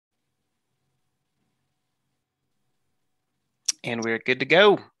And we're good to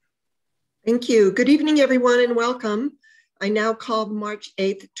go. Thank you. Good evening, everyone, and welcome. I now call March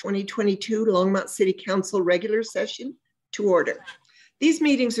 8th, 2022 Longmont City Council regular session to order. These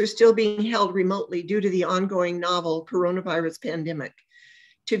meetings are still being held remotely due to the ongoing novel coronavirus pandemic.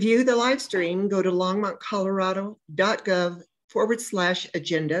 To view the live stream, go to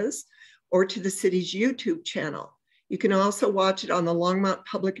longmontcolorado.gov/agendas or to the city's YouTube channel. You can also watch it on the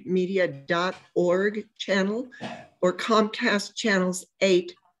longmontpublicmedia.org channel or Comcast channels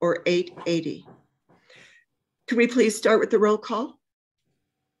 8 or 880. Could we please start with the roll call?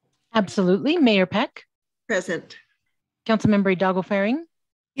 Absolutely. Mayor Peck. Present. Councilmember Hidalgo-Faring.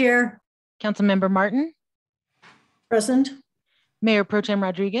 Here. Councilmember Martin. Present. Mayor Pro Tem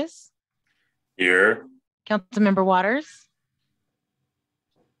Rodriguez. Here. Councilmember Waters.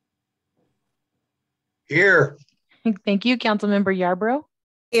 Here. Thank you. Councilmember Yarbrough.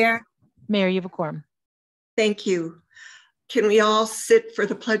 Here. Mayor, you have a quorum. Thank you. Can we all sit for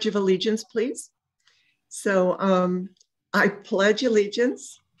the Pledge of Allegiance, please? So I pledge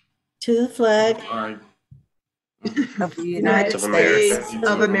allegiance to the flag of the United States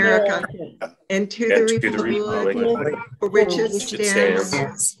of America and to the republic for which it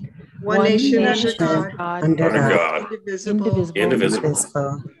stands, one nation under God, indivisible,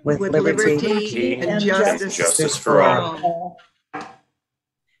 with liberty and justice for all.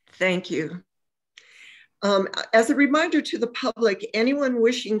 Thank you. As a reminder to the public, anyone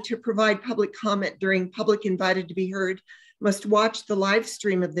wishing to provide public comment during public invited to be heard must watch the live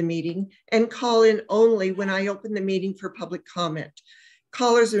stream of the meeting and call in only when I open the meeting for public comment.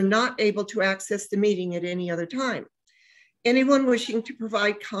 Callers are not able to access the meeting at any other time. Anyone wishing to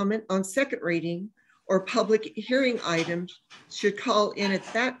provide comment on second reading or public hearing items should call in at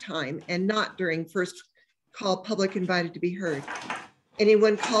that time and not during first call public invited to be heard.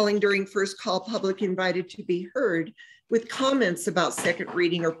 Anyone calling during first call public invited to be heard with comments about second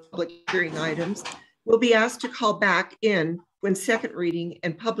reading or public hearing items will be asked to call back in when second reading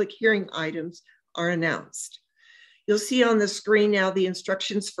and public hearing items are announced. You'll see on the screen now the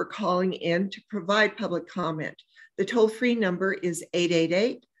instructions for calling in to provide public comment. The toll-free number is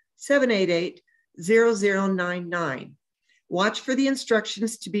 888-788-0099. Watch for the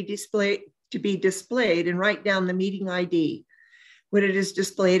instructions to be displayed and write down the meeting ID when it is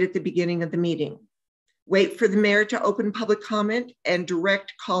displayed at the beginning of the meeting. Wait for the mayor to open public comment and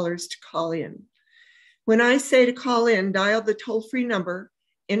direct callers to call in. When I say to call in, dial the toll-free number,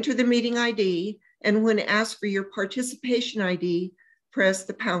 enter the meeting ID, and when asked for your participation ID, press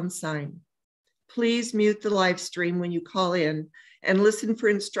the pound sign. Please mute the live stream when you call in and listen for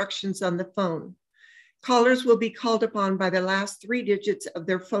instructions on the phone. Callers will be called upon by the last 3 digits of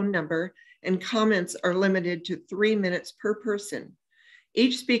their phone number, and comments are limited to 3 minutes per person.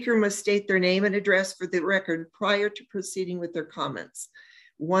 Each speaker must state their name and address for the record prior to proceeding with their comments.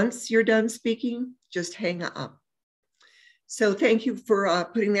 Once you're done speaking, just hang up. So thank you for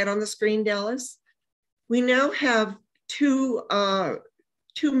putting that on the screen, Dallas. We now have two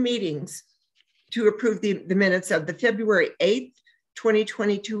meetings to approve the minutes of the February 8th,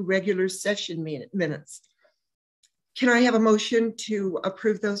 2022 regular session minutes. Can I have a motion to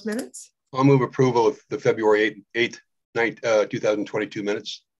approve those minutes? I'll move approval of the February 8th, 2022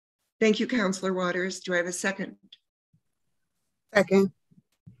 minutes. Thank you, Councilor Waters. Do I have a second? Second.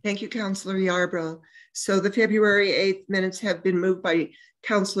 Thank you, Councilor Yarbrough. So the February 8th minutes have been moved by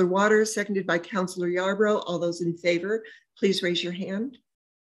Councilor Waters, seconded by Councilor Yarbrough. All those in favor, please raise your hand.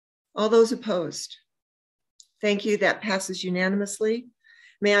 All those opposed? Thank you. That passes unanimously.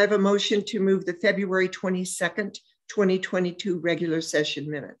 May I have a motion to move the February 22nd, 2022 regular session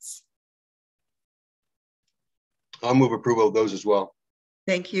minutes? I'll move approval of those as well.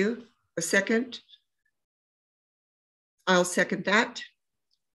 Thank you. A second? I'll second that.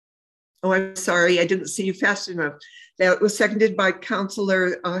 Oh, I'm sorry, I didn't see you fast enough. That was seconded by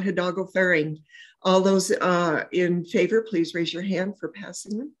Councilor Hidalgo-Faring. All those in favor, please raise your hand for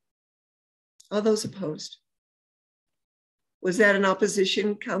passing them. All those opposed? Was that an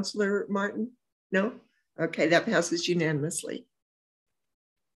opposition, Councilor Martin? No? Okay, that passes unanimously.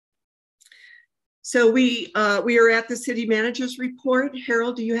 So we are at the city manager's report.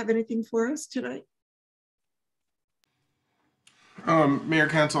 Harold, do you have anything for us tonight? Mayor,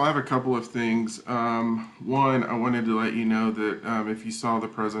 Council, I have a couple of things. One, I wanted to let you know that if you saw the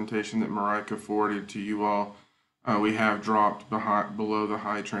presentation that Marika forwarded to you all, we have dropped below the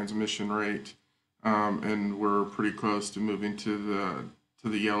high transmission rate, and we're pretty close to moving to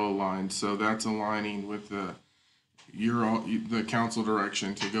the yellow line. So that's aligning with the council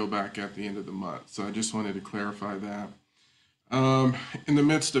direction to go back at the end of the month. So I just wanted to clarify that. In the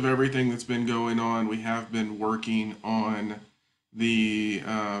midst of everything that's been going on, we have been working on the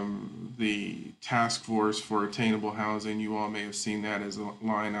task force for attainable housing. You all may have seen that as a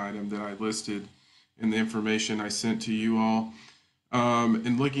line item that I listed in the information I sent to you all.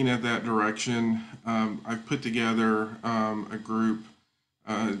 And looking at that direction, I've put together a group,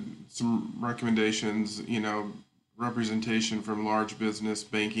 some recommendations, representation from large business,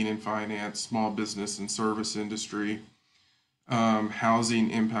 banking and finance, small business and service industry, housing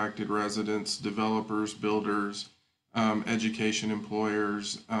impacted residents, developers, builders, education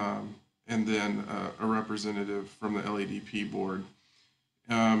employers, and then a representative from the LADP board.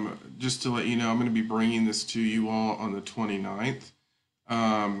 Just to let you know, I'm going to be bringing this to you all on the 29th.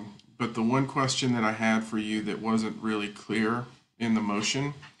 But the one question that I had for you that wasn't really clear in the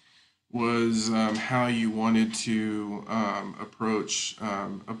motion was how you wanted to approach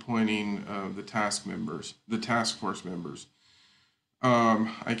appointing the task force members.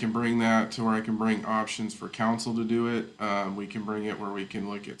 I can bring that to where I can bring options for council to do it. We can bring it where we can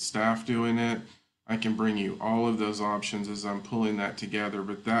look at staff doing it. I can bring you all of those options as I'm pulling that together,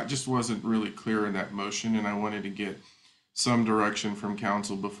 but that just wasn't really clear in that motion, and I wanted to get some direction from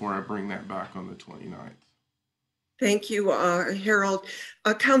council before I bring that back on the 29th. Thank you, Harold.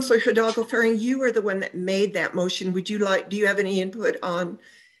 Councilor Hidalgo-Ferring, you are the one that made that motion. Do you have any input on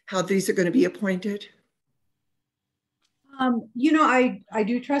how these are going to be appointed? I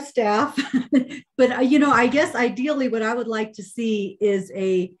do trust staff, but I guess ideally what I would like to see is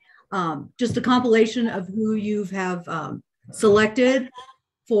just a compilation of who you have selected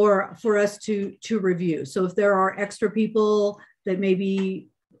for us to review. So if there are extra people that maybe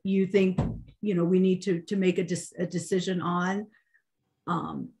you think we need to make a decision on,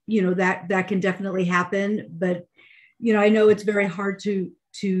 that can definitely happen. But I know it's very hard to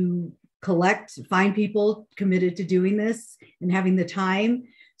find people committed to doing this and having the time.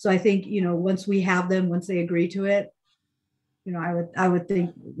 So I think, once we have them, once they agree to it, I would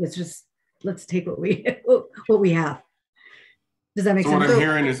think let's take what we have. Does that make sense? So what I'm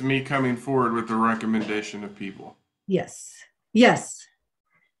hearing is me coming forward with the recommendation of people. Yes. Yes.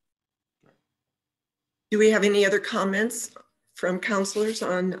 Do we have any other comments from councilors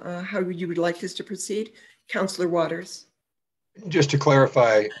on how you would like this to proceed? Councilor Waters. Just to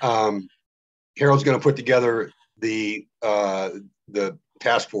clarify, Harold's going to put together the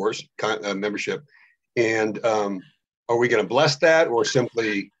task force membership, and are we going to bless that or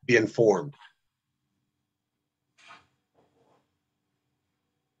simply be informed?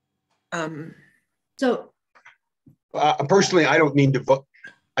 Personally, I don't need to vote.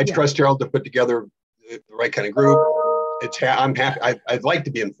 I trust Harold to put together the right kind of group. I'm happy. I'd like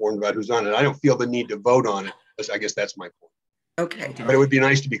to be informed about who's on it. I don't feel the need to vote on it. I guess that's my point. Okay. But it would be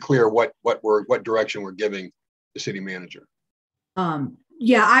nice to be clear what direction we're giving the city manager.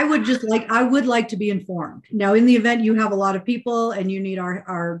 Yeah, I would like to be informed. Now, in the event you have a lot of people and you need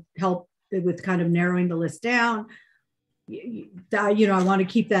our help with kind of narrowing the list down, I want to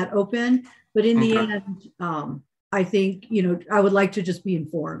keep that open. But in the end, I think, I would like to just be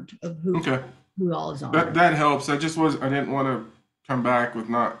informed of who all is on. That helps. I didn't want to come back with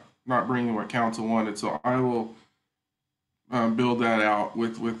not bringing what council wanted. So I will build that out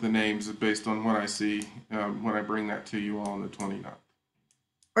with the names based on what I see when I bring that to you all on the 29th.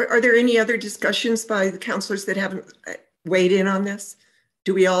 Are there any other discussions by the councilors that haven't weighed in on this?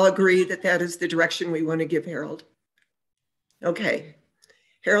 Do we all agree that that is the direction we want to give Harold? Okay.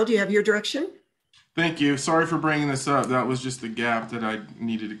 Harold, do you have your direction? Thank you. Sorry for bringing this up. That was just the gap that I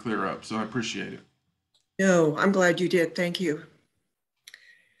needed to clear up, so I appreciate it. No, I'm glad you did. Thank you.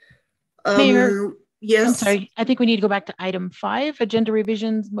 Mayor, yes. I'm sorry. I think we need to go back to item 5, agenda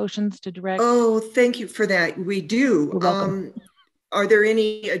revisions, motions to direct. Oh, thank you for that. We do. You're welcome. Are there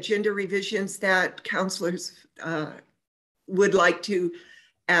any agenda revisions that councilors would like to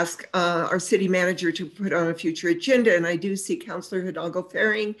ask our city manager to put on a future agenda? And I do see Councilor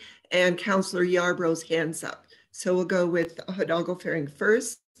Hidalgo-Ferring and Councilor Yarbrough's hands up. So we'll go with Hidalgo-Ferring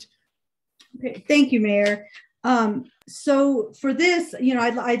first. Okay, thank you, Mayor. So for this,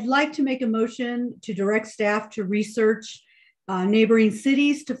 I'd like to make a motion to direct staff to research neighboring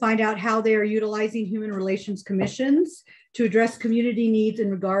cities to find out how they are utilizing human relations commissions to address community needs in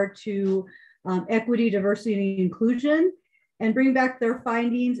regard to equity, diversity, and inclusion, and bring back their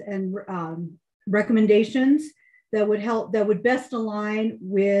findings and recommendations that would best align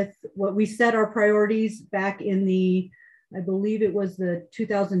with what we set our priorities back in I believe it was the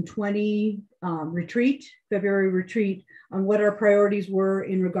 2020 February retreat, on what our priorities were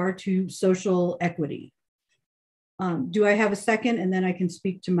in regard to social equity. Do I have a second? And then I can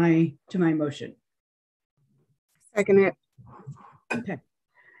speak to my motion. Second it. Okay.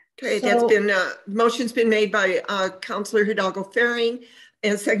 Okay, So- that's been, motion's been made by Councilor Hidalgo Faring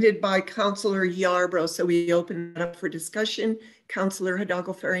and seconded by Councilor Yarbrough. So we open it up for discussion. Councilor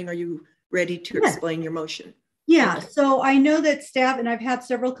Hidalgo Faring, are you ready to explain your motion? Yeah, Okay. so I know that staff, and I've had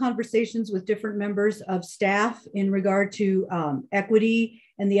several conversations with different members of staff in regard to equity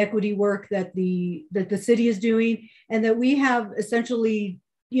and the equity work that the city is doing, and that we have essentially,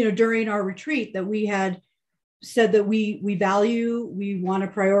 during our retreat, that we had said that we want to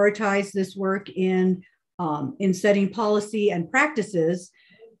prioritize this work in setting policy and practices.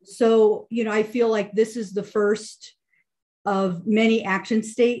 So, I feel like this is the first of many action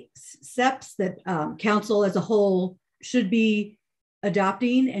steps that council as a whole should be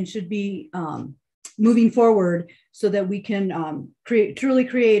adopting and should be moving forward so that we can truly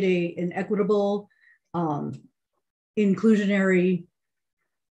create an equitable, inclusionary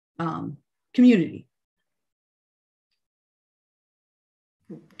community.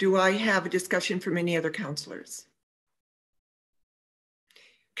 Do I have a discussion from any other councilors?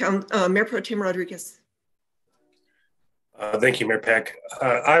 Mayor Pro Tem Rodriguez. Thank you, Mayor Peck.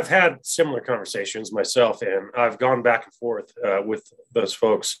 I've had similar conversations myself, and I've gone back and forth with those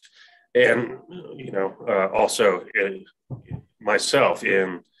folks, and also myself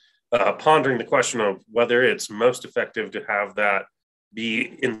in pondering the question of whether it's most effective to have that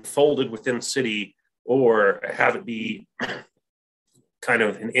be enfolded within city or have it be kind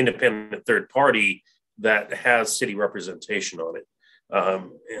of an independent third party that has city representation on it.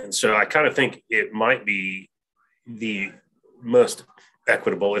 And so I kind of think it might be the most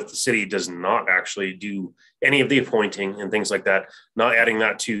equitable if the city does not actually do any of the appointing and things like that, not adding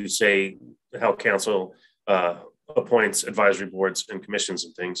that to, say, how council appoints advisory boards and commissions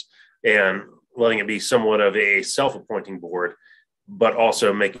and things, and letting it be somewhat of a self-appointing board, but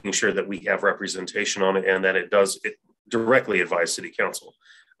also making sure that we have representation on it and that it directly advise city council.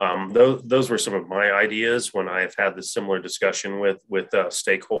 Those were some of my ideas when I have had this similar discussion with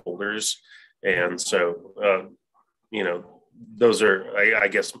stakeholders. And so, those are, I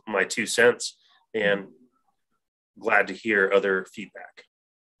guess, my 2 cents, and glad to hear other feedback.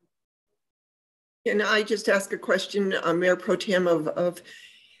 Can I just ask a question, Mayor Pro Tem, of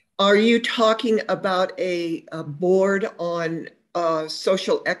are you talking about a board on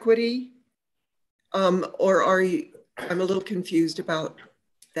social equity? Or are you, I'm a little confused about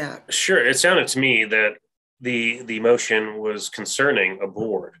that. Sure, it sounded to me that the motion was concerning a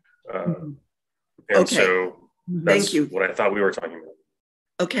board. And okay. So that's Thank you. What I thought we were talking about.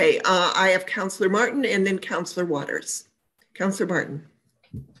 Okay, I have Councilor Martin and then Councilor Waters. Councilor Martin.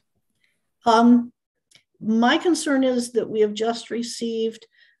 My concern is that we have just received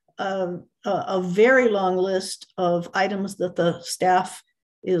a very long list of items that the staff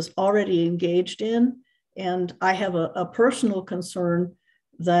is already engaged in. And I have a personal concern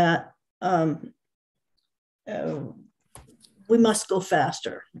that we must go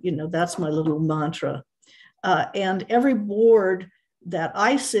faster. That's my little mantra. And every board that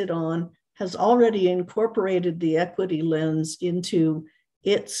I sit on has already incorporated the equity lens into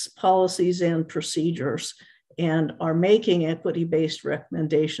its policies and procedures and are making equity-based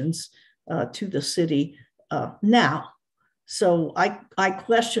recommendations to the city now. So I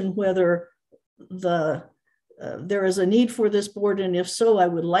question whether there is a need for this board, and if so, I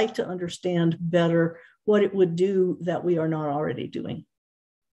would like to understand better what it would do that we are not already doing.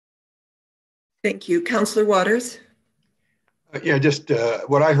 Thank you. Councilor Waters. Yeah, just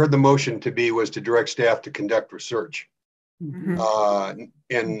what I heard the motion to be was to direct staff to conduct research. Mm-hmm.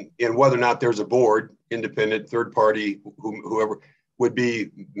 In whether or not there's a board, independent, third party, whoever would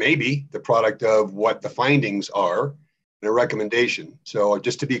be maybe the product of what the findings are and a recommendation. So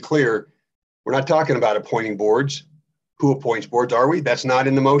just to be clear, we're not talking about appointing boards. Who appoints boards, are we? That's not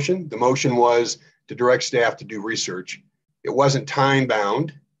in the motion. The motion was to direct staff to do research. It wasn't time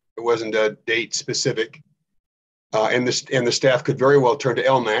bound. It wasn't a date specific. And the staff could very well turn to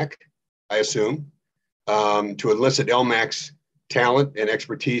LMAC, I assume, to elicit LMAC's talent and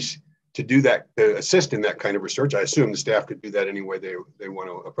expertise to do that, to assist in that kind of research. I assume the staff could do that any way they want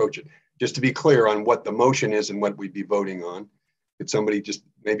to approach it. Just to be clear on what the motion is and what we'd be voting on. Could somebody just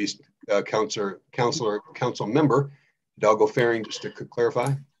maybe council member Hidalgo Faring just to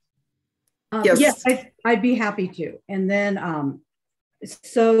clarify? Yes, yes, I'd be happy to. And then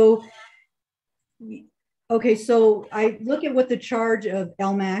so I look at what the charge of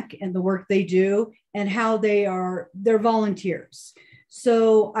LMAC and the work they do and how they're volunteers.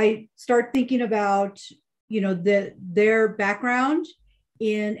 So I start thinking about, their background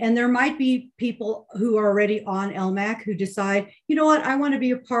and there might be people who are already on LMAC who decide, you know what, I want to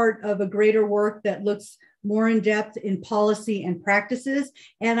be a part of a greater work that looks more in depth in policy and practices,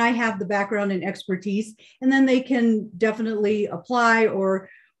 and I have the background and expertise, and then they can definitely apply or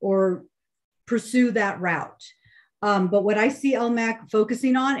pursue that route. But what I see LMAC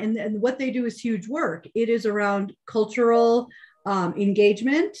focusing on, and what they do is huge work. It is around cultural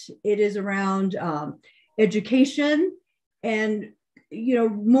engagement. It is around education, and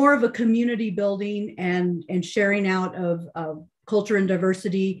more of a community building and sharing out of culture and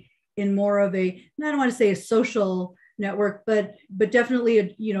diversity in more of a, I don't want to say a social network, but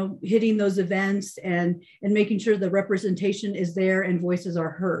definitely hitting those events and making sure the representation is there and voices are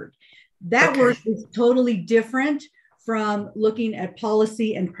heard. That work is totally different from looking at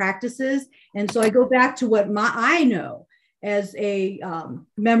policy and practices. And so I go back to what I know as a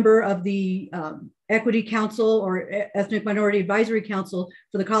member of the Equity Council or Ethnic Minority Advisory Council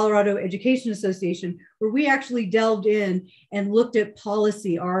for the Colorado Education Association, where we actually delved in and looked at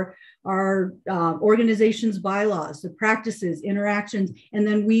policy, our organization's bylaws, the practices, interactions, and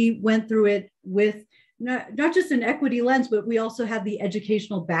then we went through it with not just an equity lens, but we also had the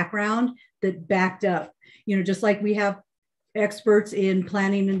educational background that backed up, just like we have experts in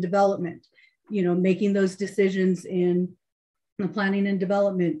planning and development, making those decisions in the planning and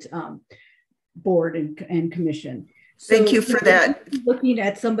development board and commission. So, thank you for that. Looking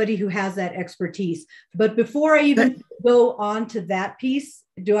at somebody who has that expertise. But before I even go on to that piece,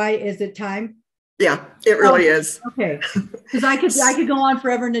 is it time? Yeah, it really is. Okay, because I could go on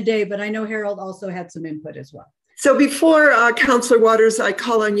forever and a day, but I know Harold also had some input as well. So before Councilor Waters, I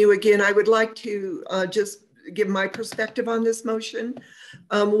call on you again, I would like to just give my perspective on this motion.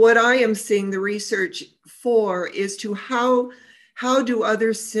 What I am seeing the research for is to how do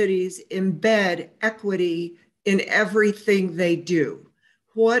other cities embed equity in everything they do?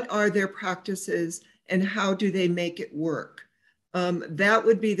 What are their practices and how do they make it work? That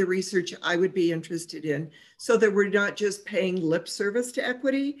would be the research I would be interested in, so that we're not just paying lip service to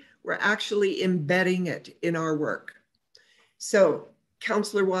equity, we're actually embedding it in our work. So,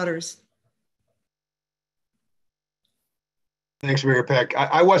 Councilor Waters. Thanks, Mayor Peck.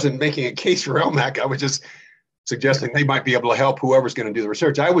 I wasn't making a case for LMAC. I was just suggesting they might be able to help whoever's going to do the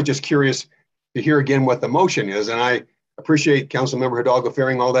research. I was just curious to hear again what the motion is, and I appreciate Councilmember Hidalgo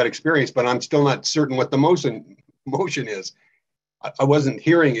sharing all that experience, but I'm still not certain what the motion is. I wasn't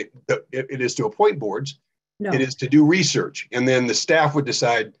hearing it. It is to appoint boards. No. It is to do research, and then the staff would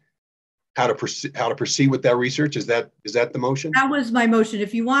decide how to proceed with that research. Is that the motion? That was my motion.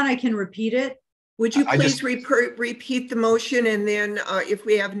 If you want, I can repeat it. Would you please repeat the motion, and then if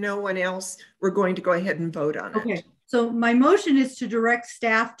we have no one else, we're going to go ahead and vote on it. Okay. So my motion is to direct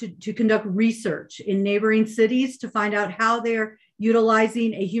staff to conduct research in neighboring cities to find out how they're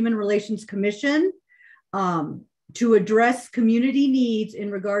utilizing a human relations commission to address community needs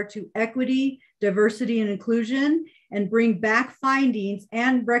in regard to equity, diversity, and inclusion, and bring back findings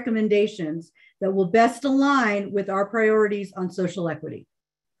and recommendations that will best align with our priorities on social equity.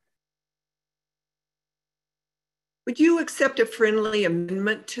 Would you accept a friendly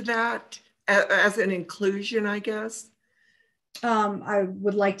amendment to that as an inclusion, I guess? I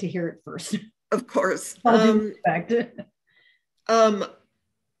would like to hear it first. Of course.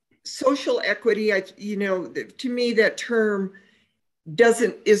 Social equity, to me, that term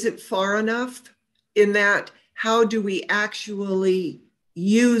isn't far enough in that how do we actually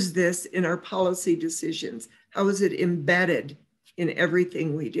use this in our policy decisions? How is it embedded in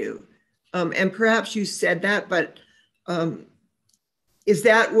everything we do? And perhaps you said that, but is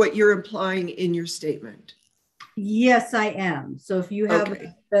that what you're implying in your statement? Yes, I am. So if you have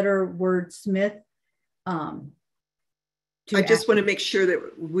a better wordsmith, I just want to make sure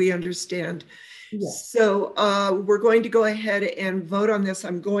that we understand. Yes. So we're going to go ahead and vote on this.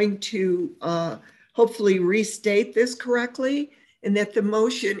 I'm going to hopefully restate this correctly, and that the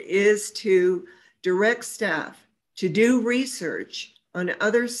motion is to direct staff to do research on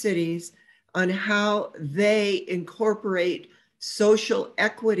other cities on how they incorporate social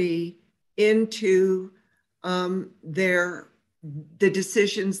equity into the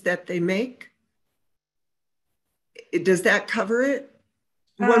decisions that they make. Does that cover it?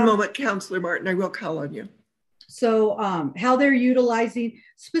 One moment, Councilor Martin, I will call on you. So how they're utilizing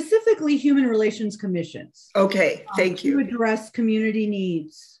specifically human relations commissions. Okay, thank you. To address community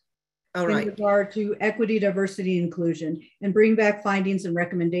needs. All right. In regard to equity, diversity, inclusion, and bring back findings and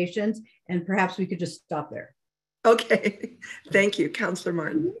recommendations. And perhaps we could just stop there. Okay, thank you, Councilor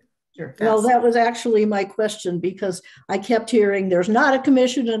Martin. Sure. Well, that was actually my question, because I kept hearing there's not a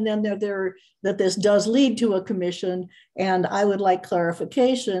commission, and then that this does lead to a commission. And I would like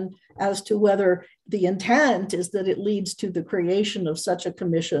clarification as to whether the intent is that it leads to the creation of such a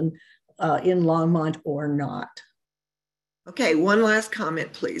commission in Longmont or not. Okay, one last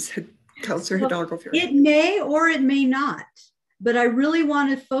comment, please. Councilor Hidalgo. It may or it may not, but I really want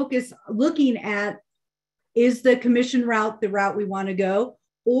to focus looking at, is the commission route the route we want to go?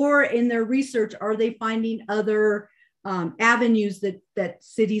 Or in their research, are they finding other avenues that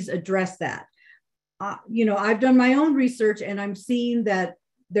cities address that? You know, I've done my own research and I'm seeing that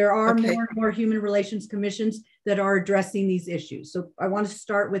there are more and more human relations commissions that are addressing these issues. So I want to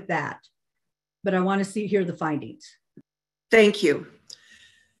start with that, but I want to hear the findings. Thank you.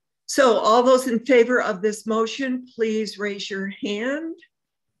 So all those in favor of this motion, please raise your hand.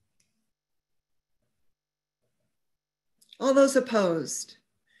 All those opposed?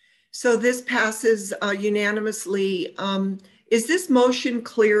 So this passes unanimously. Is this motion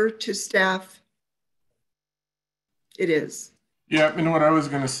clear to staff? It is. Yeah, and what I was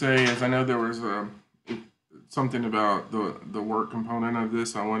going to say is, I know there was something about the work component of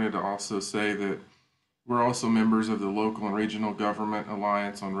this. I wanted to also say that we're also members of the Local and Regional Government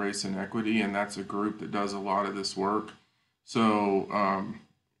Alliance on Race and Equity, and that's a group that does a lot of this work. So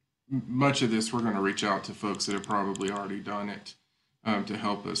much of this, we're going to reach out to folks that have probably already done it to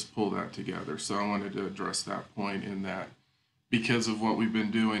help us pull that together. So I wanted to address that point, in that because of what we've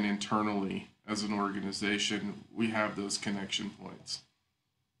been doing internally as an organization, we have those connection points.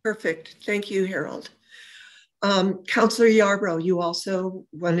 Perfect. Thank you, Harold. Councilor Yarbrough, you also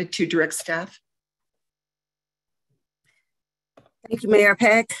wanted to direct staff. Thank you, Mayor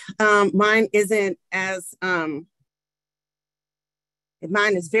Peck. Mine isn't as, mine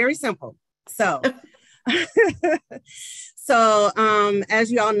is very simple. So,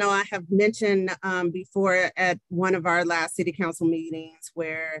 as you all know, I have mentioned before at one of our last city council meetings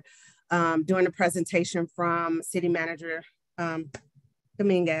where doing a presentation from City Manager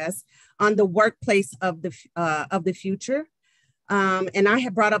Dominguez on the workplace of the future. And I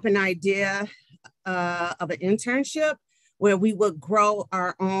had brought up an idea of an internship where we would grow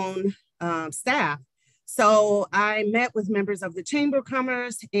our own staff. So I met with members of the Chamber of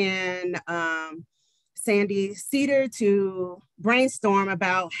Commerce and Sandy Cedar to brainstorm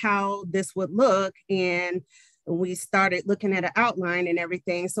about how this would look. And we started looking at an outline and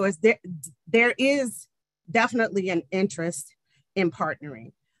everything. So there is definitely an interest in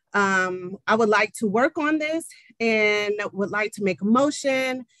partnering. I would like to work on this and would like to make a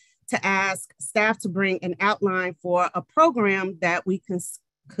motion to ask staff to bring an outline for a program that we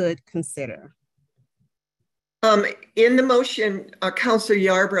could consider. In the motion, Councilor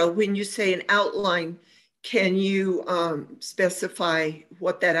Yarbrough, when you say an outline, can you specify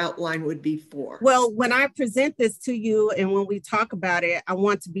what that outline would be for? Well, when I present this to you and when we talk about it, I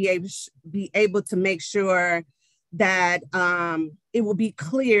want to be able to make sure that it will be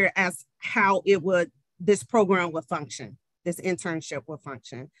clear as how this program would function, this internship will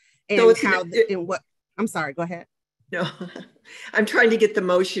function. And so I'm sorry, go ahead. No, I'm trying to get the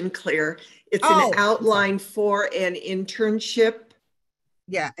motion clear. It's an outline for an internship.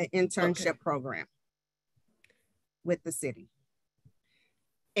 Yeah, an internship program with the city.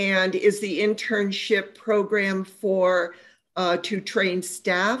 And is the internship program for to train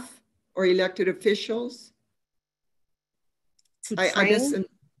staff or elected officials? To train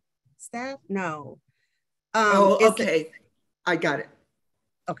staff? No. Okay. I got it.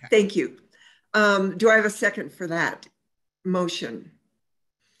 Okay. Thank you. Do I have a second for that motion?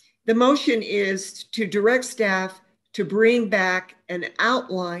 The motion is to direct staff to bring back an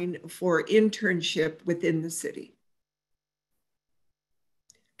outline for internship within the city.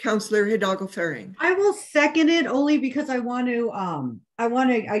 Councilor Hidalgo Ferring. I will second it only because I want to,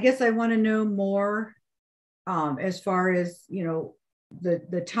 I guess I want to know more as far as, you know,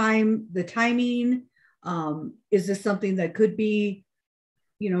 the timing. Is this something that could be,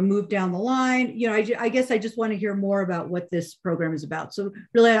 you know, moved down the line? You know, I guess I just want to hear more about what this program is about. So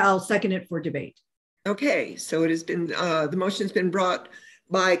really, I'll second it for debate. Okay, so it has been, the motion's been brought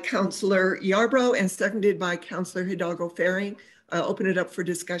by Councilor Yarbrough and seconded by Councilor Hidalgo Ferring. I'll open it up for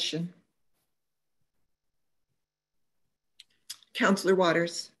discussion. Councilor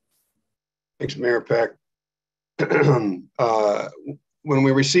Waters. Thanks, Mayor Peck. When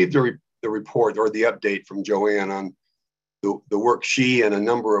we received the report or the update from Joanne on the work she and a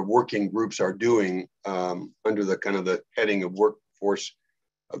number of working groups are doing under the kind of the heading of workforce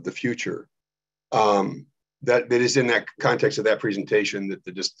of the future, that is in that context of that presentation that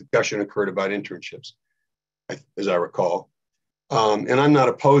the discussion occurred about internships, as I recall. And I'm not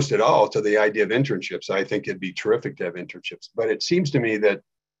opposed at all to the idea of internships. I think it'd be terrific to have internships, but it seems to me that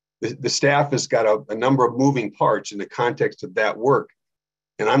the staff has got a number of moving parts in the context of that work.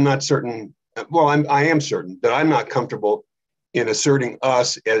 And I'm not certain, well, I am certain that I'm not comfortable in asserting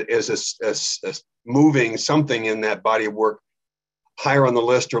us as moving something in that body of work higher on the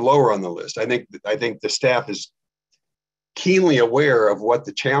list or lower on the list. I think the staff is keenly aware of what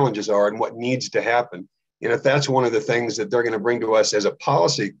the challenges are and what needs to happen. And if that's one of the things that they're going to bring to us as a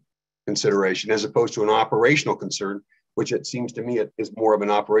policy consideration, as opposed to an operational concern, which it seems to me it is more of an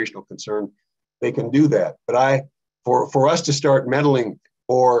operational concern, they can do that. But for us to start meddling,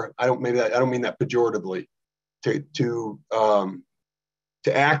 or I don't mean that pejoratively, to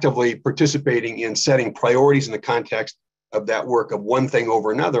actively participating in setting priorities in the context of that work of one thing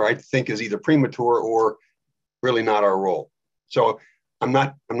over another, I think is either premature or really not our role. So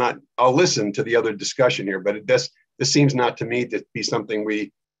I'll listen to the other discussion here, but this seems not to me to be something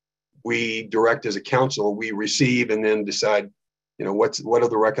we direct as a council, we receive and then decide, what are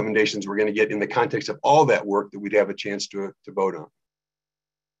the recommendations we're going to get in the context of all that work that we'd have a chance to vote on.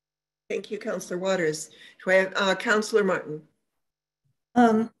 Thank you, Councillor Waters. Do I have Councillor Martin?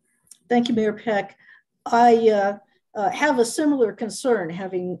 Thank you, Mayor Peck. I have a similar concern,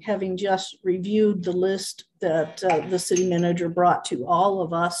 having just reviewed the list that the city manager brought to all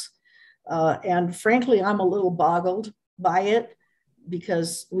of us. And frankly, I'm a little boggled by it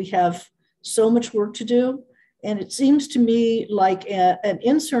because we have so much work to do. And it seems to me like an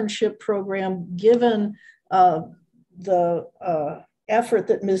internship program, given the effort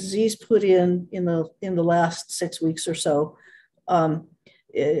that Ms. Z's put in the last 6 weeks or so,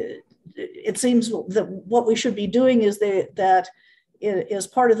 it seems that what we should be doing is that as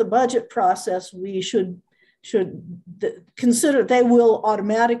part of the budget process, we should consider they will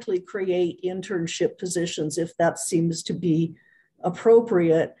automatically create internship positions if that seems to be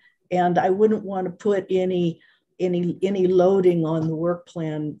appropriate. And I wouldn't want to put any loading on the work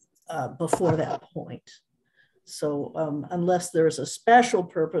plan before that point. So unless there's a special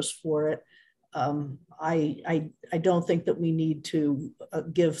purpose for it, I don't think that we need to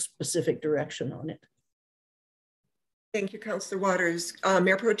give specific direction on it. Thank you, Councillor Waters.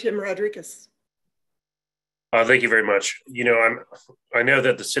 Mayor Pro Tem Rodriguez. Thank you very much. I know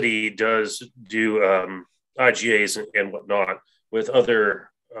that the city does do IGAs and whatnot with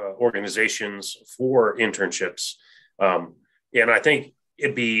other organizations for internships. And I think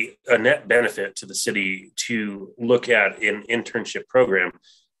it'd be a net benefit to the city to look at an internship program.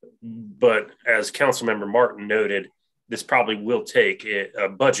 But as Councilmember Martin noted, this probably will take a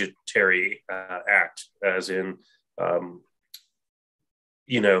budgetary act, as in,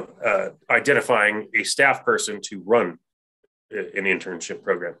 identifying a staff person to run an internship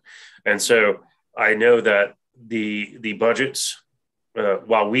program. And so I know that the budgets,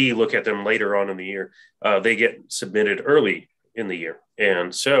 while we look at them later on in the year, they get submitted early in the year.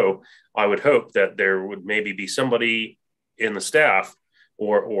 And so I would hope that there would maybe be somebody in the staff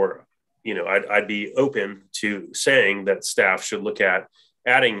or I'd be open to saying that staff should look at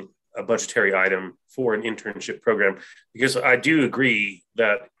adding a budgetary item for an internship program, because I do agree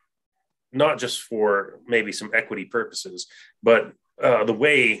that not just for maybe some equity purposes, but the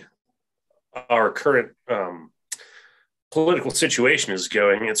way our current political situation is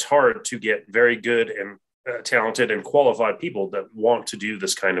going, it's hard to get very good and talented and qualified people that want to do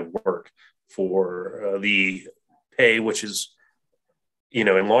this kind of work for the pay, which is, in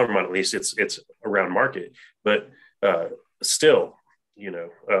Longmont, at least it's around market, but still,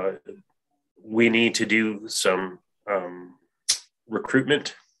 we need to do some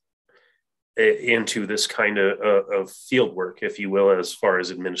recruitment into this kind of field work, if you will, as far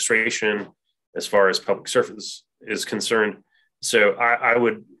as administration, as far as public service is concerned. So I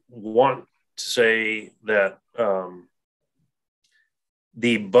would want to say that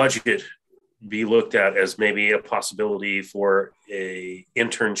the budget be looked at as maybe a possibility for a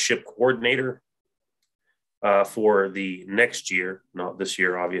internship coordinator for the next year, not this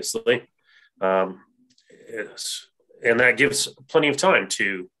year, obviously. And that gives plenty of time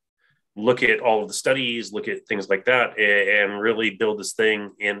to look at all of the studies, look at things like that, and really build this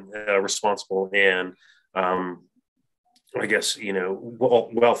thing in a responsible and, I guess,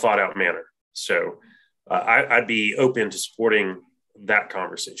 well thought out manner. So I'd be open to supporting that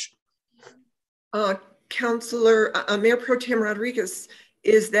conversation. Councillor Mayor Pro Tem Rodriguez,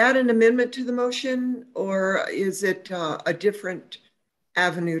 is that an amendment to the motion, or is it a different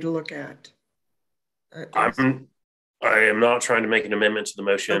avenue to look at? I am not trying to make an amendment to the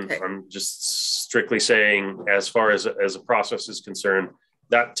motion. Okay. I'm just strictly saying, as far as a process is concerned,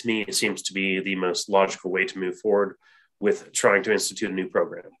 that to me seems to be the most logical way to move forward with trying to institute a new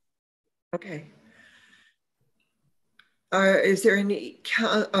program. Okay. Is there any,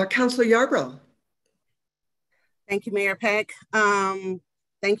 Councillor Yarbrough? Thank you, Mayor Peck.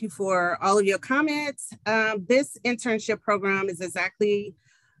 Thank you for all of your comments. This internship program is exactly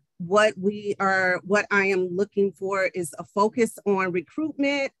what I am looking for, is a focus on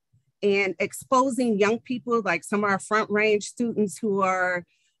recruitment and exposing young people, like some of our front range students who are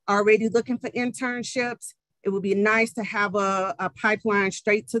already looking for internships. It would be nice to have a pipeline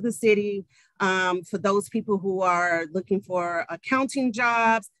straight to the city for those people who are looking for accounting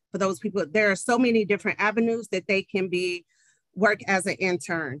jobs. For those people, there are so many different avenues that they can work as an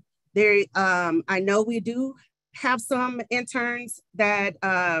intern. I know we do have some interns that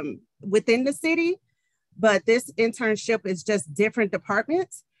within the city, but this internship is just different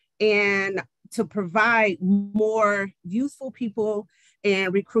departments, and to provide more youthful people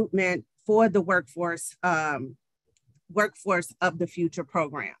and recruitment for the workforce of the future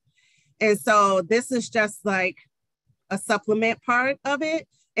program. And so this is just like a supplement part of it.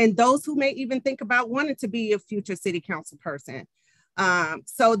 And those who may even think about wanting to be a future city council person.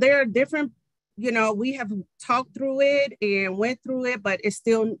 So there are different, we have talked through it and went through it, but it's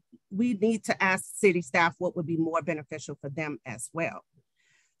still, we need to ask city staff what would be more beneficial for them as well.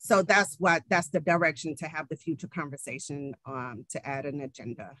 So that's the direction, to have the future conversation, to add an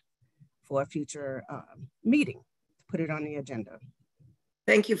agenda for a future meeting, to put it on the agenda.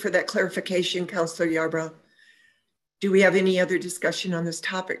 Thank you for that clarification, Councilor Yarbrough. Do we have any other discussion on this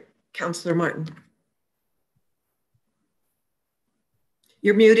topic? Councilor Martin.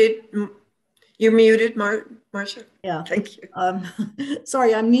 You're muted. You're muted, Marcia. Yeah. Thank you.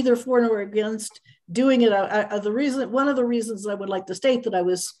 Sorry, I'm neither for nor against doing it. One of the reasons I would like to state that I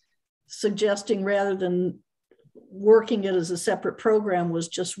was suggesting, rather than working it as a separate program, was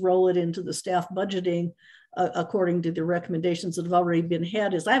just roll it into the staff budgeting according to the recommendations that have already been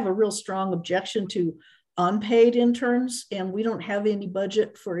had, is I have a real strong objection to unpaid interns, and we don't have any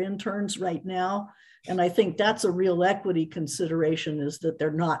budget for interns right now. And I think that's a real equity consideration, is that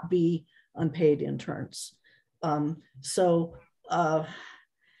there not be unpaid interns.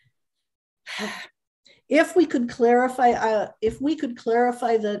 If we could clarify, that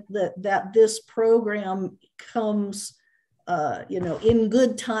this program comes, in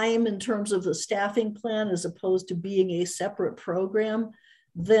good time in terms of the staffing plan, as opposed to being a separate program,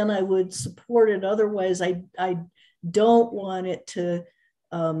 then I would support it. Otherwise, I don't want it to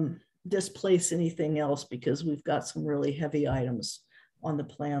displace anything else, because we've got some really heavy items on the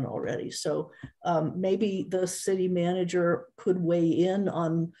plan already. So maybe the city manager could weigh in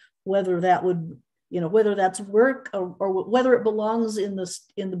on whether that would, whether that's work or whether it belongs in the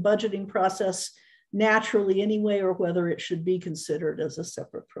budgeting process naturally anyway, or whether it should be considered as a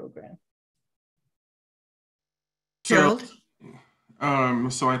separate program. Gerald?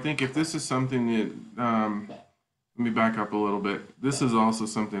 So I think if this is something that, let me back up a little bit. This is also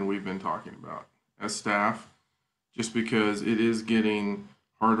something we've been talking about as staff, just because it is getting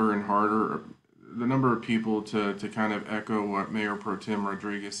harder and harder. The number of people, to kind of echo what Mayor Pro Tem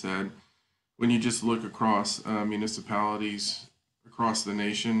Rodriguez said, when you just look across municipalities across the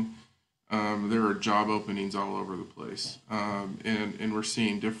nation, there are job openings all over the place. And we're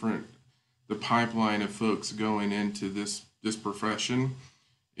seeing the pipeline of folks going into this profession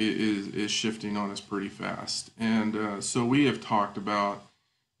is shifting on us pretty fast. And so we have talked about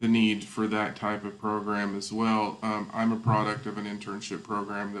the need for that type of program as well. I'm a product of an internship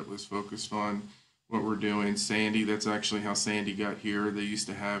program that was focused on what we're doing. Sandy, that's actually how Sandy got here. They used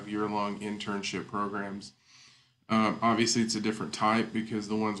to have year-long internship programs. Obviously, it's a different type, because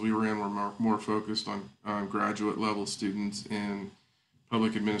the ones we were in were more focused on graduate level students in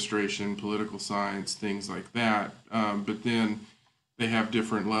public administration, political science, things like that. But then they have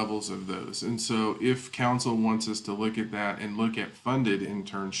different levels of those. And so if council wants us to look at that and look at funded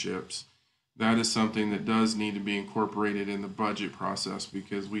internships, that is something that does need to be incorporated in the budget process,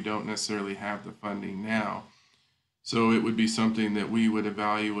 because we don't necessarily have the funding now. So it would be something that we would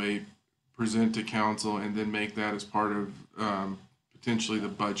evaluate, present to council, and then make that as part of potentially the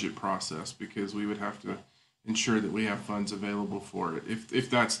budget process, because we would have to ensure that we have funds available for it.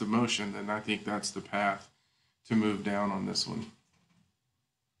 If that's the motion, then I think that's the path to move down on this one.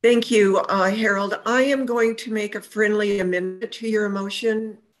 Thank you, Harold. I am going to make a friendly amendment to your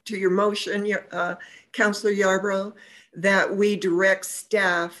motion, Councilor Yarbrough, that we direct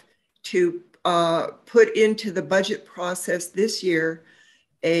staff to put into the budget process this year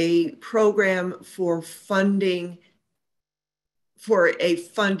a program for funding for a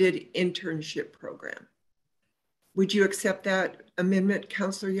funded internship program. Would you accept that amendment,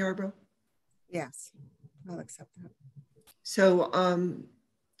 Councilor Yarbrough? Yes, I'll accept that. So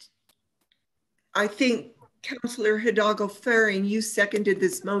I think Councilor Hidalgo-Ferring, you seconded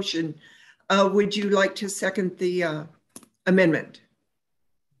this motion. Would you like to second the amendment?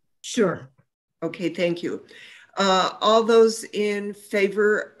 Sure. Okay, thank you. All those in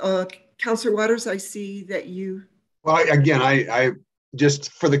favor, Councilor Waters, I see that you. Well, I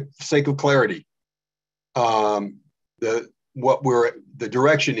just for the sake of clarity, the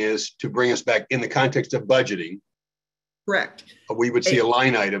direction is to bring us back in the context of budgeting. Correct. We would see a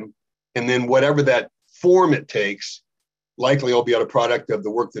line item, and then whatever that form it takes, likely will be a product of the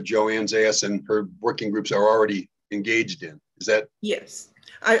work that Joanne Zayas and her working groups are already engaged in. Is that? Yes,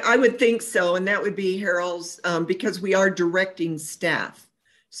 I would think so. And that would be Harold's, because we are directing staff.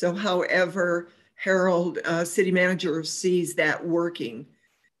 So however Harold, city manager, sees that working,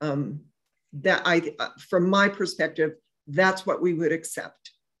 from my perspective, that's what we would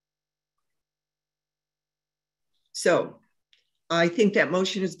accept. So I think that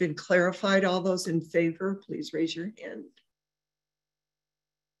motion has been clarified. All those in favor, please raise your hand.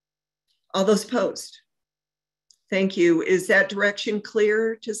 All those opposed? Thank you. Is that direction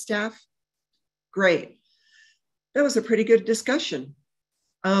clear to staff? Great. That was a pretty good discussion.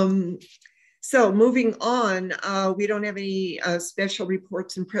 So moving on, we don't have any special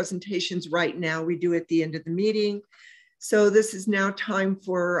reports and presentations right now. We do at the end of the meeting. So this is now time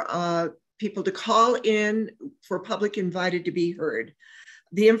for people to call in for public invited to be heard.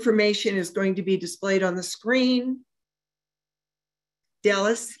 The information is going to be displayed on the screen.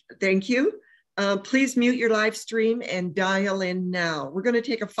 Dallas, thank you. Please mute your live stream and dial in now. We're going to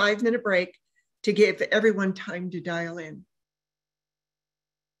take a 5-minute break to give everyone time to dial in.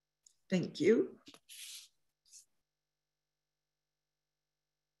 Thank you.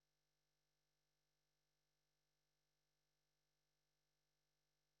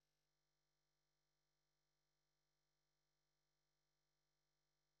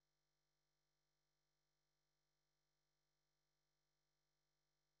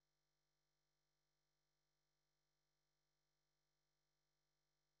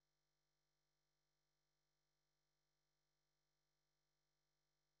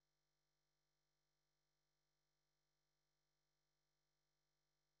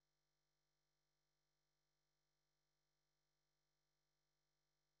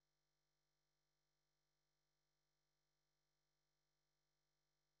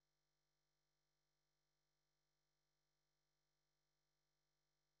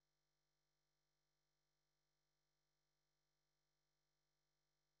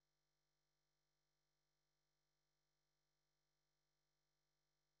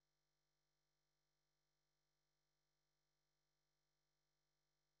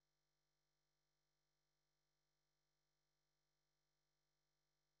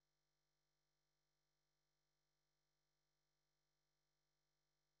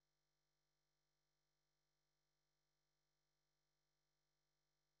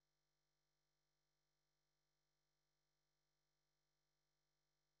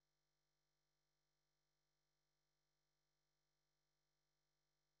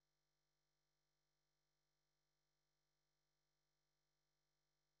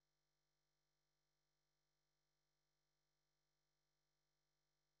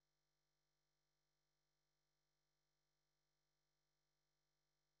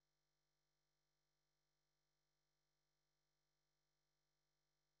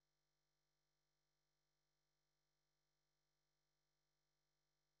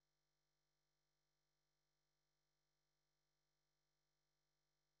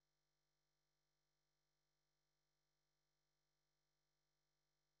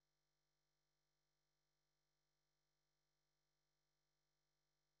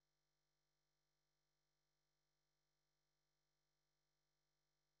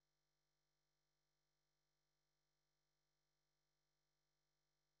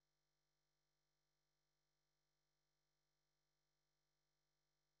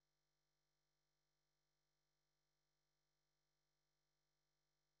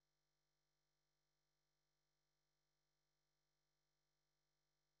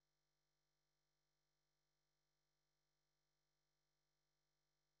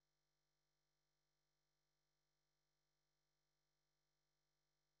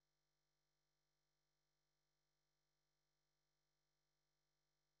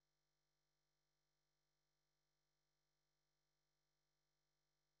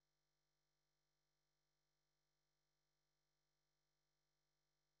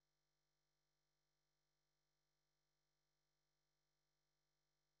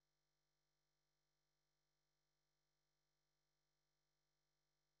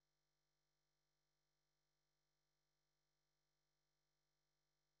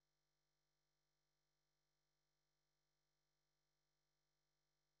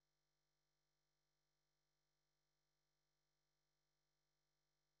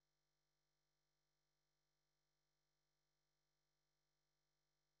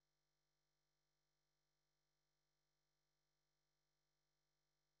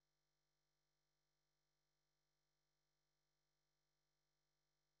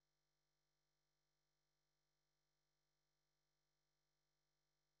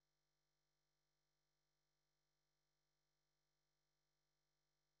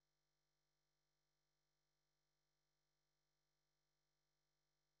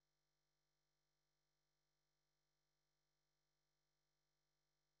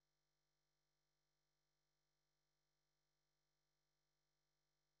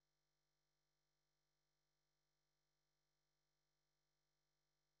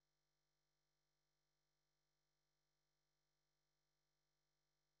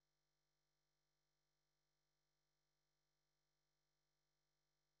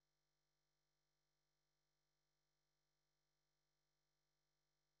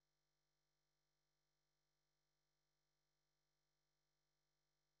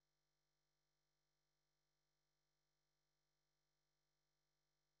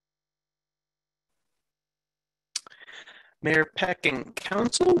 Mayor Peck and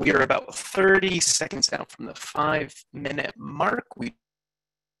Council, we are about 30 seconds out from the 5-minute mark.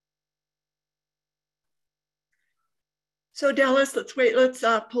 So Dallas, let's wait. Let's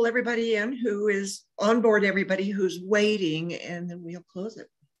pull everybody in who is on board, everybody who's waiting, and then we'll close it.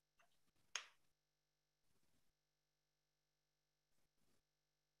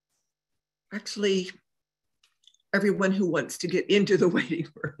 Actually, everyone who wants to get into the waiting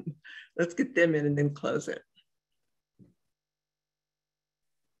room, let's get them in and then close it.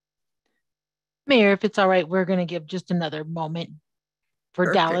 Mayor, if it's all right, we're going to give just another moment for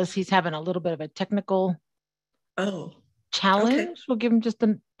Perfect. Dallas. He's having a little bit of a technical challenge. Okay. We'll give him just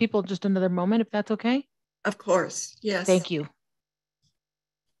people just another moment, if that's okay. Of course, yes. Thank you.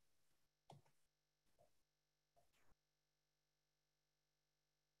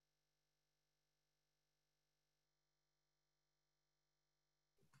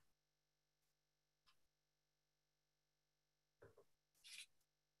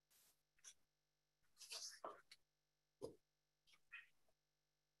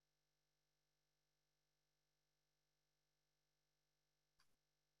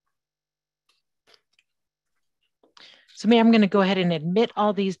 So Mayor, I'm going to go ahead and admit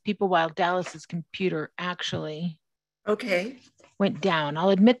all these people while Dallas's computer actually went down. I'll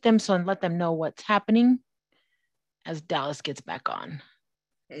admit them and let them know what's happening as Dallas gets back on.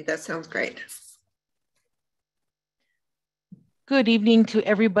 Okay, that sounds great. Good evening to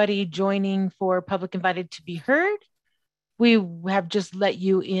everybody joining for Public Invited to be Heard. We have just let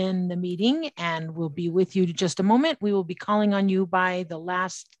you in the meeting and we'll be with you in just a moment. We will be calling on you by the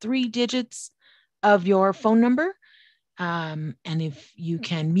last 3 digits of your phone number. And if you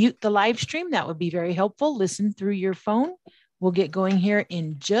can mute the live stream, that would be very helpful. Listen through your phone. We'll get going here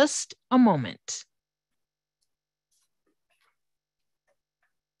in just a moment.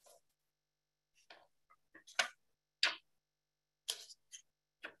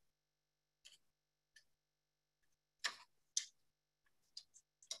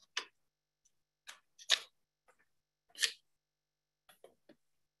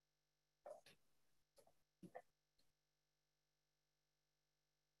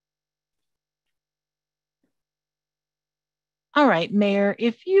 All right, Mayor,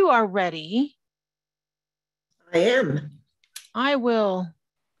 if you are ready. I am. I will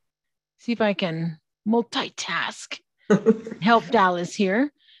see if I can multitask, help Dallas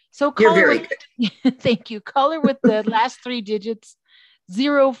here. So caller with, thank you. Caller with the last 3 digits,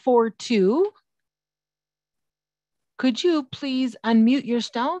 042. Could you please unmute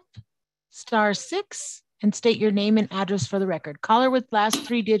yourself, *6, and state your name and address for the record. Caller with last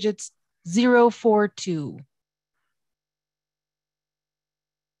 3 digits, 042.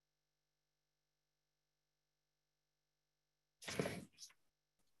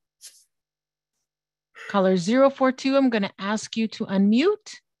 Caller 042, I'm going to ask you to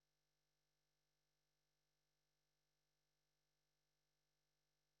unmute.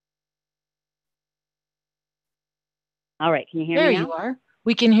 All right, can you hear me now? There you are.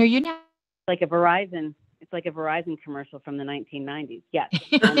 We can hear you now. It's like a Verizon commercial from the 1990s. Yes.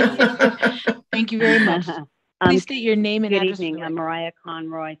 Thank you very much. Please state your name and address. Good evening. I'm Mariah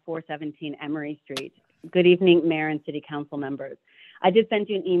Conroy, 417 Emery Street. Good evening, Mayor and City Council members. I did send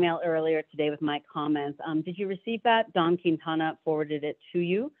you an email earlier today with my comments. Did you receive that? Don Quintana forwarded it to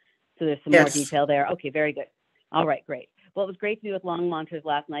you. So there's some more detail there. Okay, very good. All right, great. Well, it was great to be with Longmonters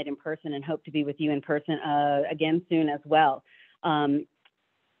last night in person and hope to be with you in person again soon as well.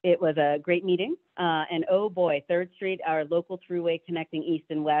 It was a great meeting. And oh boy, 3rd Street, our local thruway connecting east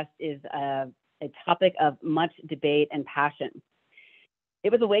and west, is a topic of much debate and passion.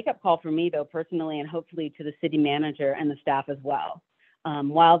 It was a wake-up call for me, though, personally, and hopefully to the city manager and the staff as well.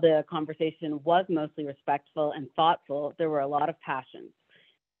 While the conversation was mostly respectful and thoughtful, there were a lot of passions.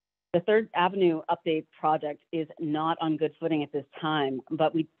 The 3rd Avenue update project is not on good footing at this time,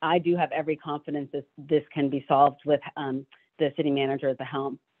 but I do have every confidence that this can be solved with the city manager at the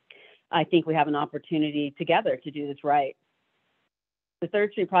helm. I think we have an opportunity together to do this right. The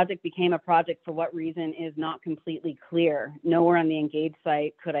 3rd Street project became a project for what reason is not completely clear. Nowhere on the Engage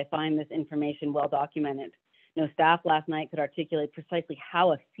site could I find this information well documented. No staff last night could articulate precisely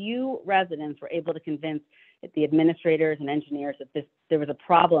how a few residents were able to convince the administrators and engineers that there was a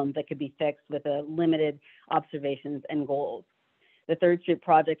problem that could be fixed with limited observations and goals. The 3rd Street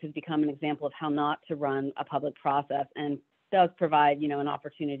project has become an example of how not to run a public process and does provide, an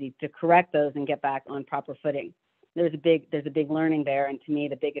opportunity to correct those and get back on proper footing. There's a big learning there, and to me,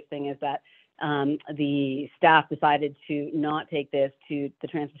 the biggest thing is that the staff decided to not take this to the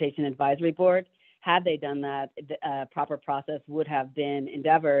Transportation Advisory Board Had they done that, a proper process would have been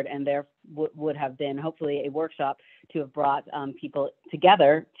endeavored, and there would have been hopefully a workshop to have brought people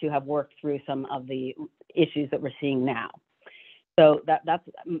together to have worked through some of the issues that we're seeing now. So that's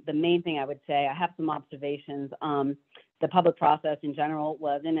the main thing I would say. I have some observations. The public process in general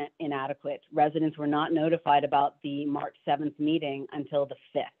was inadequate. Residents were not notified about the March 7th meeting until the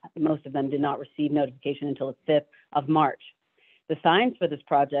 5th. Most of them did not receive notification until the 5th of March. The signs for this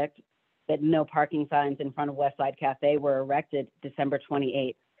project, that no parking signs in front of Westside Cafe, were erected December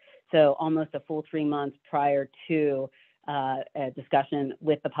 28th. So almost a full 3 months prior to a discussion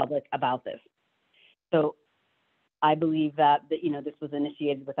with the public about this. So I believe that this was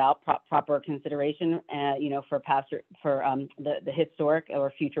initiated without proper consideration, for the historic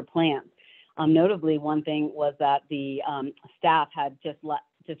or future plans. Notably, one thing was that the staff had just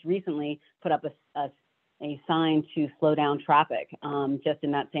recently put up a sign to slow down traffic just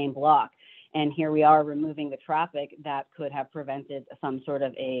in that same block. And here we are removing the traffic that could have prevented some sort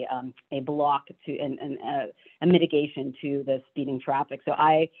of a block to a mitigation to the speeding traffic. So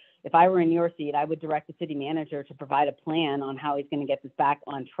if I were in your seat, I would direct the city manager to provide a plan on how he's going to get this back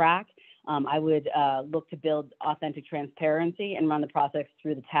on track. I would look to build authentic transparency and run the process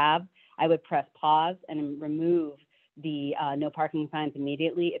through the tab. I would press pause and remove the no parking signs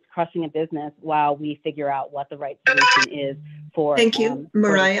immediately. It's crushing a business while we figure out what the right solution is for, thank you,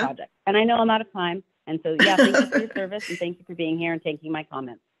 Mariah. For this project. And I know I'm out of time. And so, yeah, thank you for your service and thank you for being here and taking my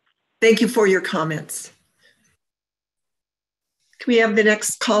comments. Thank you for your comments. Can we have the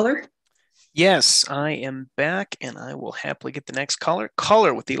next caller? Yes, I am back and I will happily get the next caller.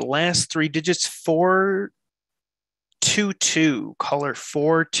 Caller with the last 3 digits, 422. Caller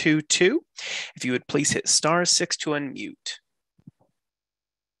 422. If you would please hit *6 to unmute.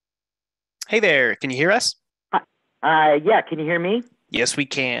 Hey there, can you hear us? Yeah, can you hear me? Yes, we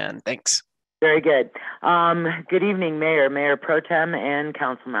can. Thanks. Very good. Good evening, Mayor Pro Tem, and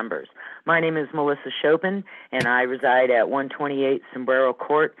council members. My name is Melissa Chopin, and I reside at 128 Sombrero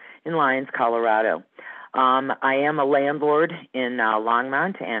Court in Lyons, Colorado. I am a landlord in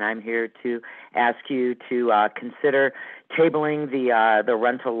Longmont, and I'm here to ask you to consider tabling the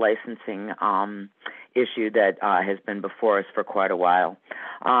rental licensing issue that has been before us for quite a while.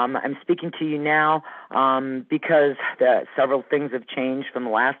 I'm speaking to you now because several things have changed from the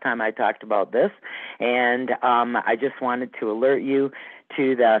last time I talked about this, and I just wanted to alert you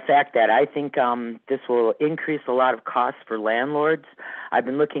to the fact that I think this will increase a lot of costs for landlords. I've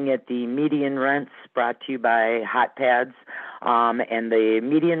been looking at the median rents brought to you by Hot Pads, and the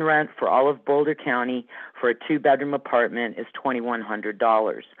median rent for all of Boulder County for a 2-bedroom apartment is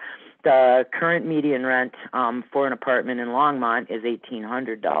 $2,100. The current median rent for an apartment in Longmont is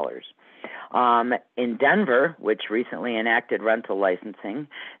 $1,800. In Denver, which recently enacted rental licensing,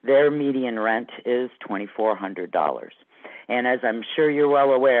 their median rent is $2,400. And as I'm sure you're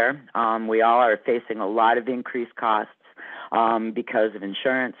well aware, we all are facing a lot of increased costs because of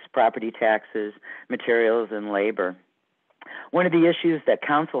insurance, property taxes, materials, and labor. One of the issues that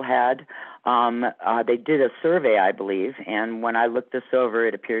council had, they did a survey, I believe, and when I looked this over,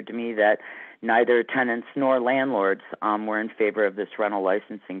 it appeared to me that neither tenants nor landlords were in favor of this rental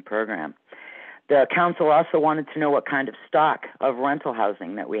licensing program. The council also wanted to know what kind of stock of rental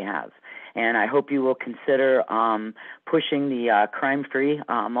housing that we have. And I hope you will consider pushing the crime-free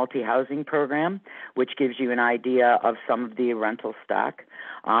multi-housing program, which gives you an idea of some of the rental stock.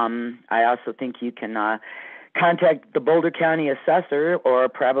 I also think you can contact the Boulder County assessor or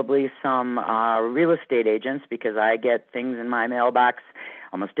probably some real estate agents, because I get things in my mailbox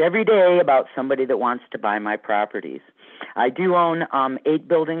almost every day about somebody that wants to buy my properties. I do own 8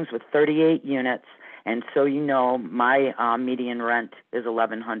 buildings with 38 units. And so, you know, my median rent is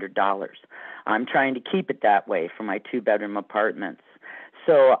 $1,100. I'm trying to keep it that way for my 2-bedroom apartments.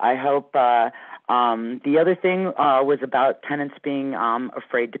 So I hope the other thing was about tenants being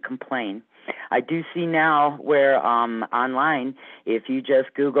afraid to complain. I do see now where online, if you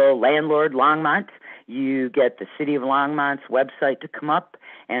just Google landlord Longmont, you get the City of Longmont's website to come up.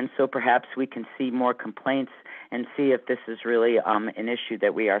 And so perhaps we can see more complaints and see if this is really an issue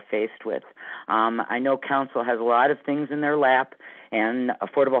that we are faced with. I know council has a lot of things in their lap, and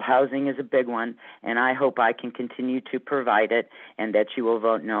affordable housing is a big one, and I hope I can continue to provide it and that you will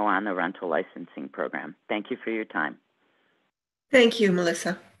vote no on the rental licensing program. Thank you for your time. Thank you,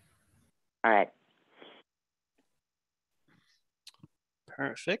 Melissa. All right.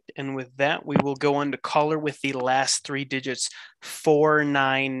 Perfect. And with that, we will go on to caller with the last 3 digits,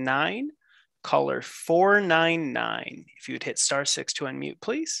 499. Caller 499. If you would hit *6 to unmute,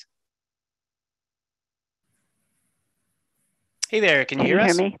 please. Hey there, can you hear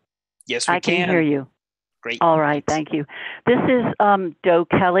us? Me? Yes, we I can hear you. Great. All right, thank you. This is Doe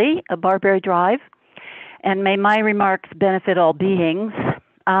Kelly of Barberry Drive, and may my remarks benefit all beings.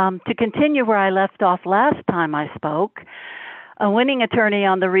 To continue where I left off last time I spoke, a winning attorney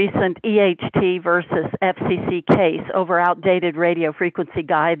on the recent EHT versus FCC case over outdated radio frequency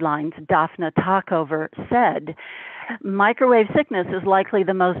guidelines, Daphne Talkover, said, microwave sickness is likely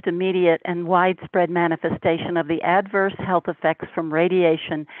the most immediate and widespread manifestation of the adverse health effects from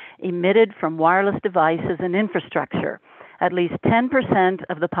radiation emitted from wireless devices and infrastructure. At least 10%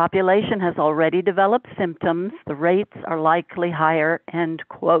 of the population has already developed symptoms. The rates are likely higher, end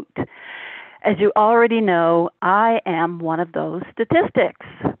quote. As you already know, I am one of those statistics.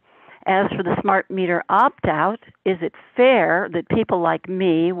 As for the smart meter opt-out, is it fair that people like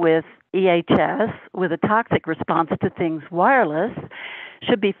me with EHS, with a toxic response to things wireless,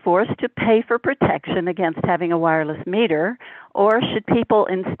 should be forced to pay for protection against having a wireless meter, or should people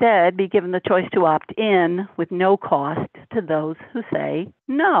instead be given the choice to opt in with no cost to those who say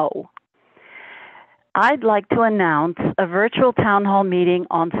no? I'd like to announce a virtual town hall meeting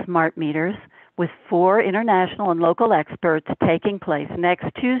on smart meters with 4 international and local experts taking place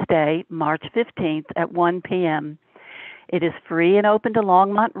next Tuesday, March 15th at 1 p.m. It is free and open to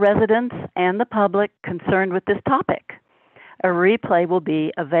Longmont residents and the public concerned with this topic. A replay will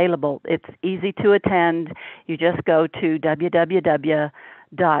be available. It's easy to attend. You just go to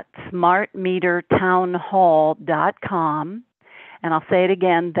www.smartmetertownhall.com, and I'll say it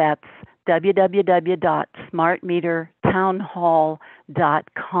again, that's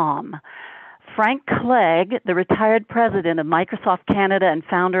www.smartmetertownhall.com. Frank Clegg, the retired president of Microsoft Canada and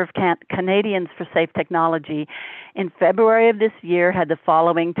founder of Canadians for Safe Technology, in February of this year had the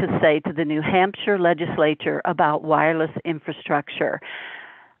following to say to the New Hampshire legislature about wireless infrastructure.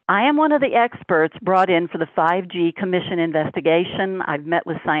 I am one of the experts brought in for the 5G Commission investigation. I've met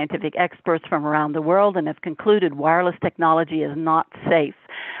with scientific experts from around the world and have concluded wireless technology is not safe.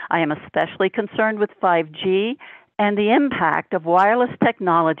 I am especially concerned with 5G and the impact of wireless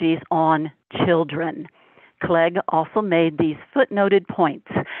technologies on children. Clegg also made these footnoted points.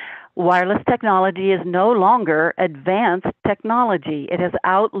 Wireless technology is no longer advanced technology. It has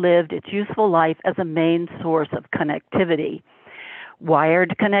outlived its useful life as a main source of connectivity.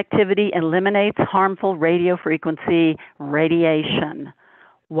 Wired connectivity eliminates harmful radio frequency radiation.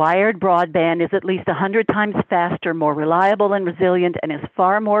 Wired broadband is at least 100 times faster, more reliable and resilient, and is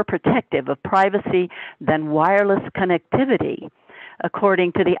far more protective of privacy than wireless connectivity.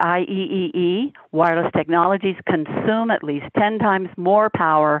 According to the IEEE, wireless technologies consume at least 10 times more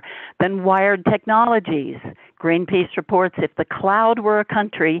power than wired technologies. Greenpeace reports if the cloud were a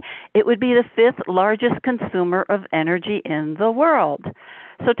country, it would be the 5th largest consumer of energy in the world.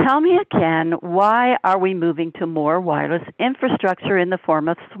 So tell me again, why are we moving to more wireless infrastructure in the form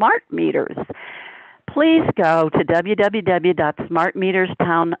of smart meters? Please go to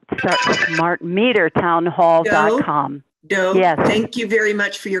www.smartmetertownhall.com. Doe, yes. Thank you very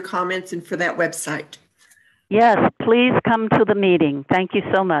much for your comments and for that website. Yes, please come to the meeting. Thank you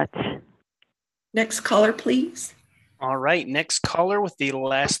so much. Next caller, please. All right, next caller with the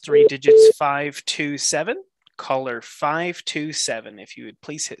last 3 digits, 527. Caller 527, if you would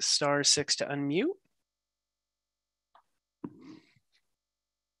please hit *6 to unmute.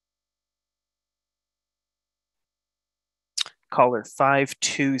 Caller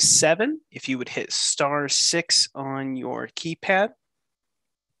 527, if you would hit *6 on your keypad.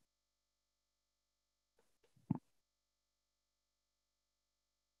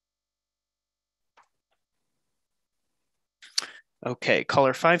 Okay,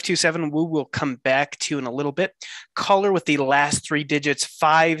 caller 527, we will come back to you in a little bit. Caller with the last 3 digits,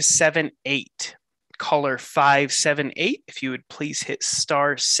 578. Caller 578, if you would please hit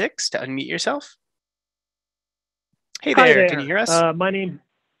 *6 to unmute yourself. Hey there, there. Can you hear us? I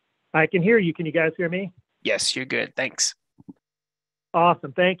can hear you. Can you guys hear me? Yes, you're good. Thanks.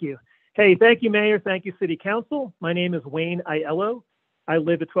 Awesome. Thank you. Hey, thank you, Mayor. Thank you, City Council. My name is Wayne Aiello. I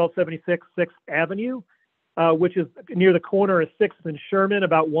live at 1276 6th Avenue, which is near the corner of 6th and Sherman,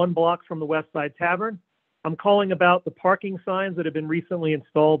 about 1 block from the West Side Tavern. I'm calling about the parking signs that have been recently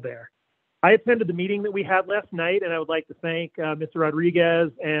installed there. I attended the meeting that we had last night, and I would like to thank Mr.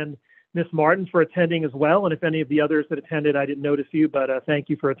 Rodriguez and Ms. Martin for attending as well. And if any of the others that attended, I didn't notice you, but thank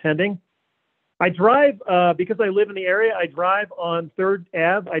you for attending. I drive, because I live in the area, I drive on 3rd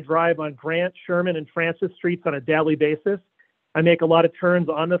Ave. I drive on Grant, Sherman, and Francis Streets on a daily basis. I make a lot of turns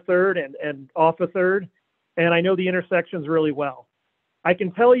on the 3rd and off the 3rd, and I know the intersections really well. I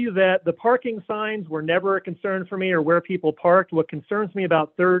can tell you that the parking signs were never a concern for me or where people parked. What concerns me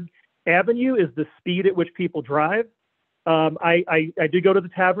about 3rd Avenue is the speed at which people drive. I do go to the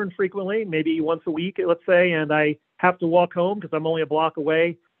tavern frequently, maybe once a week, let's say, and I have to walk home because I'm only a block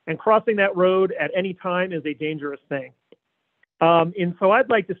away. And crossing that road at any time is a dangerous thing. And so I'd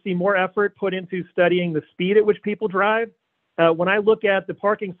like to see more effort put into studying the speed at which people drive. When I look at the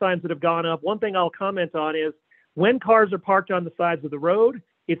parking signs that have gone up, one thing I'll comment on is when cars are parked on the sides of the road,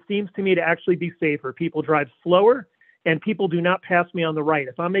 it seems to me to actually be safer. People drive slower and people do not pass me on the right.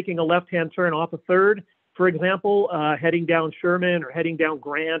 If I'm making a left-hand turn off a 3rd, for example, heading down Sherman or heading down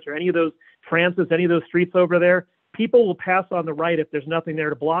Grant or any of those Francis, any of those streets over there, people will pass on the right if there's nothing there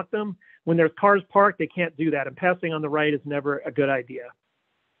to block them. When there's cars parked, they can't do that. And passing on the right is never a good idea.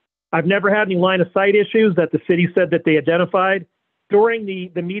 I've never had any line of sight issues that the city said that they identified. During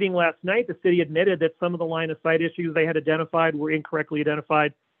the meeting last night, the city admitted that some of the line of sight issues they had identified were incorrectly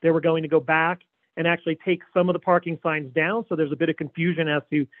identified. They were going to go back and actually take some of the parking signs down. So there's a bit of confusion as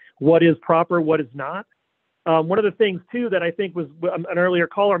to what is proper, what is not. One of the things too that I think was an earlier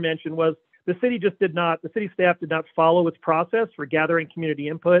caller mentioned was the city staff did not follow its process for gathering community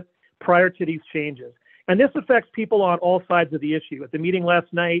input prior to these changes. And this affects people on all sides of the issue. At the meeting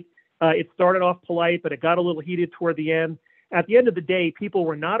last night, it started off polite, but it got a little heated toward the end. At the end of the day, people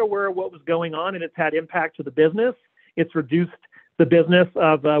were not aware of what was going on, and it's had impact to the business. It's reduced the business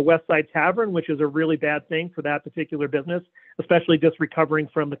of Westside Tavern, which is a really bad thing for that particular business, especially just recovering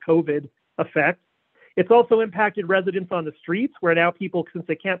from the COVID effect. It's also impacted residents on the streets, where now people, since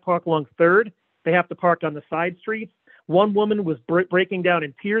they can't park along 3rd, they have to park on the side streets. One woman was breaking down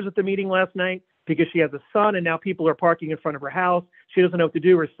in tears at the meeting last night because she has a son, and now people are parking in front of her house. She doesn't know what to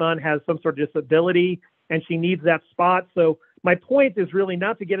do. Her son has some sort of disability, and she needs that spot. So my point is really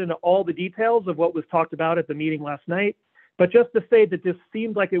not to get into all the details of what was talked about at the meeting last night, but just to say that this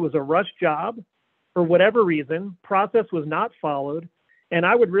seemed like it was a rush job for whatever reason. Process was not followed. And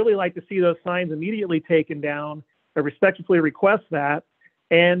I would really like to see those signs immediately taken down. I respectfully request that,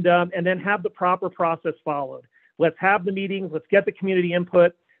 and then have the proper process followed. Let's have the meetings. Let's get the community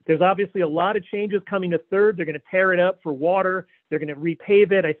input. There's obviously a lot of changes coming to 3rd. They're going to tear it up for water. They're going to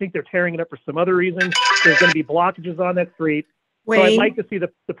repave it. I think they're tearing it up for some other reason. There's going to be blockages on that street. Wayne, so I'd like to see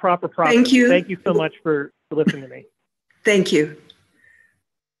the proper process. Thank you. Thank you so much for listening to me. Thank you.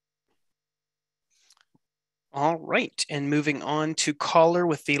 All right, and moving on to caller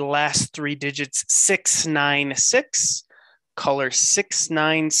with the last 3 digits, 696. Caller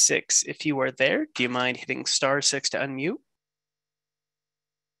 696, if you are there, do you mind hitting *6 to unmute?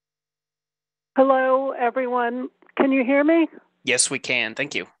 Hello, everyone. Can you hear me? Yes, we can.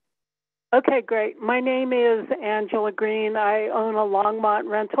 Thank you. Okay, great. My name is Angela Green. I own a Longmont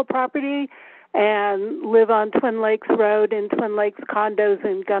rental property and live on Twin Lakes Road in Twin Lakes condos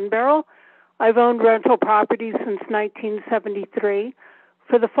in Gun Barrel. I've owned rental properties since 1973.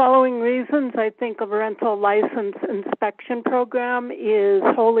 For the following reasons, I think a rental license inspection program is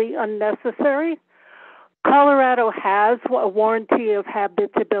wholly unnecessary. Colorado has a warranty of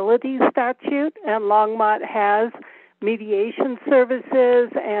habitability statute, and Longmont has mediation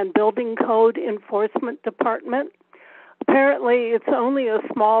services and building code enforcement department. Apparently, it's only a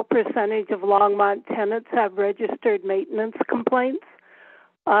small percentage of Longmont tenants have registered maintenance complaints.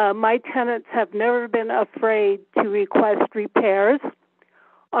 My tenants have never been afraid to request repairs.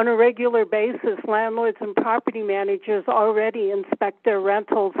 On a regular basis, landlords and property managers already inspect their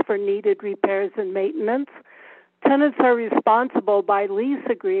rentals for needed repairs and maintenance. Tenants are responsible by lease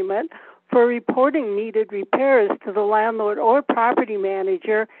agreement for reporting needed repairs to the landlord or property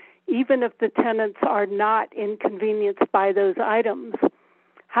manager, even if the tenants are not inconvenienced by those items.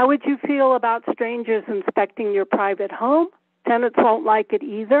 How would you feel about strangers inspecting your private home? Tenants won't like it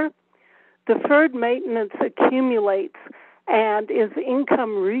either. Deferred maintenance accumulates and is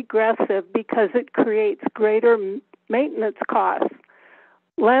income regressive because it creates greater maintenance costs.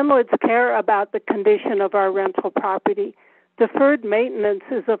 Landlords care about the condition of our rental property. Deferred maintenance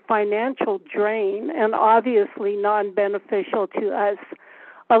is a financial drain and obviously non-beneficial to us.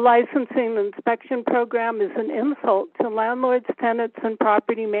 A licensing inspection program is an insult to landlords, tenants, and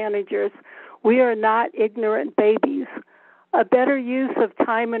property managers. We are not ignorant babies. A better use of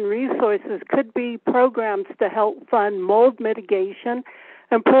time and resources could be programs to help fund mold mitigation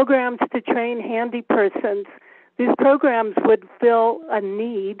and programs to train handy persons. These programs would fill a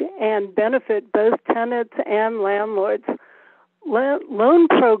need and benefit both tenants and landlords. Loan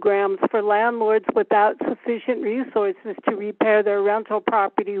programs for landlords without sufficient resources to repair their rental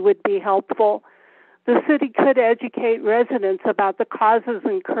property would be helpful. The city could educate residents about the causes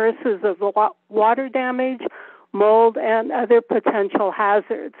and curses of water damage, mold, and other potential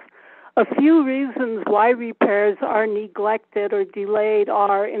hazards. A few reasons why repairs are neglected or delayed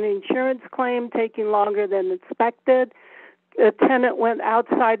are an insurance claim taking longer than expected, a tenant went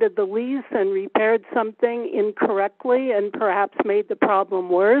outside of the lease and repaired something incorrectly and perhaps made the problem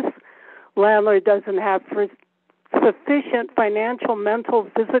worse. Landlord doesn't have sufficient financial, mental,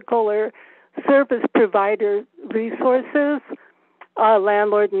 physical, or service provider resources.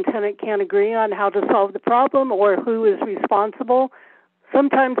 Landlord and tenant can't agree on how to solve the problem or who is responsible.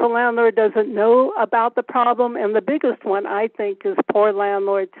 Sometimes the landlord doesn't know about the problem, and the biggest one, I think, is poor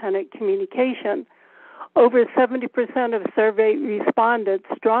landlord-tenant communication. Over 70% of survey respondents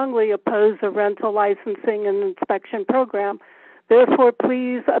strongly oppose a rental licensing and inspection program. Therefore,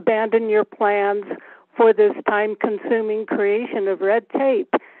 please abandon your plans for this time-consuming creation of red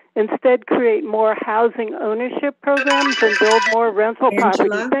tape. Instead, create more housing ownership programs and build more rental property.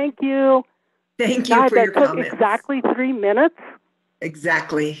 Thank you. Thank you for your comments. That took exactly 3 minutes.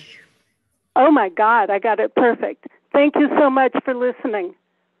 Exactly. Oh my God, I got it perfect. Thank you so much for listening.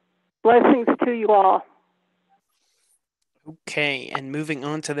 Blessings to you all. Okay, and moving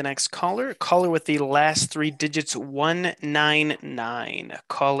on to the next caller. Caller with the last 3 digits 199.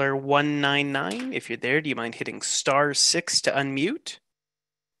 Caller 199, if you're there, do you mind hitting *6 to unmute?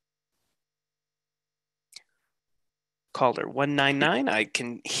 Caller 199, I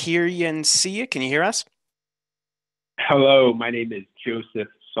can hear you and see you. Can you hear us? Hello, my name is Joseph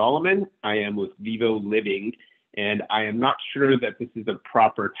Solomon. I am with Vivo Living, and I am not sure that this is a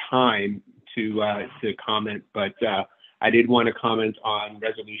proper time to comment, but I did want to comment on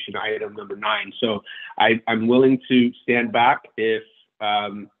resolution item number 9. So I'm willing to stand back if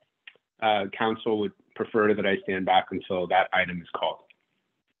council would prefer that I stand back until that item is called.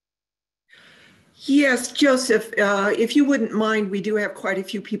 Yes, Joseph, if you wouldn't mind, we do have quite a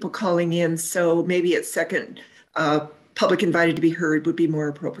few people calling in, so maybe a second public invited to be heard would be more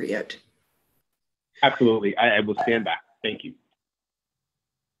appropriate. Absolutely. I will stand back. Thank you.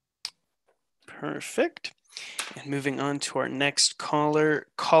 Perfect. And moving on to our next caller.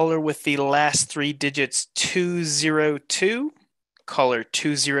 Caller with the last 3 digits 202. Caller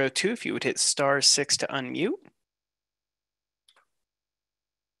 202, if you would hit *6 to unmute.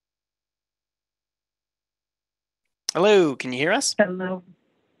 Hello, can you hear us? Hello.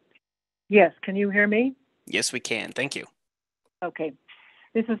 Yes, can you hear me? Yes, we can. Thank you. Okay.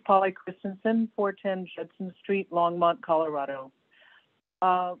 This is Polly Christensen, 410 Judson Street, Longmont, Colorado.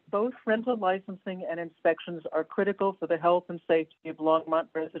 Both rental licensing and inspections are critical for the health and safety of Longmont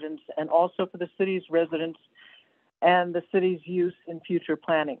residents and also for the city's residents and the city's use in future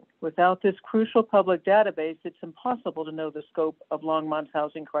planning. Without this crucial public database, it's impossible to know the scope of Longmont's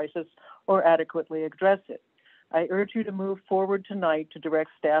housing crisis or adequately address it. I urge you to move forward tonight to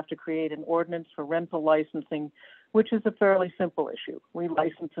direct staff to create an ordinance for rental licensing, which is a fairly simple issue. We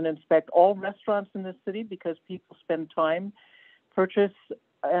license and inspect all restaurants in the city because people spend time, purchase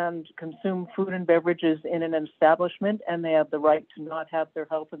and consume food and beverages in an establishment, and they have the right to not have their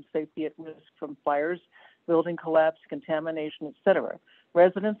health and safety at risk from fires, building collapse, contamination, etc.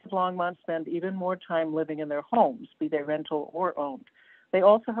 Residents of Longmont spend even more time living in their homes, be they rental or owned. They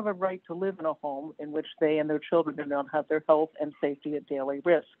also have a right to live in a home in which they and their children do not have their health and safety at daily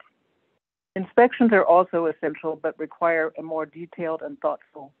risk. Inspections are also essential, but require a more detailed and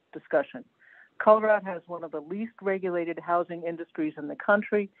thoughtful discussion. Colorado has one of the least regulated housing industries in the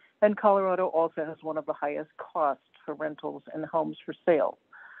country, and Colorado also has one of the highest costs for rentals and homes for sale.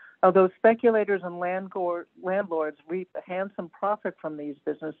 Although speculators and landlords reap a handsome profit from these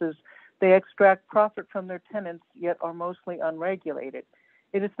businesses, they extract profit from their tenants, yet are mostly unregulated.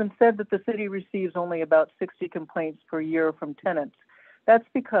 It has been said that the city receives only about 60 complaints per year from tenants. That's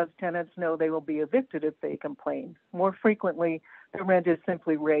because tenants know they will be evicted if they complain. More frequently, the rent is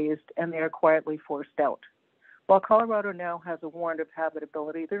simply raised and they are quietly forced out. While Colorado now has a warrant of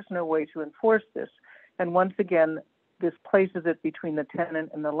habitability, there's no way to enforce this. And once again, this places it between the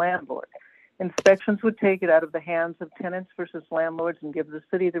tenant and the landlord. Inspections would take it out of the hands of tenants versus landlords and give the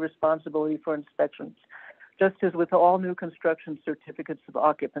city the responsibility for inspections. Just as with all new construction certificates of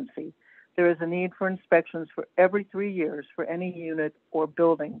occupancy, there is a need for inspections for every 3 years for any unit or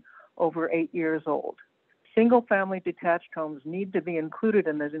building over 8 years old. Single-family detached homes need to be included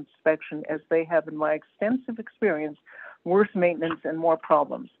in this inspection as they have, in my extensive experience, worse maintenance and more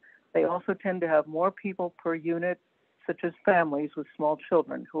problems. They also tend to have more people per unit, such as families with small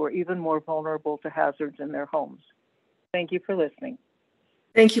children, who are even more vulnerable to hazards in their homes. Thank you for listening.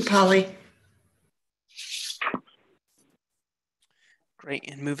 Thank you, Polly.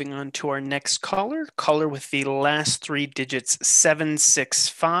 Great, and moving on to our next caller. Caller with the last 3 digits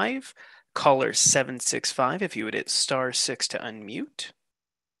 765. Caller 765, if you would hit *6 to unmute.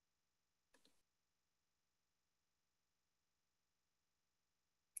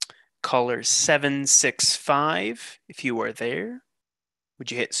 Caller 765, if you are there, would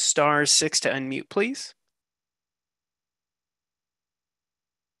you hit *6 to unmute, please?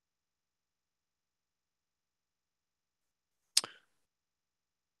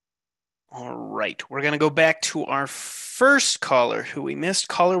 All right, we're going to go back to our first caller who we missed.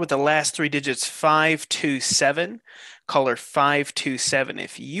 Caller with the last 3 digits, 527. Caller 527,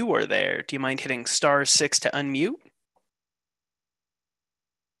 if you are there, do you mind hitting *6 to unmute?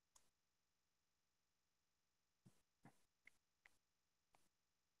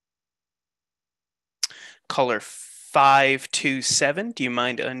 Caller 527, do you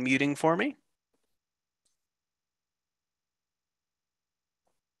mind unmuting for me?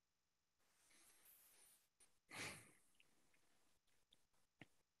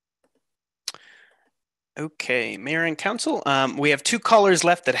 Okay, Mayor and Council, we have 2 callers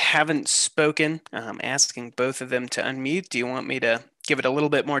left that haven't spoken. Asking both of them to unmute. Do you want me to give it a little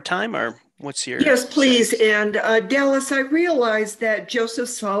bit more time, or what's your... Yes, please. And Dallas, I realized that Joseph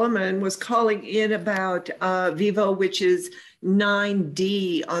Solomon was calling in about Vivo, which is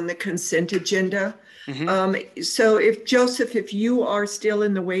 9D on the consent agenda. So if Joseph, if you are still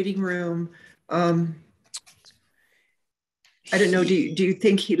in the waiting room, I don't know, do you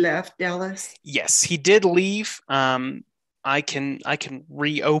think he left, Dallas? Yes, he did leave. I can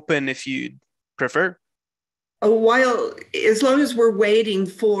reopen if you'd prefer. As long as we're waiting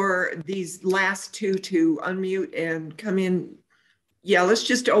for these last 2 to unmute and come in. Yeah, let's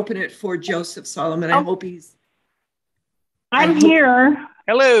just open it for Joseph Solomon. I hope he's... I'm here.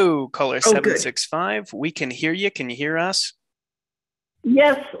 Hello, caller 765. We can hear you. Can you hear us?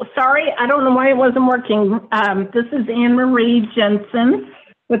 Yes, sorry, I don't know why it wasn't working. This is Anne Marie Jensen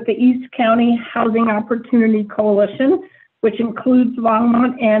with the East County Housing Opportunity Coalition, which includes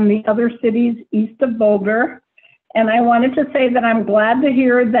Longmont and the other cities east of Boulder. And I wanted to say that I'm glad to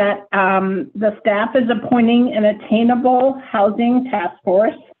hear that the staff is appointing an attainable housing task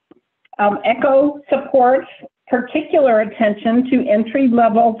force. ECHO supports particular attention to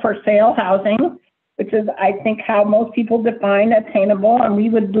entry-level for sale housing, which is, I think, how most people define attainable, and we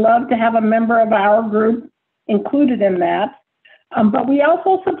would love to have a member of our group included in that. But we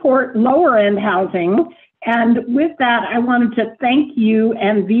also support lower-end housing, and with that, I wanted to thank you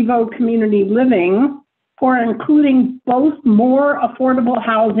and Vivo Community Living for including both more affordable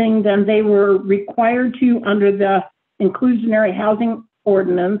housing than they were required to under the inclusionary housing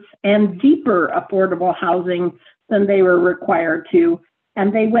ordinance and deeper affordable housing than they were required to.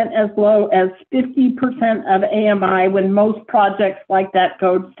 And they went as low as 50% of AMI when most projects like that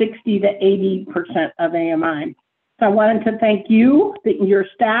go 60 to 80% of AMI. So I wanted to thank you, your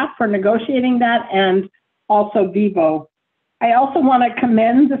staff, for negotiating that, and also Vivo. I also want to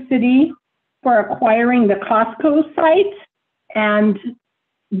commend the city for acquiring the Costco site and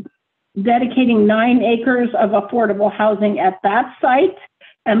dedicating 9 acres of affordable housing at that site.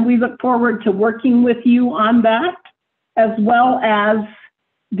 And we look forward to working with you on that, as well as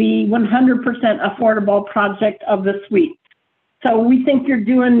the 100% affordable project of the suite. So we think you're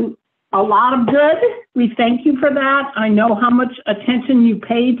doing a lot of good. We thank you for that. I know how much attention you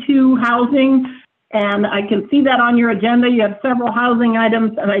pay to housing, and I can see that on your agenda. You have several housing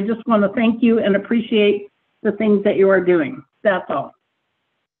items, and I just want to thank you and appreciate the things that you are doing. That's all.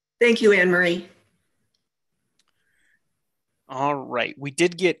 Thank you, Anne Marie. All right, we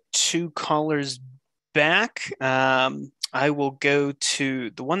did get 2 callers back. I will go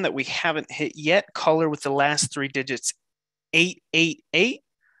to the one that we haven't hit yet, caller with the last 3 digits, 888.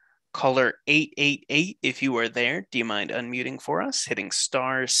 Caller 888, if you are there, do you mind unmuting for us, hitting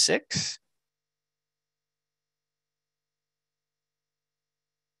 *6?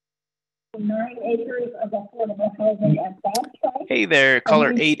 Nine acres of affordable housing at that site. Hey there,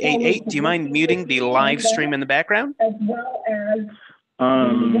 caller 888, do you mind muting the live stream in the background? As well as...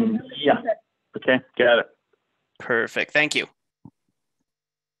 yeah, okay, got it. Perfect, thank you.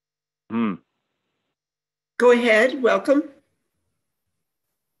 Go ahead, welcome.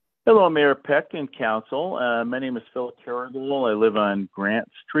 Hello, Mayor Peck and Council. My name is Phil Carrigal. I live on Grant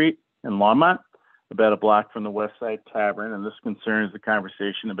Street in Longmont, about a block from the West Side Tavern, and this concerns the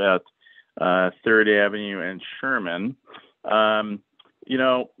conversation about 3rd Avenue and Sherman. You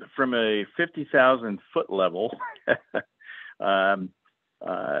know, from a 50,000 foot level,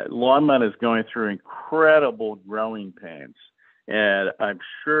 Longmont is going through incredible growing pains. And I'm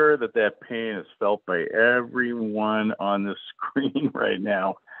sure that that pain is felt by everyone on the screen right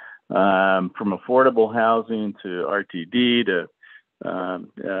now, from affordable housing to RTD to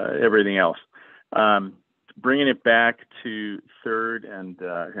everything else. Bringing it back to 3rd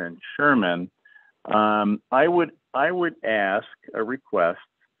and Sherman, I would ask a request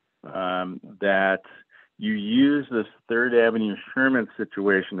that you use this 3rd Avenue Sherman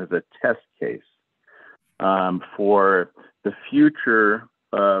situation as a test case for the future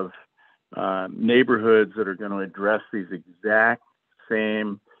of neighborhoods that are going to address these exact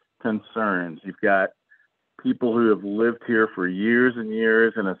same concerns. You've got people who have lived here for years and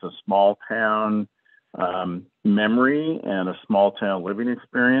years, and it's a small town memory and a small town living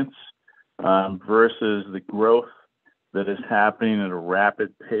experience versus the growth that is happening at a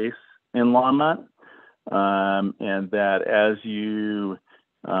rapid pace in Longmont. And that as you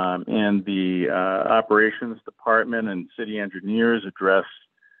and the operations department and city engineers address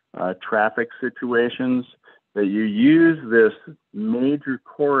traffic situations, that you use this major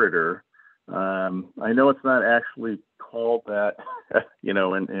corridor. I know it's not actually called that,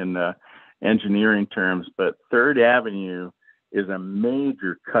 in engineering terms, but 3rd Avenue is a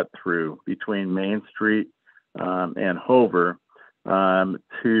major cut through between Main Street and Hover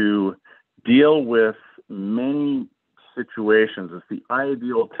to deal with many situations. It's the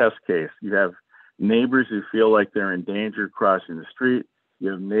ideal test case. You have neighbors who feel like they're in danger crossing the street.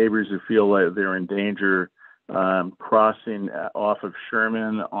 You have neighbors who feel like they're in danger crossing off of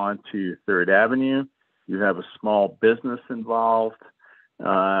Sherman onto 3rd Avenue. You have a small business involved.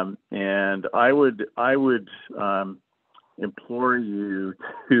 And I would implore you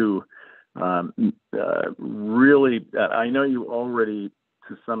to really, I know you already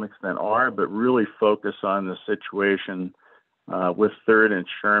to some extent are, but really focus on the situation with 3rd and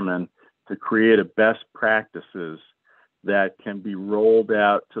Sherman to create a best practices that can be rolled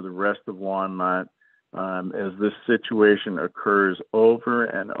out to the rest of Longmont as this situation occurs over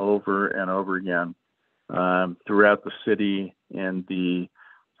and over and over again throughout the city and the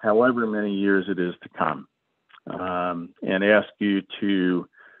however many years it is to come. And ask you to,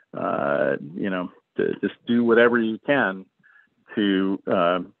 to just do whatever you can to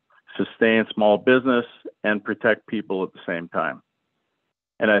sustain small business and protect people at the same time.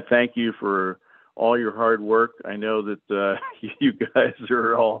 And I thank you for all your hard work. I know that you guys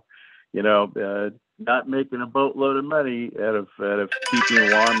are all, not making a boatload of money out of keeping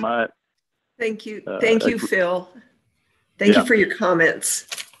Longmont. Thank you. Thank you, Phil. Thank you for your comments.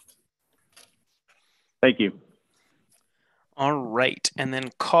 Thank you. All right. And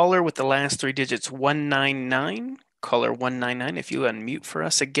then caller with the last 3 digits, 199. Caller 199, if you unmute for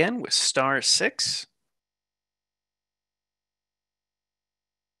us again with *6.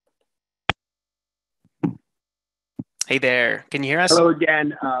 Hey there. Can you hear us? Hello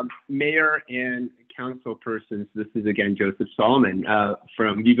again, Mayor and council persons. This is again Joseph Solomon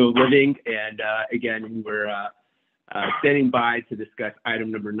from Vivo Living. And again, we're standing by to discuss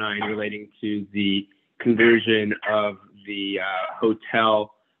item number 9 relating to the conversion of the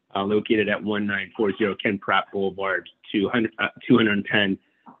hotel located at 1940 Ken Pratt Boulevard to 210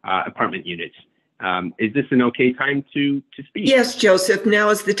 apartment units. Is this an okay time to speak? Yes, Joseph, now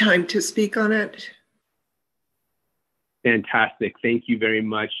is the time to speak on it. Fantastic. Thank you very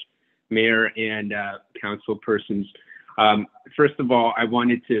much, Mayor and council persons. First of all, I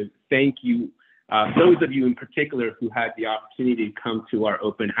wanted to thank you, those of you in particular who had the opportunity to come to our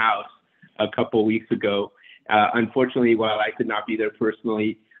open house a couple weeks ago. Unfortunately, while I could not be there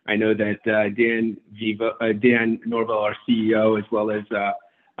personally, I know that Dan Norville, our CEO, as well as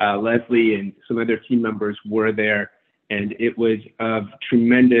Leslie and some other team members were there. And it was a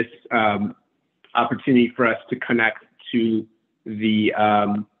tremendous opportunity for us to connect to the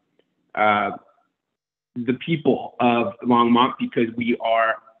people of Longmont, because we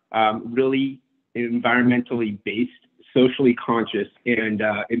are really environmentally based, socially conscious, and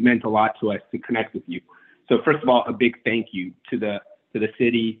it meant a lot to us to connect with you. So first of all, a big thank you to the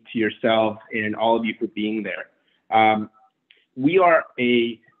city, to yourselves, and all of you for being there. We are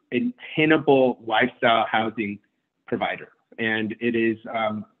a attainable lifestyle housing provider, and it is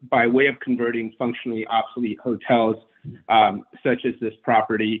by way of converting functionally obsolete hotels such as this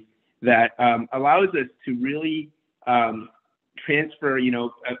property that allows us to really transfer, a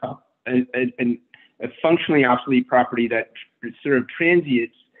functionally obsolete property that serve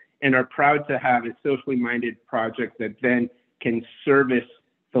transients and are proud to have a socially minded project that then can service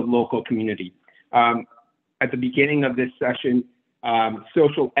the local community. At the beginning of this session,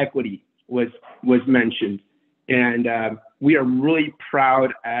 social equity was mentioned, and we are really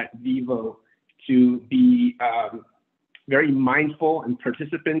proud at Vivo to be very mindful and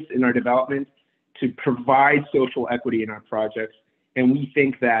participants in our development to provide social equity in our projects. And we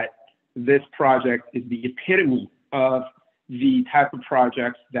think that this project is the epitome of the type of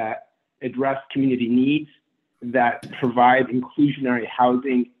projects that address community needs, that provide inclusionary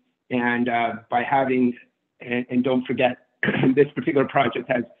housing, and by having, and don't forget, this particular project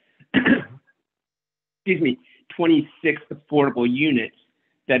has excuse me, 26 affordable units,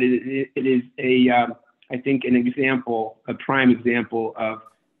 that it is I think a prime example of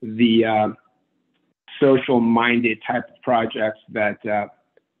the social-minded type of projects that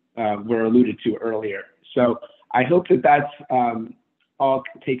were alluded to earlier. So I hope that that's all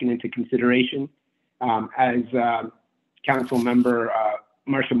taken into consideration. As Council Member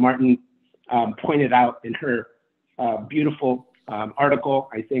Marsha Martin pointed out in her beautiful article,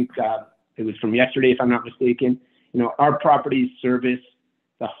 I think it was from yesterday, if I'm not mistaken, our properties service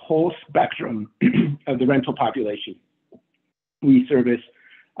the whole spectrum of the rental population. We service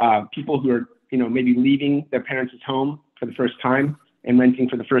people who are, maybe leaving their parents' home for the first time and renting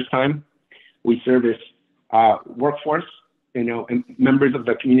for the first time. We service workforce, and members of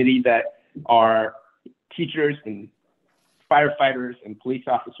the community that are teachers and firefighters and police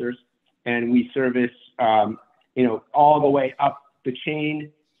officers. And we service, all the way up the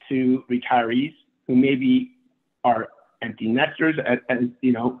chain to retirees who maybe are empty nesters,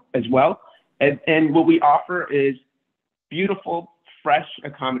 as well. And what we offer is beautiful, fresh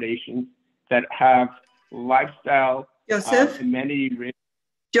accommodations that have lifestyle amenity.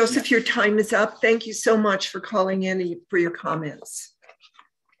 Joseph, your time is up. Thank you so much for calling in and for your comments.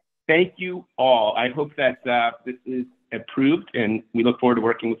 Thank you all. I hope that this is approved, and we look forward to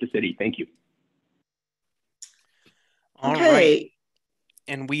working with the city. Thank you. All right.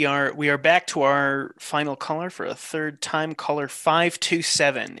 And we are back to our final caller for a third time, caller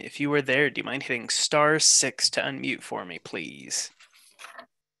 527. If you were there, do you mind hitting *6 to unmute for me, please?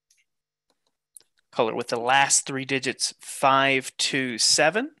 Caller with the last 3 digits,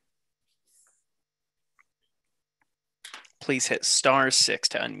 527. Please hit *6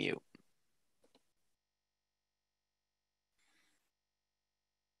 to unmute.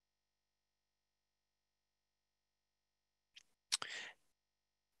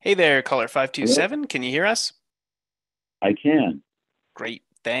 Hey there, caller 527. Can you hear us? I can. Great.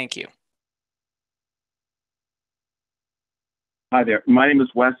 Thank you. Hi there. My name is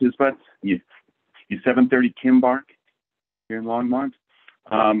Wes Isbeth. You 730 Kimbark here in Longmont.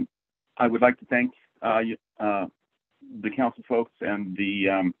 I would like to thank the council folks and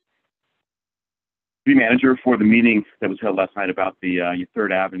the city manager for the meeting that was held last night about the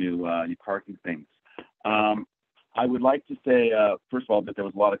 3rd Avenue parking things. I would like to say, first of all, that there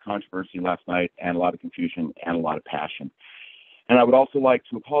was a lot of controversy last night and a lot of confusion and a lot of passion. And I would also like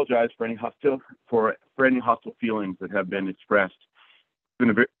to apologize for any hostile feelings that have been expressed. It's been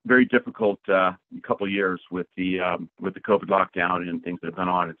a very difficult couple of years with the COVID lockdown and things that have gone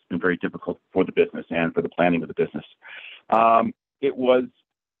on. It's been very difficult for the business and for the planning of the business. It was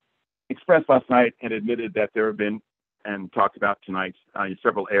expressed last night and admitted that there have been, and talked about tonight,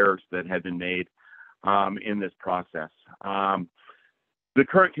 several errors that had been made in this process. The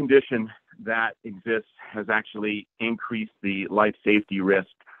current condition that exists has actually increased the life safety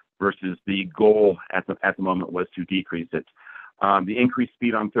risk versus the goal at the moment was to decrease it. The increased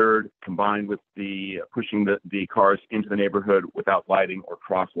speed on 3rd combined with the pushing the cars into the neighborhood without lighting or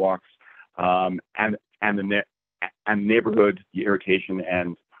crosswalks, and the neighborhood, the irritation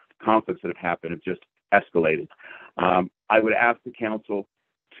and conflicts that have happened have just escalated. I would ask the council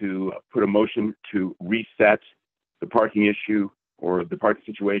to put a motion to reset the parking issue or the parking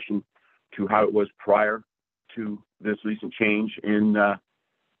situation to how it was prior to this recent change in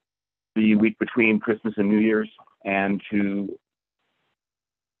the week between Christmas and New Year's, and to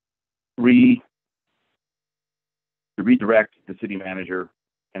redirect the city manager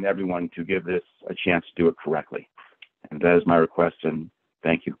and everyone to give this a chance to do it correctly. And that is my request, and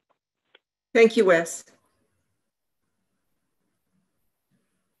thank you. Thank you, Wes.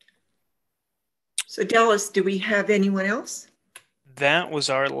 So Dallas, do we have anyone else? That was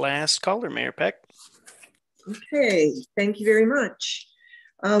our last caller, Mayor Peck. Okay, thank you very much.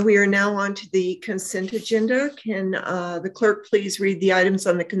 We are now on to the consent agenda. Can the clerk please read the items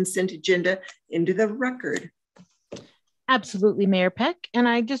on the consent agenda into the record? Absolutely, Mayor Peck. And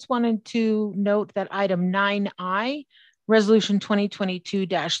I just wanted to note that item 9I, Resolution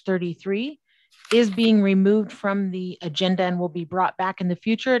 2022-33, is being removed from the agenda and will be brought back in the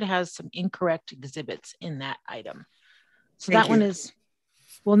future. It has some incorrect exhibits in that item. So that one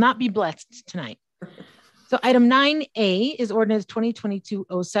will not be blessed tonight. So item 9A is ordinance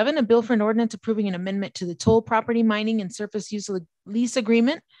 2022-07, a bill for an ordinance approving an amendment to the toll property mining and surface use lease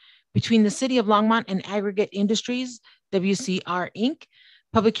agreement between the City of Longmont and Aggregate Industries, WCR Inc.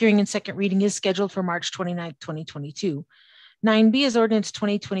 Public hearing and second reading is scheduled for March 29th, 2022. 9B is ordinance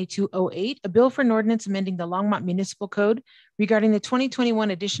 2022-08, a bill for an ordinance amending the Longmont Municipal Code regarding the 2021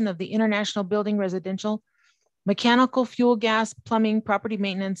 edition of the International Building Residential mechanical, fuel, gas, plumbing, property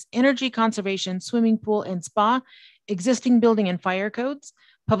maintenance, energy conservation, swimming pool and spa, existing building and fire codes.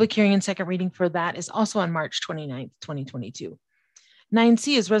 Public hearing and second reading for that is also on March 29th, 2022.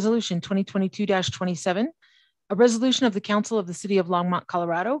 9C is resolution 2022-27, a resolution of the Council of the City of Longmont,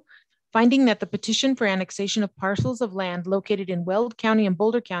 Colorado, finding that the petition for annexation of parcels of land located in Weld County and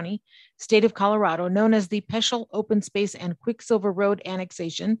Boulder County, state of Colorado, known as the Peschel Open Space and Quicksilver Road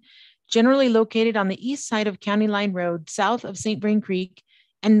annexation, generally located on the east side of County Line Road, south of St. Vrain Creek,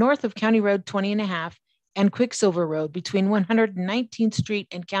 and north of County Road 20.5 and Quicksilver Road between 119th Street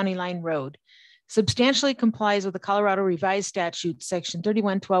and County Line Road, substantially complies with the Colorado Revised Statute, Section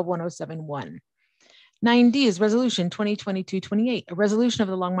 3112-1071. 9D is Resolution 2022-28, a resolution of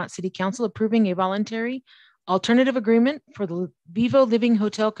the Longmont City Council approving a voluntary alternative agreement for the Vivo Living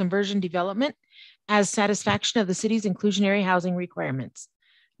Hotel conversion development as satisfaction of the city's inclusionary housing requirements.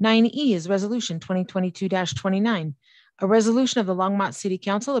 9E is Resolution 2022-29, a resolution of the Longmont City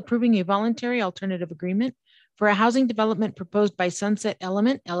Council approving a voluntary alternative agreement for a housing development proposed by Sunset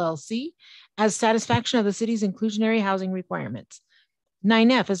Element, LLC, as satisfaction of the city's inclusionary housing requirements.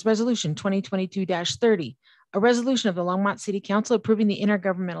 9F is Resolution 2022-30, a resolution of the Longmont City Council approving the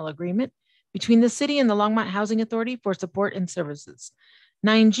intergovernmental agreement between the city and the Longmont Housing Authority for support and services.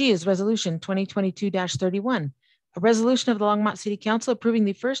 9G is Resolution 2022-31, a resolution of the Longmont City Council approving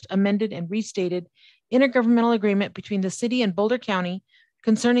the first amended and restated intergovernmental agreement between the city and Boulder County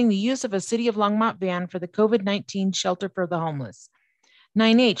concerning the use of a City of Longmont van for the COVID-19 shelter for the homeless.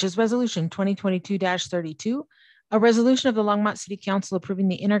 9H is Resolution 2022-32, a resolution of the Longmont City Council approving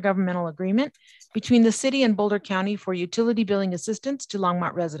the intergovernmental agreement between the city and Boulder County for utility billing assistance to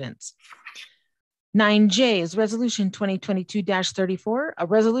Longmont residents. 9J is Resolution 2022-34, a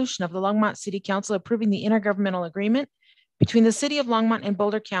resolution of the Longmont City Council approving the intergovernmental agreement between the city of Longmont and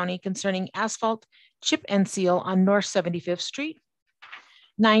Boulder County concerning asphalt chip and seal on North 75th Street.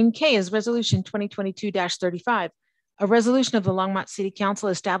 9K is Resolution 2022-35, a resolution of the Longmont City Council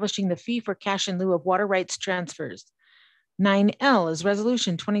establishing the fee for cash in lieu of water rights transfers. 9L is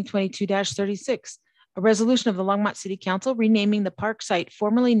Resolution 2022-36, a resolution of the Longmont City Council renaming the park site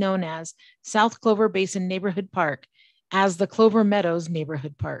formerly known as South Clover Basin Neighborhood Park as the Clover Meadows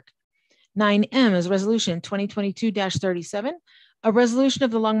Neighborhood Park. 9M is Resolution 2022-37, a resolution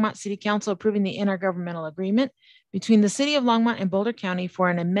of the Longmont City Council approving the intergovernmental agreement between the city of Longmont and Boulder County for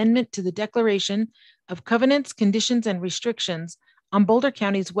an amendment to the Declaration of Covenants, Conditions, and Restrictions on Boulder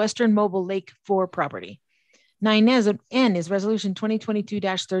County's Western Mobile Lake 4 property. 9N is Resolution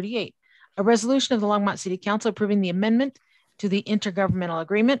 2022-38, a resolution of the Longmont City Council approving the amendment to the intergovernmental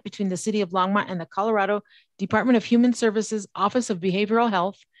agreement between the city of Longmont and the Colorado Department of Human Services Office of Behavioral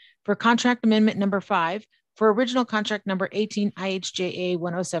Health for contract amendment number 5 for original contract number 18 IHJA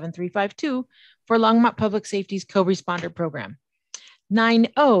 107352 for Longmont Public Safety's co-responder program.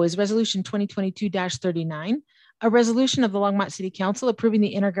 9O is Resolution 2022-39, a resolution of the Longmont City Council approving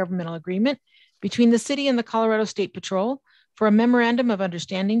the intergovernmental agreement between the city and the Colorado State Patrol for a memorandum of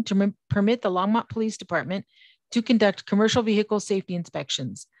understanding to permit the Longmont Police Department to conduct commercial vehicle safety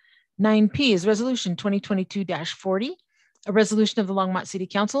inspections. 9P is Resolution 2022-40, a resolution of the Longmont City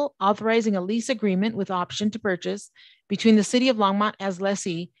Council authorizing a lease agreement with option to purchase between the city of Longmont as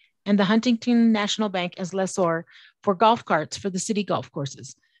lessee and the Huntington National Bank as lessor for golf carts for the city golf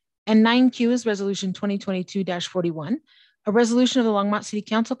courses. And 9Q is Resolution 2022-41, a resolution of the Longmont City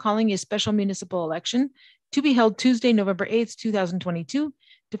Council calling a special municipal election to be held Tuesday, November 8th, 2022,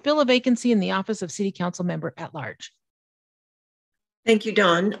 to fill a vacancy in the office of City Council Member at Large. Thank you,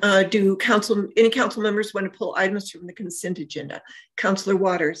 Dawn. Do any council members want to pull items from the consent agenda? Councilor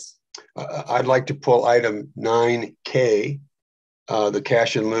Waters. I'd like to pull item 9K, the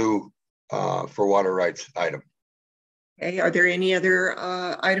cash in lieu for water rights item. Okay, are there any other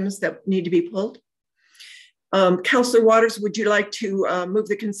items that need to be pulled? Councilor Waters, would you like to move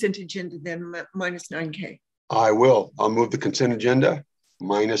the consent agenda then minus 9K? I will. I'll move the consent agenda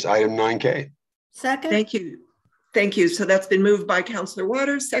minus item 9K. Second. Thank you. Thank you. So that's been moved by Councilor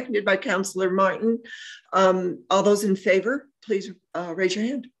Waters, seconded by Councilor Martin. All those in favor, please raise your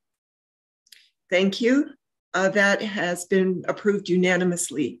hand. Thank you. That has been approved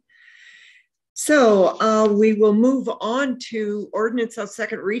unanimously. So we will move on to ordinance on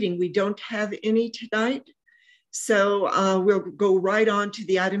second reading. We don't have any tonight. So we'll go right on to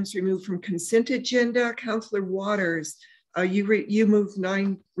the items removed from consent agenda. Councilor Waters, you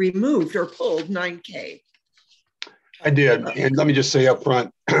removed or pulled 9K. I did. And let me just say up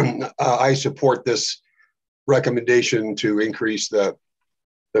front, I support this recommendation to increase the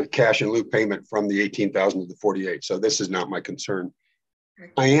cash in lieu payment from the 18,000 to the 48. So this is not my concern.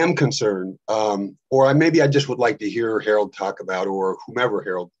 I am concerned, or maybe I just would like to hear Harold talk about, or whomever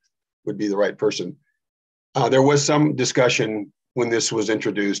Harold would be the right person. There was some discussion when this was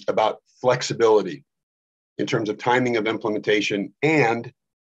introduced about flexibility in terms of timing of implementation and,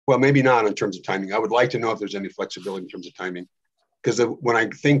 well, maybe not in terms of timing. I would like to know if there's any flexibility in terms of timing. Because when I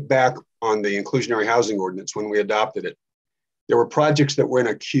think back on the inclusionary housing ordinance, when we adopted it, there were projects that were in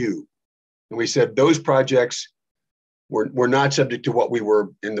a queue. And we said those projects were not subject to what we were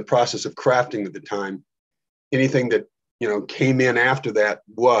in the process of crafting at the time. Anything that came in after that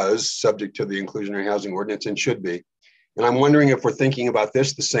was subject to the inclusionary housing ordinance and should be. And I'm wondering if we're thinking about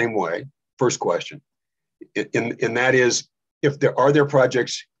this the same way. First question. And that is, if there are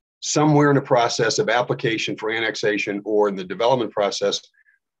projects somewhere in the process of application for annexation or in the development process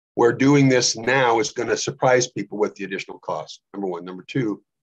where doing this now is going to surprise people with the additional cost, number one. Number two,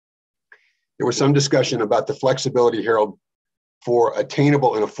 there was some discussion about the flexibility, Harold, for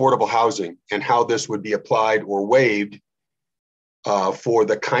attainable and affordable housing and how this would be applied or waived for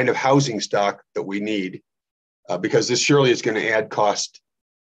the kind of housing stock that we need, because this surely is going to add cost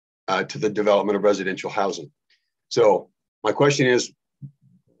to the development of residential housing. So my question is,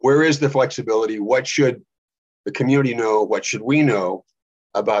 where is the flexibility? What should the community know? What should we know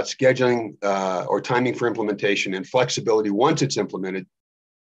about scheduling or timing for implementation and flexibility once it's implemented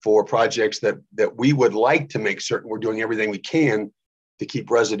for projects that we would like to make certain we're doing everything we can to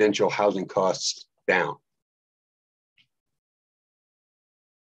keep residential housing costs down?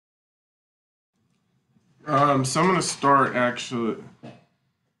 So I'm going to start actually.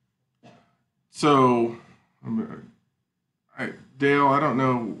 So, Dale, I don't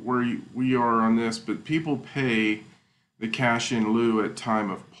know where we are on this, but people pay the cash in lieu at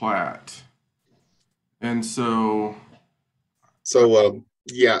time of plat. And so.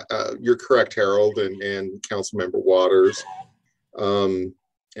 Yeah, you're correct, Harold and Councilmember Waters. And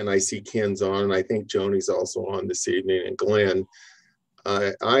I see Ken's on, and I think Joni's also on this evening, and Glenn.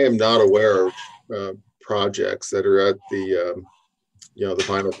 I am not aware of projects that are at the the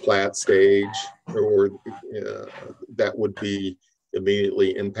final plat stage or that would be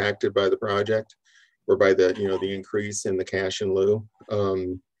immediately impacted by the project or by the the increase in the cash in lieu.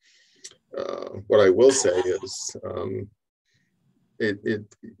 What I will say is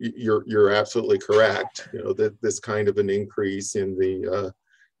you're absolutely correct. That this kind of an increase in the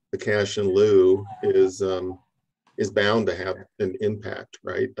cash in lieu is bound to have an impact,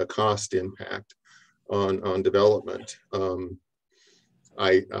 right? A cost impact on development.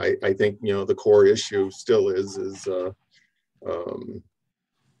 I think the core issue still is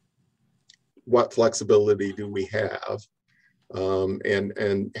what flexibility do we have?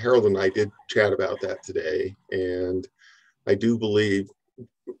 And Harold and I did chat about that today, and I do believe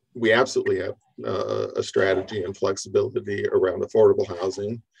we absolutely have a strategy and flexibility around affordable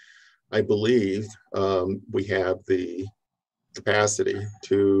housing. I believe we have the capacity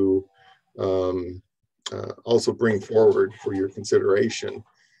to also bring forward for your consideration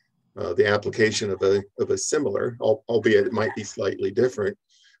the application of a similar, albeit it might be slightly different,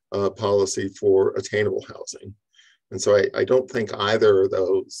 policy for attainable housing. And so I don't think either of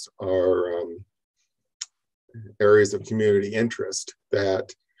those are areas of community interest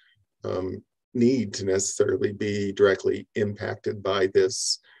that need to necessarily be directly impacted by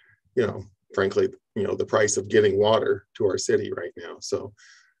this, frankly, the price of getting water to our city right now. So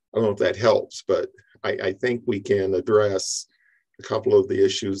I don't know if that helps, but I think we can address a couple of the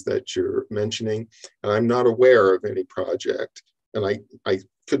issues that you're mentioning. And I'm not aware of any project, and I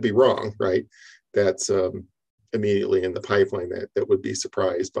could be wrong, right, that's immediately in the pipeline that would be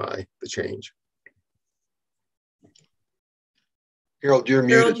surprised by the change. Harold, you're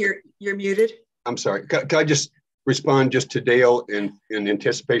muted. Harold, you're muted. I'm sorry. Can I just respond just to Dale in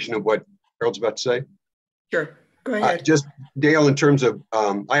anticipation of what Harold's about to say? Sure. Go ahead. Just Dale, in terms of,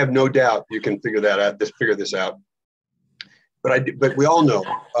 I have no doubt you can figure that out. Just figure this out. But we all know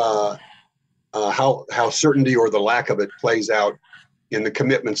how certainty or the lack of it plays out in the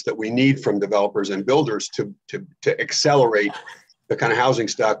commitments that we need from developers and builders to accelerate the kind of housing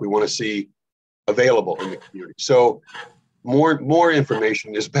stock we want to see available in the community. So more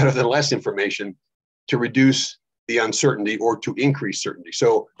information is better than less information to reduce the uncertainty or to increase certainty.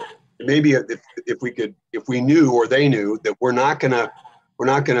 So maybe if we knew or they knew that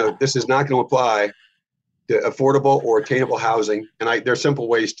this is not gonna apply to affordable or attainable housing, and there are simple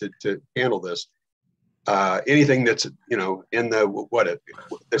ways to handle this. Anything that's in at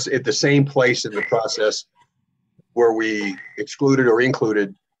the same place in the process where we excluded or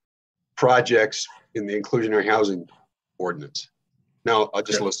included projects in the inclusionary housing ordinance. Now I'll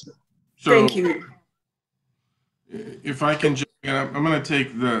just listen. So, thank you. If I can just And I'm going to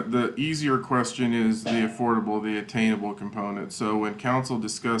take the easier question is the affordable, the attainable component. So when council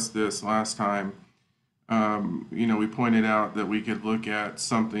discussed this last time, you know, we pointed out that we could look at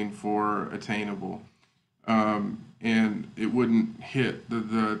something for attainable. And it wouldn't hit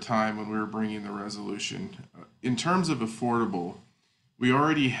the time when we were bringing the resolution. In terms of affordable, we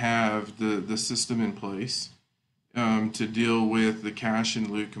already have the system in place to deal with the cash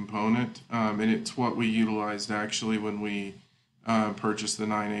in lieu component. And it's what we utilized actually when we purchased the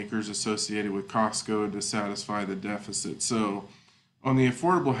 9 acres associated with Costco to satisfy the deficit. So on the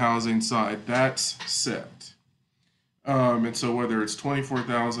affordable housing side, that's set. And so whether it's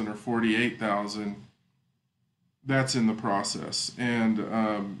 24,000 or 48,000, that's in the process.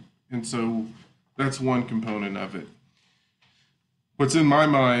 And so that's one component of it. What's in my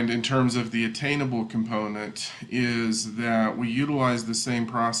mind in terms of the attainable component is that we utilize the same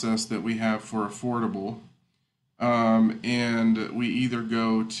process that we have for affordable. And we either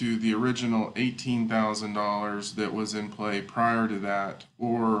go to the original $18,000 that was in play prior to that,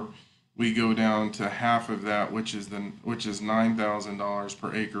 or we go down to half of that, which is $9,000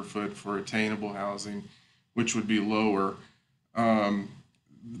 per acre foot for attainable housing, which would be lower.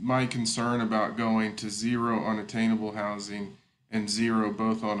 My concern about going to 0 on attainable housing and 0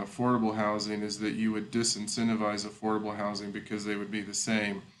 both on affordable housing is that you would disincentivize affordable housing because they would be the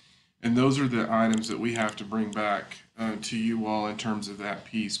same. And those are the items that we have to bring back to you all in terms of that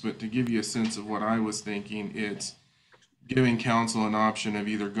piece. But to give you a sense of what I was thinking, it's giving council an option of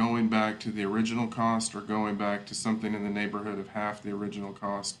either going back to the original cost or going back to something in the neighborhood of half the original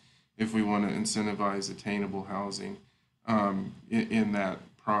cost if we want to incentivize attainable housing in that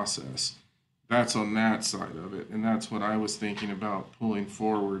process. That's on that side of it. And that's what I was thinking about pulling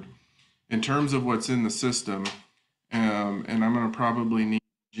forward. In terms of what's in the system, and I'm going to probably need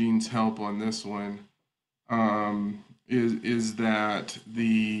Gene's help on this one, is that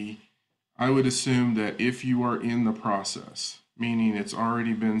I would assume that if you are in the process, meaning it's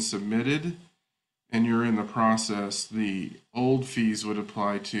already been submitted and you're in the process, the old fees would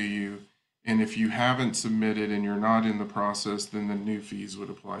apply to you. And if you haven't submitted and you're not in the process, then the new fees would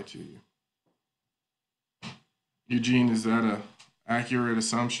apply to you. Eugene, is that an accurate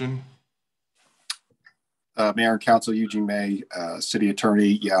assumption? Mayor and Council, Eugene May, City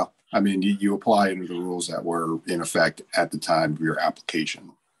Attorney. Yeah, I mean, you apply under the rules that were in effect at the time of your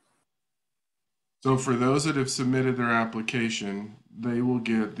application. So for those that have submitted their application, they will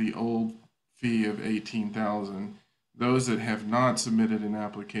get the old fee of $18,000. Those that have not submitted an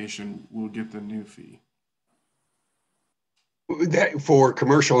application will get the new fee. That for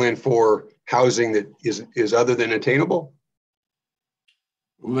commercial and for housing that is other than attainable?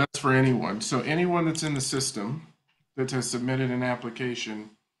 Well, that's for anyone. So anyone that's in the system that has submitted an application,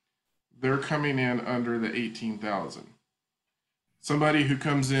 they're coming in under the $18,000. Somebody who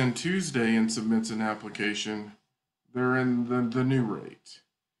comes in Tuesday and submits an application, they're in the new rate.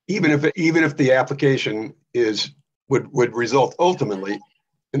 Even if the application would result ultimately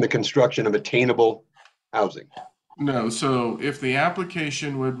in the construction of attainable housing. No, so if the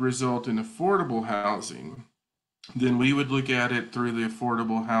application would result in affordable housing, then we would look at it through the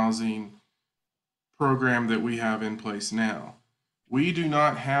affordable housing program that we have in place now. We do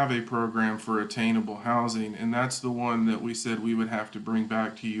not have a program for attainable housing, and that's the one that we said we would have to bring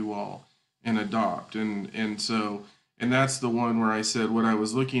back to you all and adopt. And that's the one where I said what I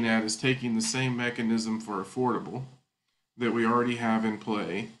was looking at is taking the same mechanism for affordable that we already have in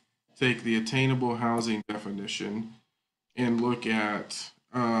play, take the attainable housing definition and look at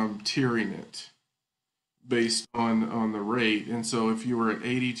tiering it based on the rate. And so if you were at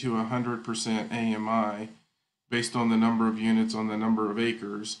 80 to 100% AMI, based on the number of units on the number of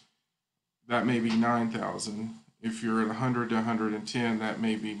acres, that may be 9,000. If you're at 100 to 110, that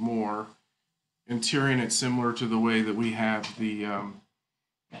may be more. And tiering it similar to the way that we have the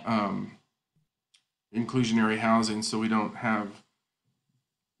inclusionary housing, so we don't have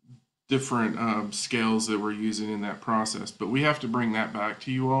different scales that we're using in that process. But we have to bring that back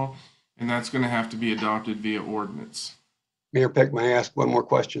to you all, and that's going to have to be adopted via ordinance. Mayor Peck, may I ask one more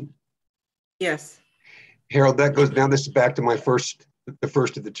question? Yes. Harold, that goes now. This is back to the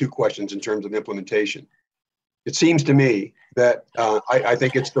first of the two questions in terms of implementation. It seems to me that I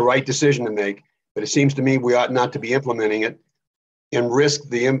think it's the right decision to make, but it seems to me we ought not to be implementing it and risk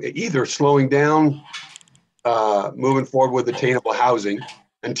either slowing down moving forward with attainable housing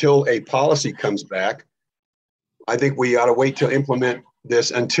until a policy comes back. I think we ought to wait to implement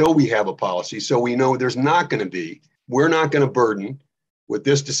this until we have a policy, so we know we're not going to burden with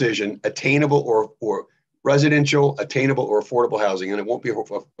this decision attainable or residential, attainable or affordable housing, and it won't be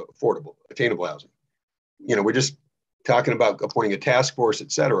affordable, attainable housing. You know, we're just talking about appointing a task force,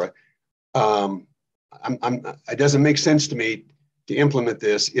 et cetera. It doesn't make sense to me to implement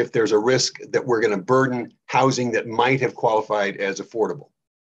this if there's a risk that we're going to burden housing that might have qualified as affordable.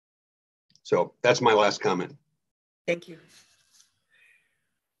 So that's my last comment. Thank you.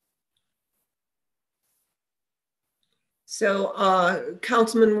 So,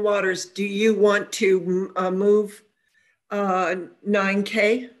 Councilman Waters, do you want to move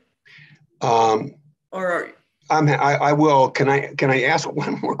 9K? Or I will. Can I ask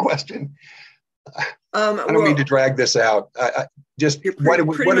one more question? I don't mean to drag this out. Just you're pretty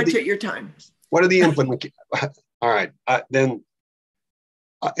much at your time. What are the implement? All right, then.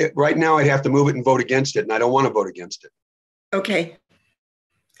 Right now, I'd have to move it and vote against it, and I don't want to vote against it. Okay.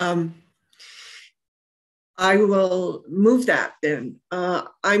 I will move that then.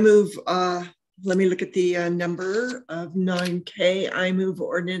 I move, let me look at the number of 9K. I move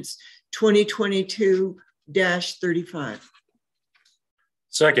ordinance 2022-35.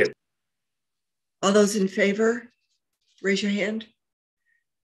 Second. All those in favor, raise your hand.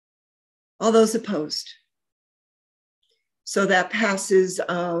 All those opposed. So that passes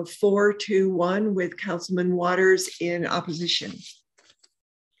 4-1 with Councilman Waters in opposition.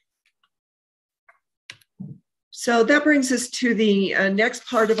 So that brings us to the next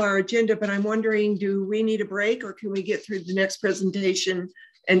part of our agenda, but I'm wondering, do we need a break or can we get through the next presentation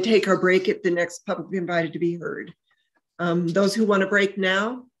and take our break at the next public invited to be heard? Those who want a break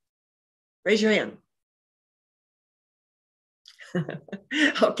now, raise your hand.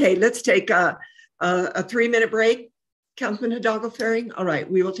 Okay, let's take a 3-minute break. Councilman Hidalgo-Ferring? All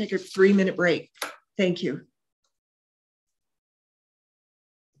right, we will take a 3-minute break. Thank you.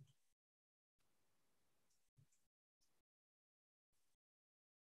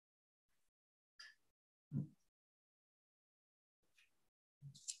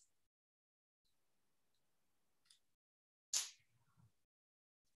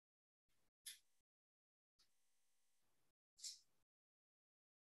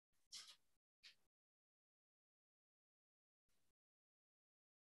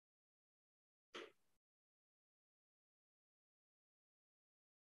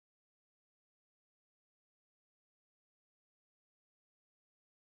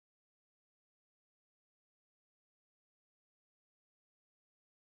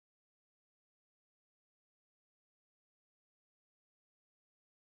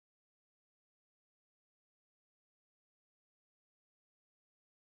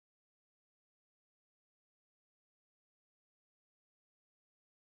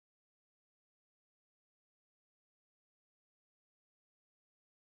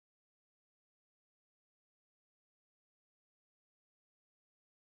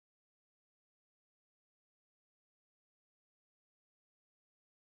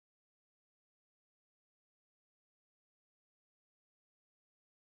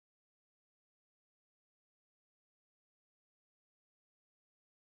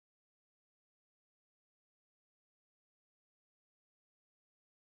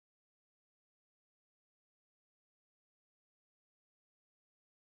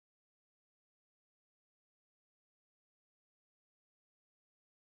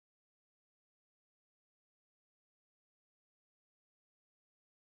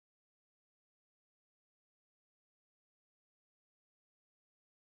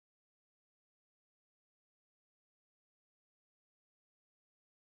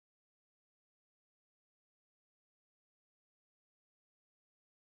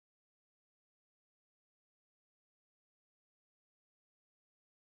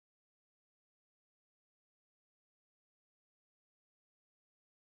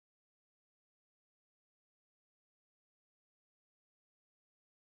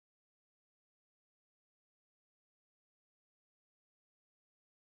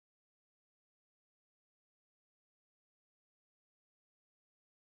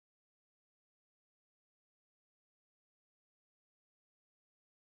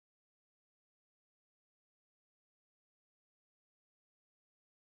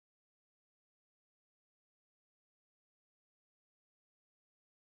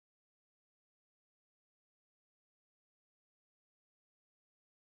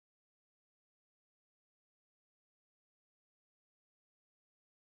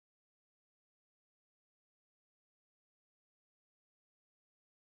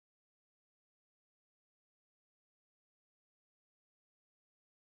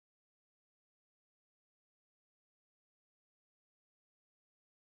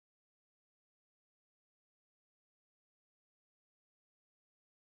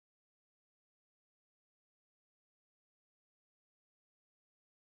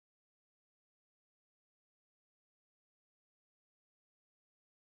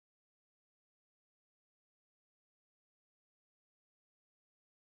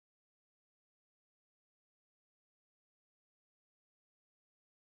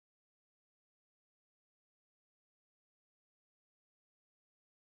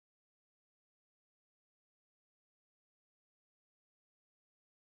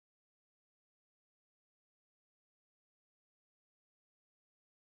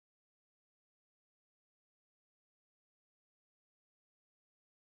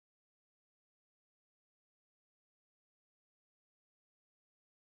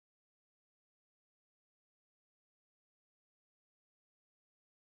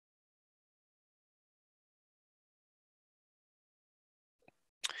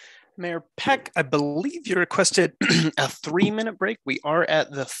 Mayor Peck, I believe you requested a 3-minute break. We are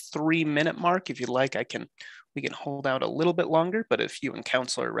at the 3-minute mark. If you'd like, we can hold out a little bit longer, but if you and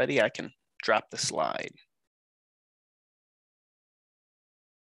council are ready, I can drop the slide.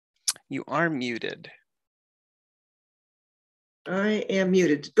 You are muted. I am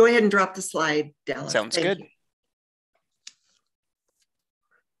muted. Go ahead and drop the slide, Dallas. Sounds good. You.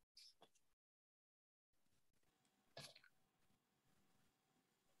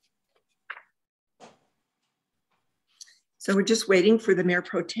 So we're just waiting for the Mayor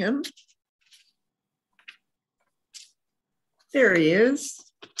Pro Tem. There he is.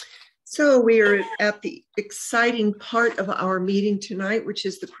 So we are at the exciting part of our meeting tonight, which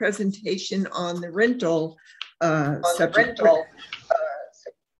is the presentation on the rental subject.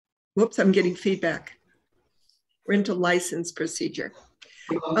 Whoops, I'm getting feedback. Rental license procedure.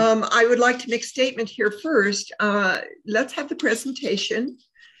 I would like to make a statement here first. Let's have the presentation.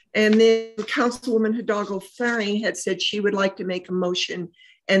 And then Councilwoman Hidalgo Faring had said she would like to make a motion,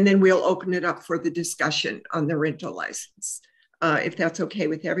 and then we'll open it up for the discussion on the rental license, if that's okay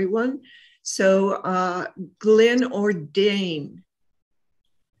with everyone. So Glenn or Dane,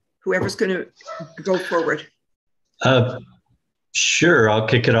 whoever's going to go forward. Sure, I'll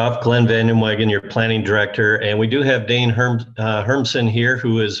kick it off. Glenn Vandenwagen, your planning director. And we do have Dane Hermsen here,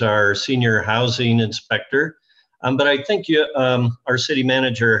 who is our senior housing inspector. But I think our city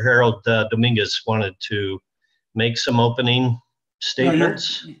manager, Harold Dominguez, wanted to make some opening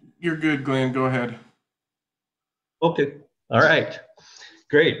statements. No, you're good, Glenn. Go ahead. Okay. All right.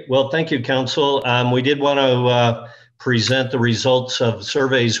 Great. Well, thank you, Council. We did want to present the results of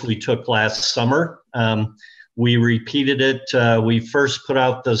surveys we took last summer. We repeated it. We first put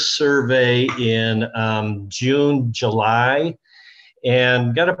out the survey in June, July,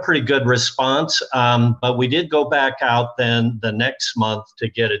 and got a pretty good response. But we did go back out then the next month to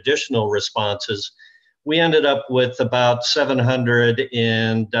get additional responses. We ended up with about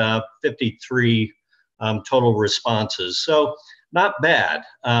 753 total responses. So not bad.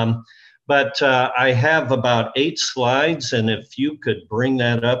 But I have about 8 slides, and if you could bring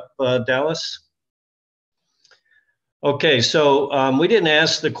that up, Dallas. Okay, so we didn't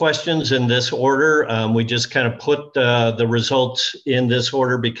ask the questions in this order. We just kind of put the results in this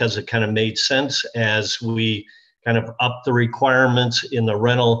order because it kind of made sense as we kind of upped the requirements in the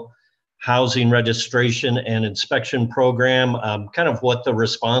rental housing registration and inspection program, kind of what the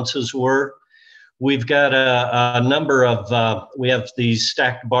responses were. We've got a number of, we have these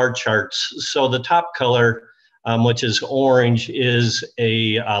stacked bar charts. So the top color, which is orange, is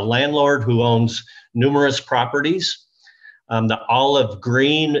a landlord who owns numerous properties. The olive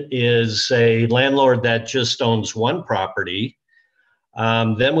green is a landlord that just owns one property.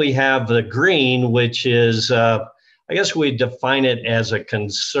 Then we have the green, which is, I guess we define it as a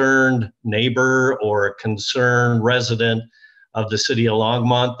concerned neighbor or a concerned resident of the city of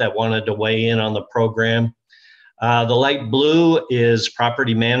Longmont that wanted to weigh in on the program. The light blue is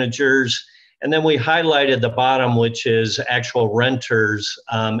property managers. And then we highlighted the bottom, which is actual renters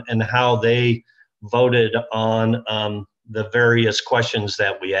and how they voted on the various questions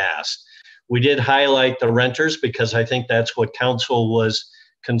that we asked. We did highlight the renters because I think that's what council was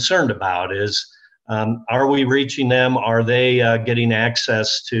concerned about is, are we reaching them? Are they getting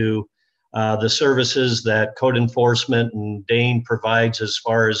access to the services that code enforcement and Dane provides as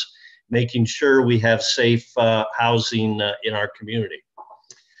far as making sure we have safe housing in our community?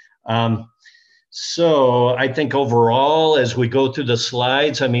 So I think overall, as we go through the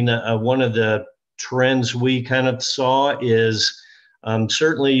slides, I mean, one of the trends we kind of saw is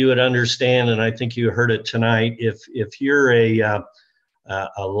certainly you would understand, and I think you heard it tonight, if you're a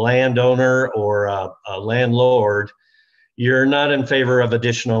landowner or a landlord, you're not in favor of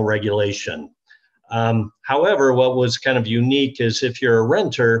additional regulation. However, what was kind of unique is if you're a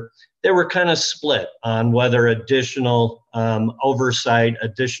renter, they were kind of split on whether additional oversight,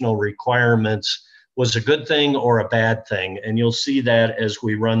 additional requirements was a good thing or a bad thing. And you'll see that as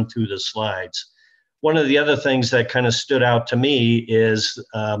we run through the slides. One of the other things that kind of stood out to me is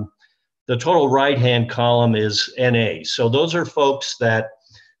the total right-hand column is NA. So those are folks that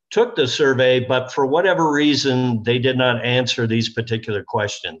took the survey, but for whatever reason, they did not answer these particular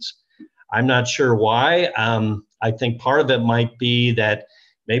questions. I'm not sure why. I think part of it might be that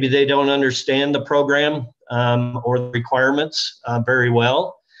maybe they don't understand the program or the requirements very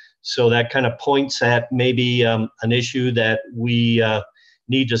well. So that kind of points at maybe an issue that we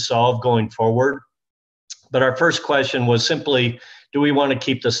need to solve going forward. But our first question was simply, do we want to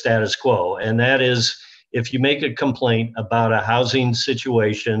keep the status quo? And that is, if you make a complaint about a housing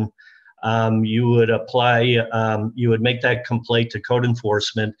situation, you would apply, you would make that complaint to code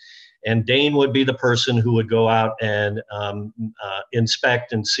enforcement, and Dane would be the person who would go out and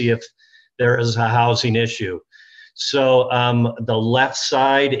inspect and see if there is a housing issue. So the left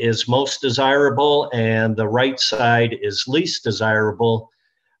side is most desirable and the right side is least desirable.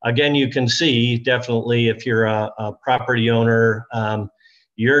 Again, you can see definitely if you're a property owner,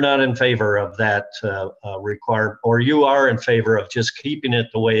 you're not in favor of that requirement, or you are in favor of just keeping it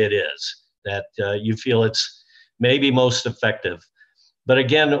the way it is, that you feel it's maybe most effective. But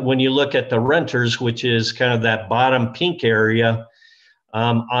again, when you look at the renters, which is kind of that bottom pink area,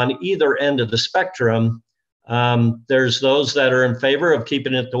 on either end of the spectrum, there's those that are in favor of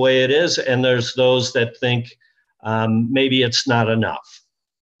keeping it the way it is, and there's those that think maybe it's not enough.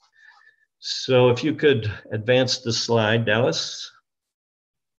 So if you could advance the slide, Dallas.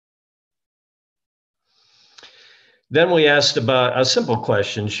 Then we asked about a simple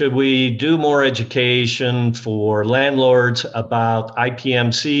question: should we do more education for landlords about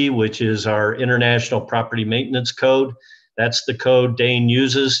IPMC, which is our International Property Maintenance Code? That's the code Dane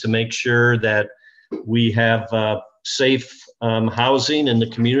uses to make sure that we have safe housing in the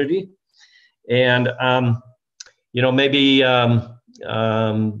community. And, you know, maybe the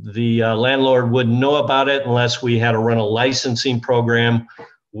landlord wouldn't know about it unless we had a rental licensing program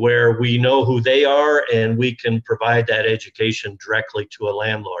where we know who they are and we can provide that education directly to a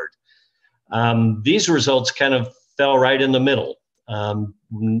landlord. These results kind of fell right in the middle.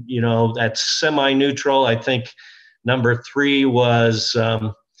 You know, that's semi-neutral. I think number 3 was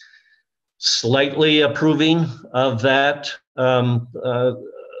slightly approving of that,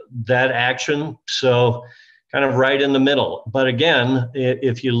 that action. So kind of right in the middle. But again,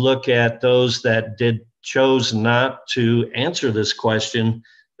 if you look at those that chose not to answer this question,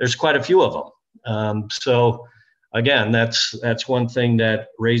 there's quite a few of them. So again, that's one thing that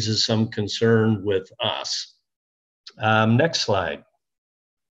raises some concern with us. Next slide.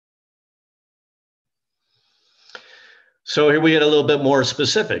 So here we get a little bit more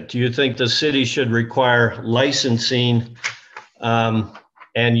specific. Do you think the city should require licensing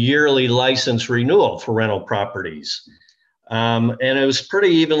and yearly license renewal for rental properties? And it was pretty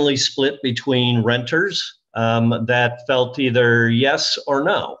evenly split between renters that felt either yes or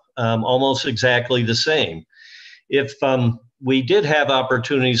no, almost exactly the same. If we did have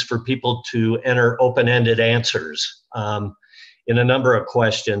opportunities for people to enter open-ended answers in a number of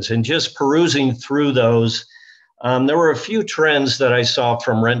questions, and just perusing through those, there were a few trends that I saw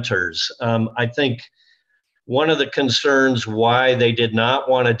from renters. I think one of the concerns why they did not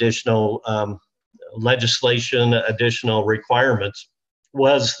want additional legislation, additional requirements,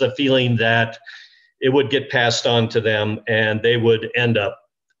 was the feeling that it would get passed on to them and they would end up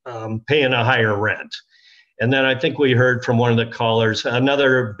paying a higher rent. And then I think we heard from one of the callers,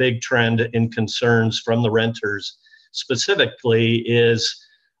 another big trend in concerns from the renters specifically is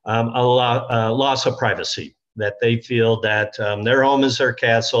a loss of privacy, that they feel that their home is their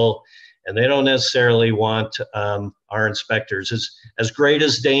castle and they don't necessarily want our inspectors. As great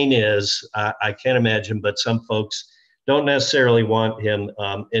as Dane is, I can't imagine, but some folks don't necessarily want him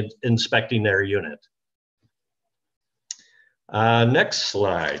inspecting their unit. Next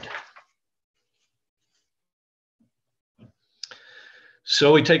slide.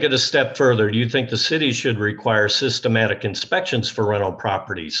 So we take it a step further. Do you think the city should require systematic inspections for rental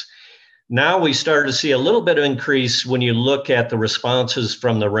properties? Now we start to see a little bit of increase when you look at the responses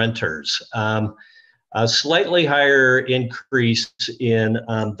from the renters. A slightly higher increase in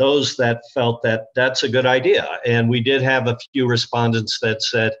those that felt that that's a good idea. And we did have a few respondents that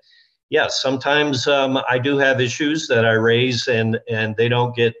said, yes, sometimes I do have issues that I raise and they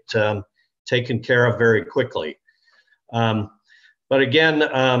don't get taken care of very quickly. But again,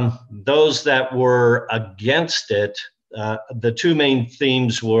 those that were against it, the two main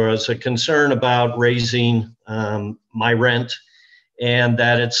themes was a concern about raising my rent and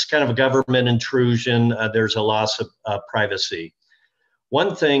that it's kind of a government intrusion. There's a loss of privacy.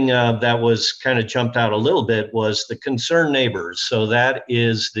 One thing that was kind of jumped out a little bit was the concerned neighbors. So that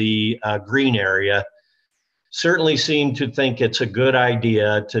is the green area. Certainly seem to think it's a good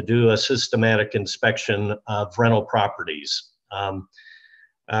idea to do a systematic inspection of rental properties.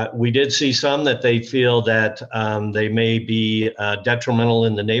 We did see some that they feel that they may be detrimental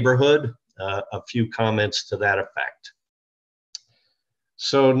in the neighborhood. A few comments to that effect.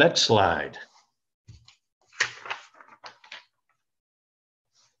 So next slide.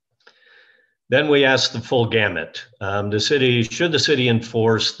 Then we asked the full gamut. Should the city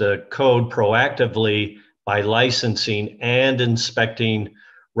enforce the code proactively by licensing and inspecting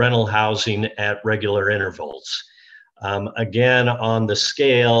rental housing at regular intervals? Again, on the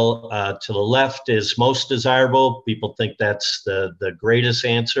scale, to the left is most desirable. People think that's the greatest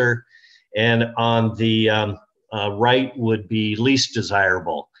answer. And on the right would be least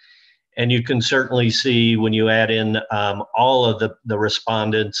desirable. And you can certainly see when you add in all of the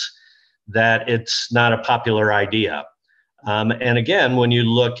respondents that it's not a popular idea. And again, when you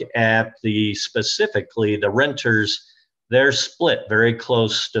look at specifically the renters, they're split very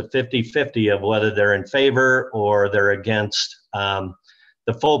close to 50-50 of whether they're in favor or they're against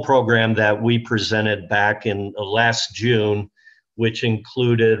the full program that we presented back in last June, which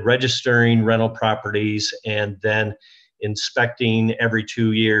included registering rental properties and then inspecting every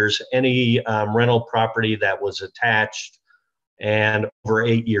 2 years any rental property that was attached and over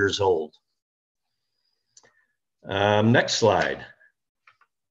 8 years old. Next slide.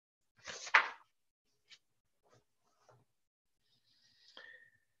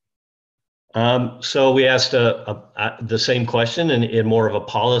 So we asked the same question in more of a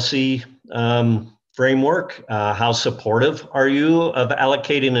policy framework. How supportive are you of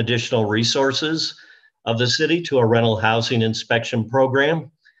allocating additional resources of the city to a rental housing inspection program?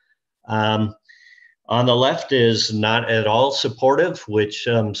 On the left is not at all supportive, which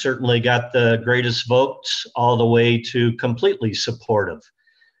certainly got the greatest votes, all the way to completely supportive.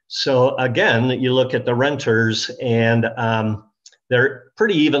 So again, you look at the renters and they're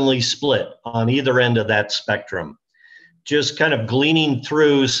pretty evenly split on either end of that spectrum. Just kind of gleaning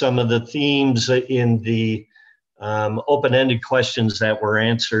through some of the themes in the open-ended questions that were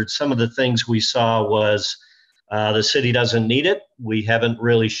answered, some of the things we saw was the city doesn't need it. We haven't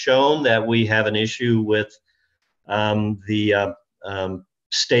really shown that we have an issue with the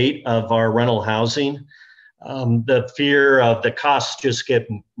state of our rental housing. The fear of the costs just get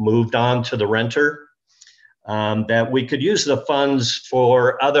moved on to the renter. That we could use the funds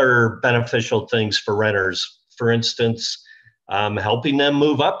for other beneficial things for renters. For instance, helping them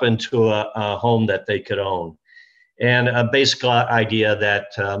move up into a home that they could own. And a basic idea that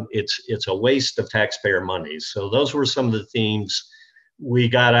it's a waste of taxpayer money. So those were some of the themes we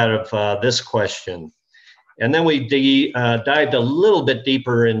got out of this question. And then we dived a little bit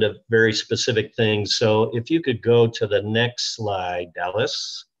deeper into very specific things. So if you could go to the next slide,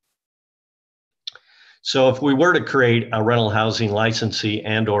 Dallas. So if we were to create a rental housing licensee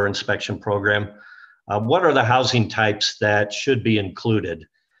and/or inspection program, what are the housing types that should be included?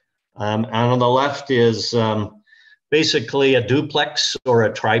 And on the left is basically a duplex or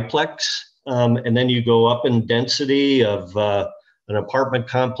a triplex. And then you go up in density of an apartment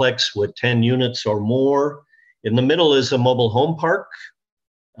complex with 10 units or more. In the middle is a mobile home park.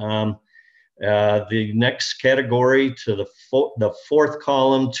 The next category to the fourth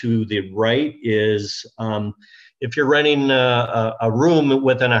column to the right is if you're renting a room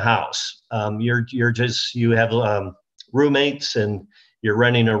within a house. You have roommates and you're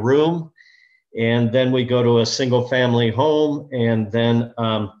renting a room. And then we go to a single family home and then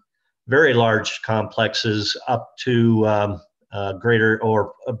very large complexes up to greater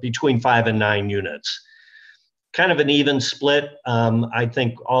or between 5 and 9 units. Kind of an even split, I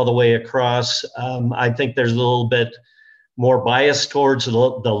think, all the way across. I think there's a little bit more bias towards the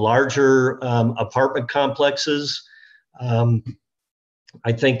larger apartment complexes.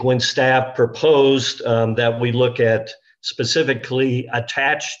 I think when staff proposed that we look at specifically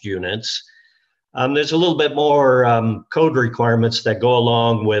attached units, there's a little bit more code requirements that go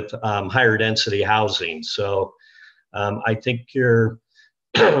along with higher density housing. So I think you're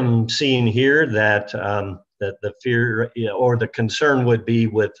seeing here that the fear or the concern would be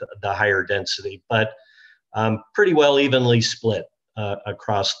with the higher density, but pretty well evenly split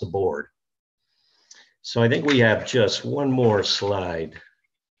across the board. So I think we have just one more slide.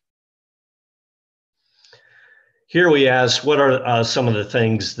 Here we ask, what are some of the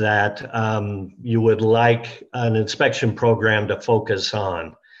things that you would like an inspection program to focus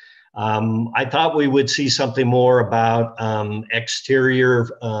on? I thought we would see something more about exterior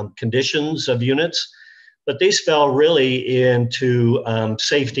conditions of units, but these fell really into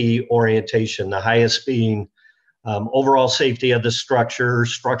safety orientation, the highest being overall safety of the structure,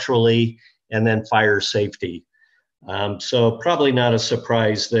 structurally, and then fire safety. So probably not a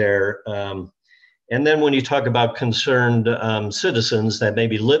surprise there. And then when you talk about concerned citizens that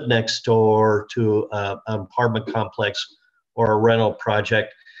maybe live next door to an apartment complex or a rental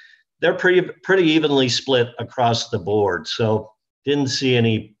project, they're pretty evenly split across the board. So didn't see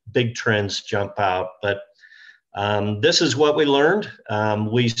any big trends jump out, but this is what we learned.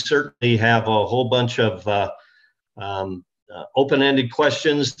 We certainly have a whole bunch of open-ended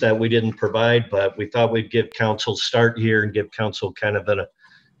questions that we didn't provide, but we thought we'd give council start here and give council kind of an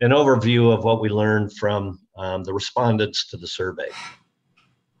overview of what we learned from the respondents to the survey.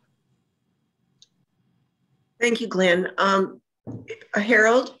 Thank you, Glenn.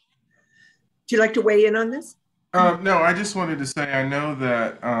 Harold, would you like to weigh in on this? No, I just wanted to say, I know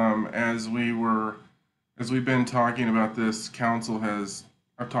that as we've been talking about this, council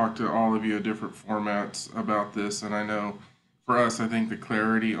I've talked to all of you at different formats about this, and I know for us, I think the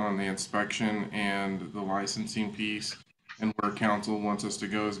clarity on the inspection and the licensing piece and where council wants us to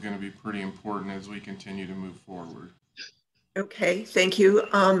go is going to be pretty important as we continue to move forward. Okay, thank you.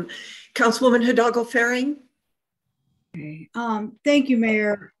 Councilwoman Hidalgo-Ferring? Thank you,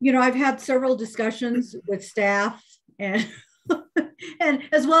 Mayor. You know, I've had several discussions with staff and and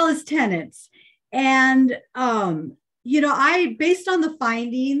as well as tenants. And you know, based on the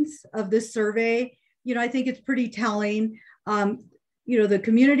findings of this survey, you know, I think it's pretty telling. You know, the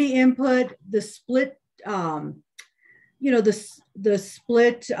community input, the split, you know, the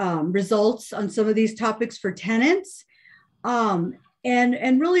split results on some of these topics for tenants.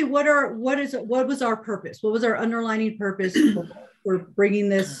 And really, what was our purpose? What was our underlining purpose for bringing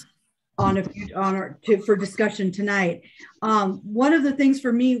this on for discussion tonight? One of the things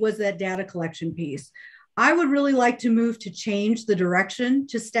for me was that data collection piece. I would really like to move to change the direction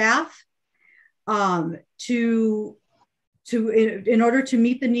to staff in order to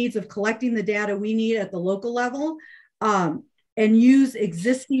meet the needs of collecting the data we need at the local level, and use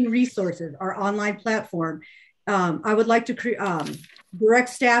existing resources, our online platform. I would like to direct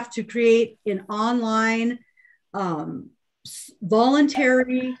staff to create an online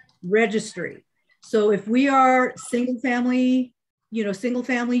voluntary registry. So if we are single family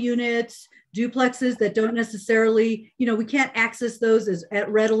units, duplexes that don't necessarily, you know, we can't access those as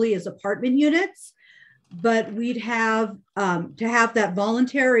readily as apartment units, but we'd have to have that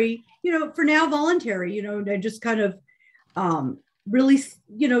voluntary, you know, for now voluntary, you know, and just kind of really,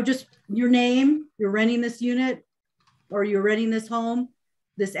 you know, just your name, you're renting this unit or you're renting this home,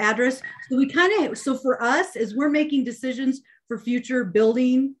 this address. So we kind of, so for us, as we're making decisions for future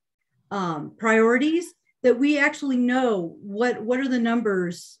building priorities, that we actually know what are the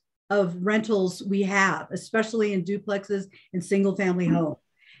numbers of rentals we have, especially in duplexes and single family homes.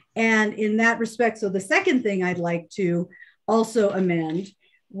 And in that respect, so the second thing I'd like to also amend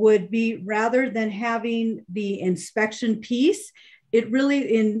would be, rather than having the inspection piece, it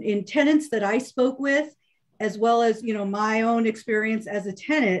really, in tenants that I spoke with, as well as, you know, my own experience as a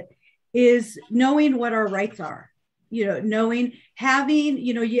tenant, is knowing what our rights are. You know, having,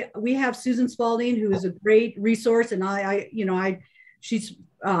 you know, we have Susan Spalding, who is a great resource, and she's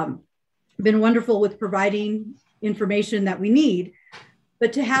been wonderful with providing information that we need.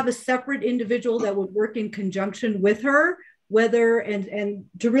 But to have a separate individual that would work in conjunction with her, and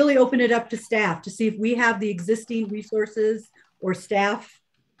to really open it up to staff to see if we have the existing resources or staff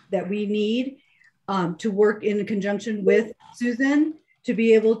that we need to work in conjunction with Susan, to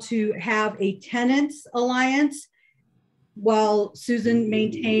be able to have a tenants alliance while Susan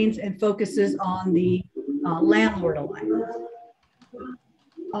maintains and focuses on the landlord alliance.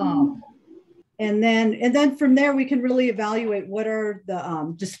 And then from there, we can really evaluate what are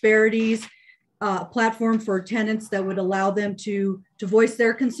the disparities, platform for tenants that would allow them to voice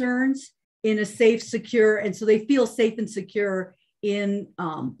their concerns in a safe, secure, and so they feel safe and secure in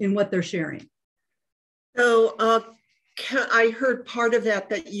what they're sharing. So I heard part of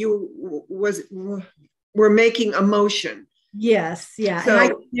that you were making a motion. Yes, yeah, So,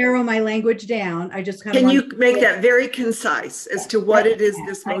 and I narrow my language down. I just kind of— Can you make that very concise as to what it is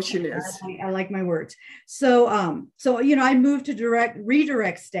this motion is? I like my words. So, you know, I moved to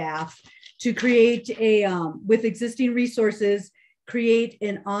redirect staff to create with existing resources, create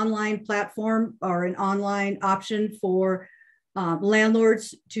an online platform or an online option for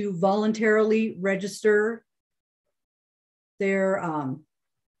landlords to voluntarily register their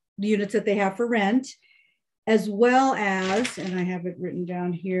units that they have for rent, as well as, and I have it written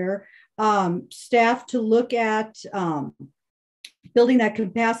down here, staff to look at building that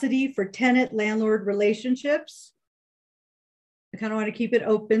capacity for tenant-landlord relationships. I kind of want to keep it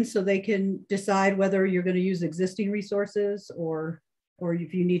open so they can decide whether you're going to use existing resources or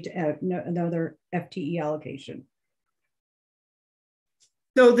if you need to add another FTE allocation.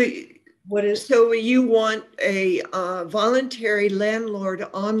 So so you want a voluntary landlord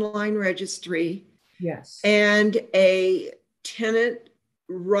online registry? Yes. And a tenant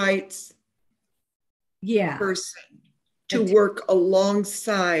rights person to work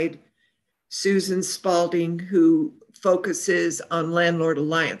alongside Susan Spalding, who focuses on Landlord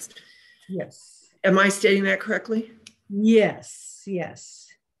Alliance. Yes. Am I stating that correctly? Yes, yes.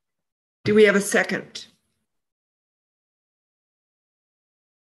 Do we have a second?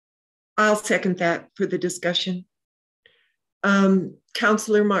 I'll second that for the discussion.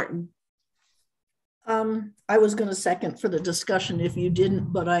 Councillor Martin. I was going to second for the discussion if you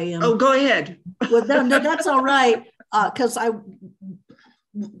didn't, but I am. Oh, go ahead. Well, no, that's all right, because I'm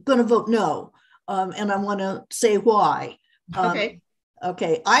going to vote no, and I want to say why. Okay.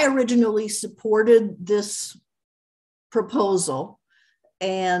 Okay, I originally supported this proposal,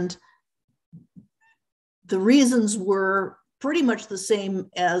 and the reasons were pretty much the same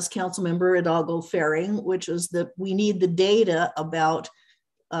as Councilmember Hidalgo Faring, which is that we need the data about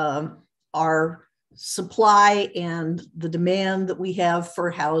our supply and the demand that we have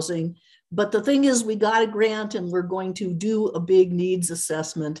for housing. But the thing is, we got a grant and we're going to do a big needs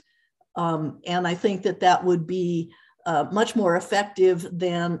assessment. And I think that that would be much more effective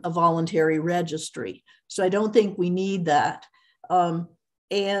than a voluntary registry. So I don't think we need that.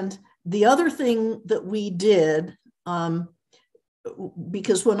 And the other thing that we did,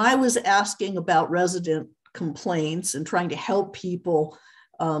 because when I was asking about resident complaints and trying to help people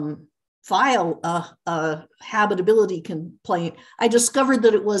file a habitability complaint, I discovered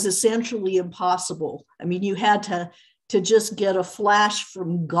that it was essentially impossible. I mean, you had to just get a flash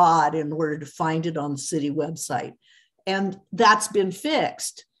from God in order to find it on the city website. And that's been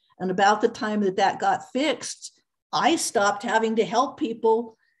fixed. And about the time that that got fixed, I stopped having to help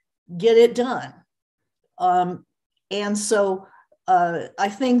people get it done. And so I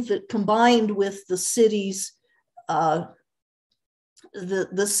think that combined with the city's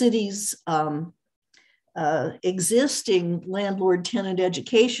existing landlord-tenant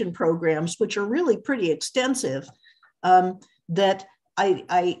education programs, which are really pretty extensive, that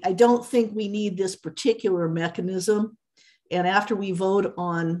I don't think we need this particular mechanism. And after we vote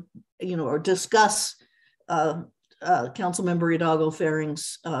on, or discuss Councilmember Hidalgo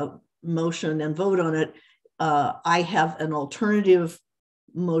Faring's motion and vote on it, I have an alternative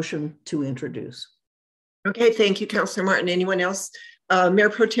motion to introduce. Okay, thank you, Councilor Martin. Anyone else? Mayor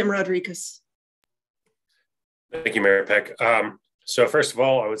Pro Tem Rodriguez. Thank you, Mayor Peck. So first of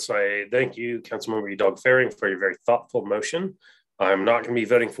all, I would say thank you, Councilmember Hidalgo Faring, for your very thoughtful motion. I'm not going to be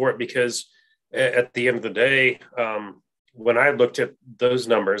voting for it because at the end of the day, when I looked at those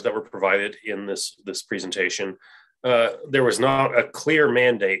numbers that were provided in this presentation, there was not a clear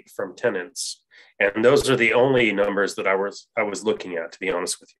mandate from tenants. And those are the only numbers that I was looking at, to be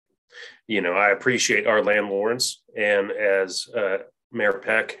honest with you. I appreciate our landlords, and as Mayor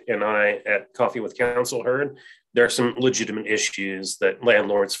Peck and I at Coffee with Council heard, there are some legitimate issues that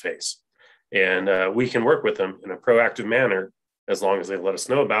landlords face, and we can work with them in a proactive manner as long as they let us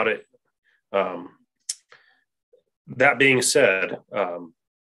know about it. That being said,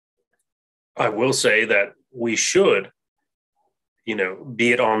 I will say that we should,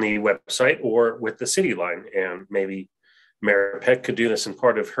 be it on the website or with the city line, and maybe Mayor Peck could do this in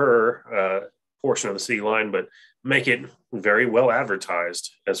part of her portion of the city line, but make it very well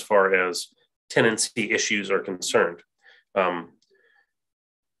advertised as far as tenancy issues are concerned.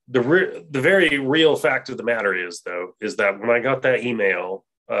 The very real fact of the matter is that when I got that email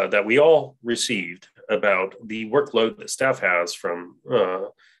that we all received about the workload that staff has from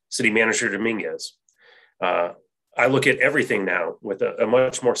City Manager Dominguez, I look at everything now with a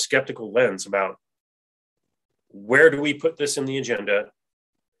much more skeptical lens about where do we put this in the agenda?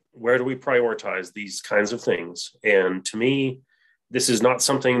 Where do we prioritize these kinds of things? And to me, this is not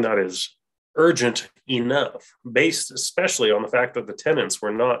something that is urgent enough, based especially on the fact that the tenants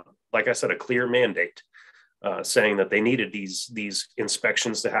were not, like I said, a clear mandate saying that they needed these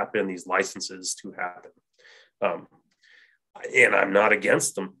inspections to happen, these licenses to happen. And I'm not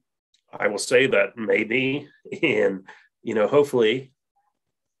against them. I will say that maybe in, hopefully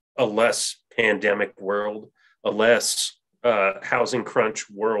a less pandemic world, a less housing crunch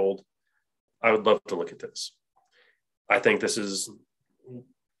world, I would love to look at this. I think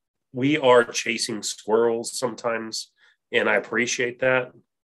we are chasing squirrels sometimes, and I appreciate that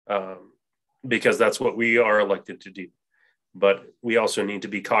because that's what we are elected to do. But we also need to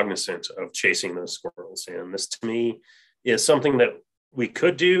be cognizant of chasing those squirrels. And this, to me, is something that we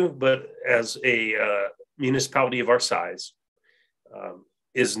could do, but as a municipality of our size,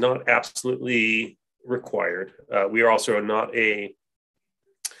 is not absolutely required. We are also not a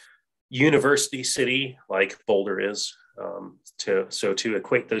university city like Boulder is. So to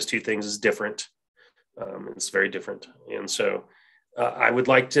equate those two things is different. It's very different. And so I would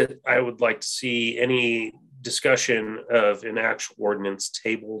like to see any discussion of an actual ordinance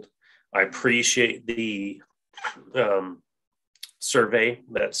tabled. I appreciate the survey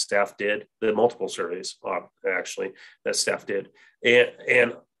that staff did, the multiple surveys actually that staff did,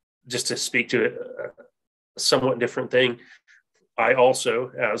 and just to speak to it, a somewhat different thing. I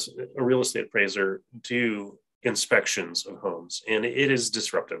also, as a real estate appraiser, do inspections of homes, and it is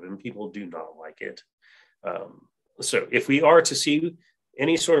disruptive and people do not like it. So if we are to see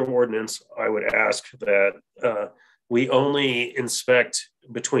any sort of ordinance, I would ask that we only inspect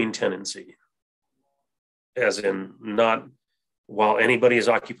between tenancy, as in not while anybody is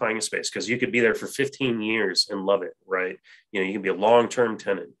occupying a space, because you could be there for 15 years and love it, right? You know, you can be a long-term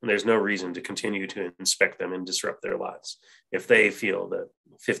tenant and there's no reason to continue to inspect them and disrupt their lives if they feel that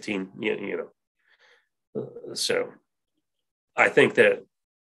 15, so I think that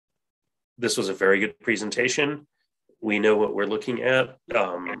this was a very good presentation. We know what we're looking at.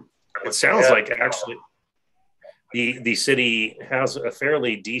 It sounds like actually the city has a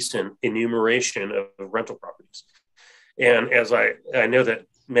fairly decent enumeration of rental properties. And as I know that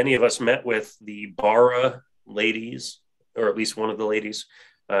many of us met with the Barra ladies, or at least one of the ladies.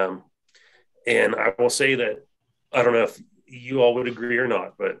 And I will say that, I don't know if you all would agree or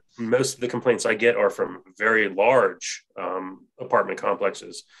not, but most of the complaints I get are from very large apartment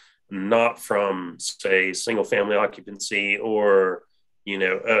complexes, not from, say, single family occupancy or,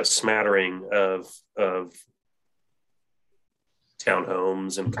 a smattering of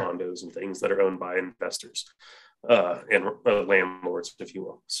townhomes and condos and things that are owned by investors and landlords, if you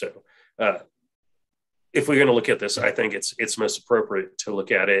will. So if we're going to look at this, I think it's most appropriate to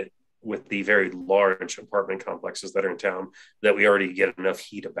look at it with the very large apartment complexes that are in town that we already get enough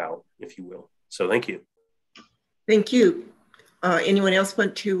heat about, if you will. So thank you. Thank you. Anyone else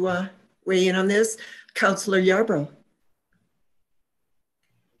want to weigh in on this? Councilor Yarbrough.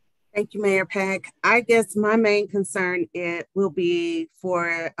 Thank you, Mayor Pack. I guess my main concern will be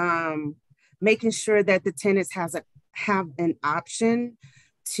for making sure that the tenants have an option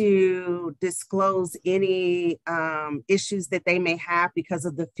to disclose any issues that they may have because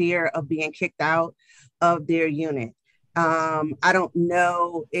of the fear of being kicked out of their unit. I don't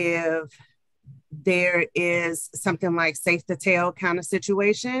know if there is something like safe to tell kind of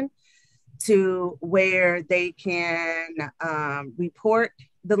situation to where they can report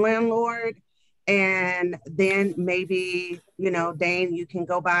the landlord, and then maybe, Dane, you can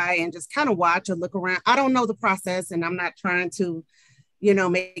go by and just kind of watch or look around. I don't know the process, and I'm not trying to,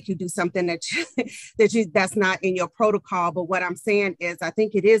 make you do something that's not in your protocol. But what I'm saying is, I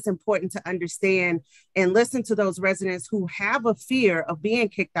think it is important to understand and listen to those residents who have a fear of being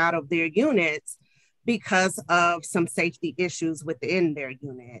kicked out of their units because of some safety issues within their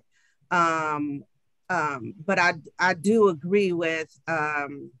unit. But I do agree with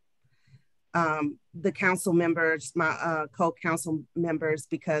the council members, my co-council members,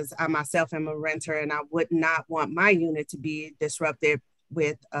 because I myself am a renter and I would not want my unit to be disrupted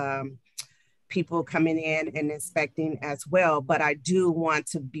with people coming in and inspecting as well. But I do want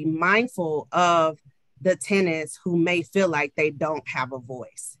to be mindful of the tenants who may feel like they don't have a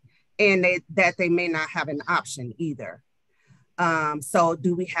voice and that they may not have an option either. So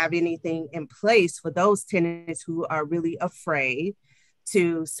do we have anything in place for those tenants who are really afraid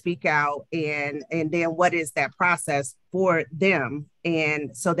to speak out, and then what is that process for them,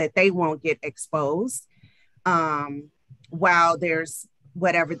 and so that they won't get exposed while there's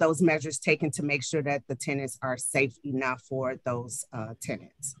whatever those measures taken to make sure that the tenants are safe enough for those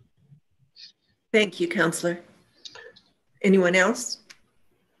tenants. Thank you, Councilor. Anyone else?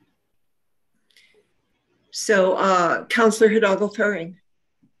 So Councilor Hidalgo-Thuring.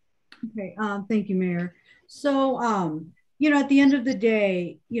 Okay, thank you, Mayor. So, at the end of the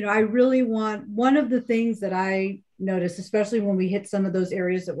day, I really want, one of the things that I noticed, especially when we hit some of those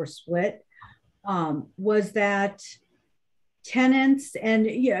areas that were split, was that tenants, and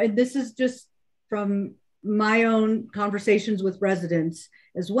this is just from my own conversations with residents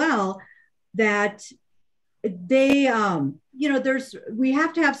as well, that they, we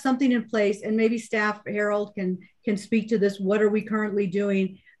have to have something in place, and maybe staff, Harold, can speak to this. What are we currently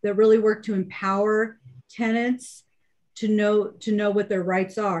doing that really work to empower tenants to know what their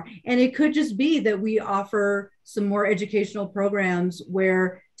rights are? And it could just be that we offer some more educational programs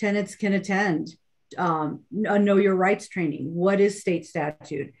where tenants can attend a know your rights training. What is state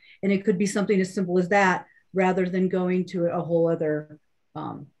statute? And it could be something as simple as that, rather than going to a whole other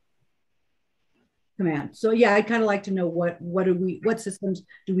command. So yeah, I'd kind of like to know what systems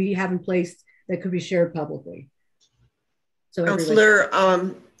do we have in place that could be shared publicly. So Councilor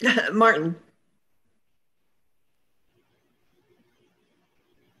Martin.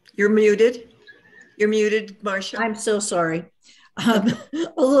 You're muted. You're muted, Marcia. I'm so sorry.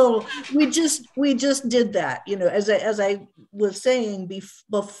 We just did that. As I was saying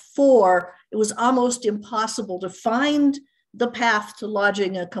before, it was almost impossible to find the path to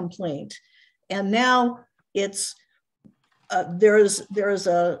lodging a complaint. And now it's there is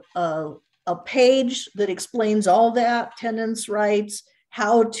a page that explains all that, tenants' rights,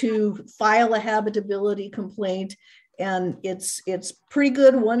 how to file a habitability complaint, and it's pretty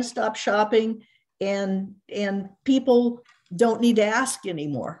good one-stop shopping, and people don't need to ask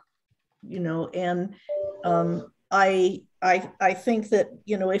anymore, you know. And I think that,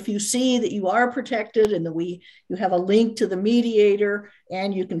 you know, if you see that you are protected and that you have a link to the mediator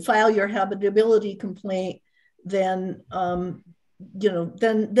and you can file your habitability complaint, then you know,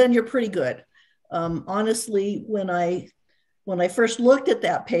 then you're pretty good. Honestly, when I first looked at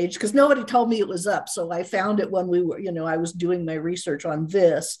that page, because nobody told me it was up, so I found it when we were, you know, I was doing my research on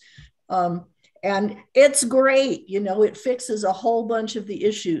this, and it's great. You know, it fixes a whole bunch of the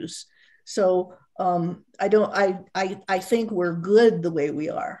issues. So I think we're good the way we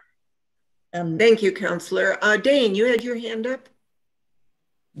are. Thank you, Counselor. Dane, you had your hand up.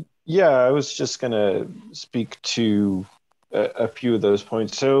 Yeah, I was just going to speak to a few of those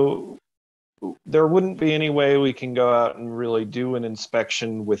points. So there wouldn't be any way we can go out and really do an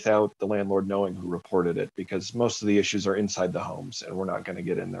inspection without the landlord knowing who reported it, because most of the issues are inside the homes and we're not going to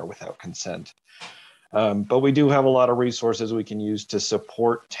get in there without consent. But we do have a lot of resources we can use to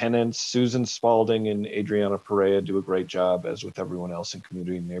support tenants. Susan Spalding and Adriana Perea do a great job, as with everyone else in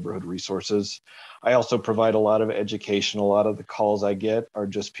community and neighborhood resources. I also provide a lot of education. A lot of the calls I get are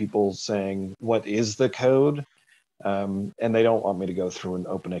just people saying, what is the code? And they don't want me to go through and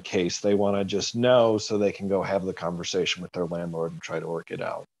open a case. They want to just know so they can go have the conversation with their landlord and try to work it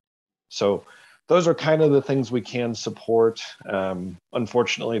out. So those are kind of the things we can support.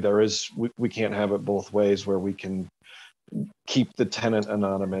 Unfortunately, we can't have it both ways, where we can keep the tenant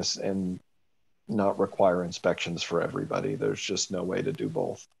anonymous and not require inspections for everybody. There's just no way to do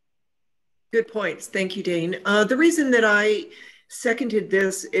both. Good points. Thank you, Dane. The reason that I seconded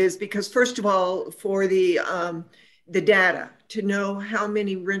this is because, first of all, for the data, to know how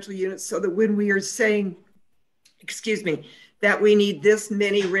many rental units, so that when we are saying, excuse me, that we need this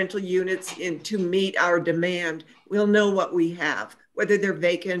many rental units to meet our demand, we'll know what we have, whether they're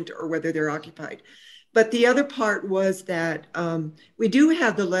vacant or whether they're occupied. But the other part was that we do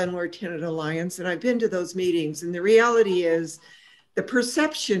have the Landlord-Tenant Alliance, and I've been to those meetings, and the reality is, the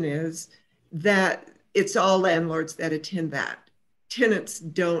perception is that it's all landlords that attend that. Tenants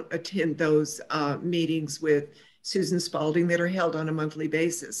don't attend those meetings with Susan Spalding that are held on a monthly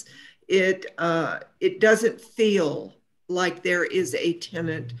basis. It doesn't feel like there is a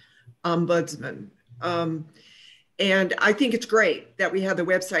tenant ombudsman. And I think it's great that we have the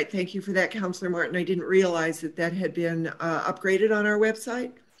website. Thank you for that, Councillor Martin. I didn't realize that had been upgraded on our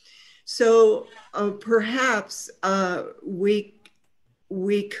website. So perhaps we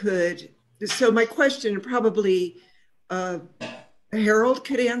could, so my question, probably Harold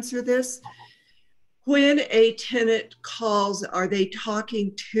could answer this. When a tenant calls, are they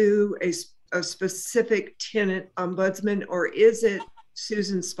talking to a specific tenant ombudsman, or is it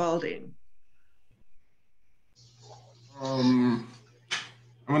Susan Spalding? I'm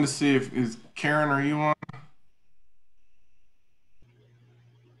going to see is Karen, are you on?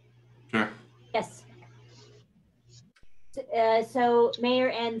 Okay. Yes. So Mayor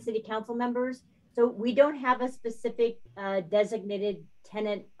and City Council members, so we don't have a specific designated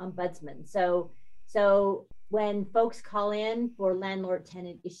tenant ombudsman. So when folks call in for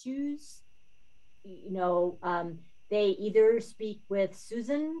landlord-tenant issues, you know, they either speak with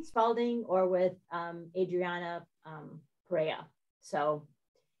Susan Spalding or with Adriana Perea. So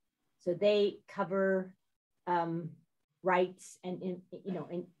they cover rights and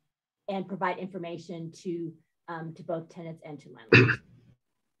and provide information to both tenants and to landlords.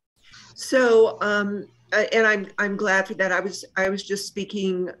 So and I'm glad for that. I was just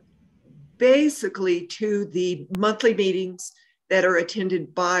speaking basically to the monthly meetings that are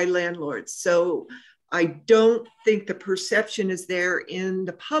attended by landlords. So I don't think the perception is there in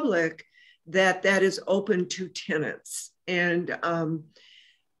the public that is open to tenants. And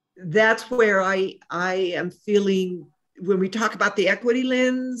that's where I am feeling, when we talk about the equity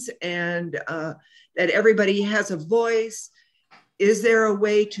lens and that everybody has a voice, is there a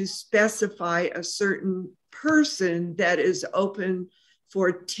way to specify a certain person that is open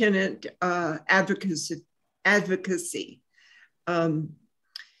for tenant advocacy?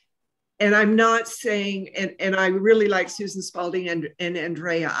 And I'm not saying, and I really like Susan Spalding and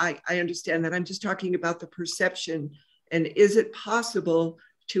Andrea, I understand that. I'm just talking about the perception. And is it possible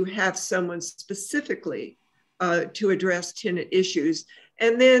to have someone specifically to address tenant issues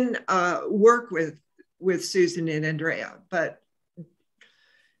and then work with Susan and Andrea? But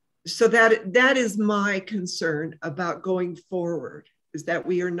so that is my concern about going forward, is that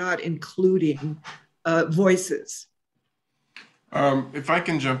we are not including voices. If I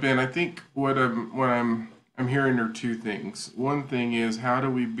can jump in, I think what I'm hearing are two things. One thing is how do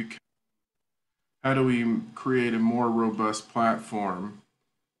we create a more robust platform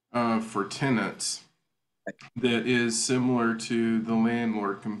for tenants that is similar to the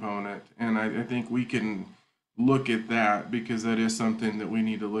landlord component, and I think we can look at that because that is something that we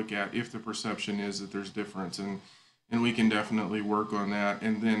need to look at if the perception is that there's difference, and we can definitely work on that.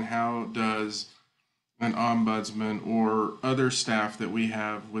 And then how does an ombudsman or other staff that we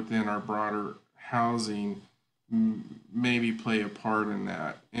have within our broader housing maybe play a part in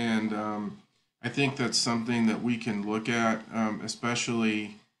that? And I think that's something that we can look at,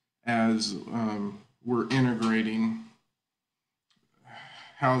 especially as we're integrating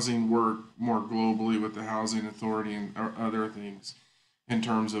housing work more globally with the housing authority and other things in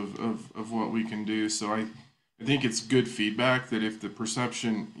terms of what we can do. So I think it's good feedback that if the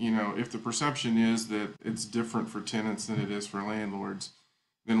perception, if the perception is that it's different for tenants than it is for landlords,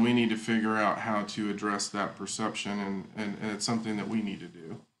 then we need to figure out how to address that perception, and it's something that we need to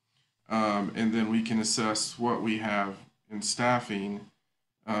do. And then we can assess what we have in staffing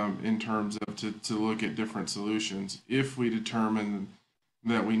in terms of to look at different solutions. If we determine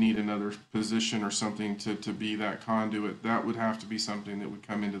that we need another position or something to be that conduit, that would have to be something that would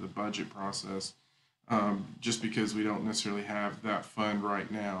come into the budget process, just because we don't necessarily have that fund right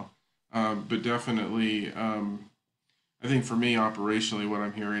now. But definitely, I think for me, operationally, what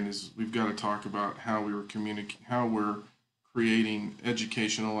I'm hearing is we've got to talk about how we're creating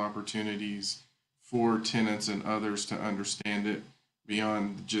educational opportunities for tenants and others to understand it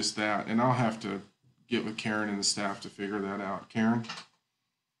beyond just that. And I'll have to get with Karen and the staff to figure that out. Karen?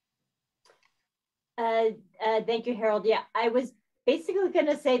 Thank you, Harold. Yeah, I was basically going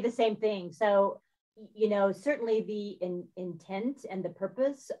to say the same thing. So, certainly the intent and the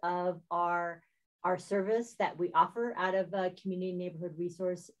purpose of our service that we offer out of Community Neighborhood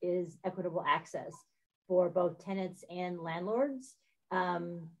Resource is equitable access for both tenants and landlords,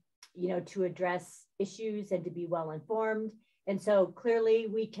 to address issues and to be well informed. And so clearly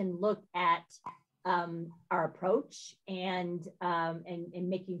we can look at our approach and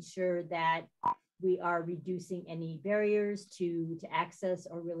making sure that we are reducing any barriers to access,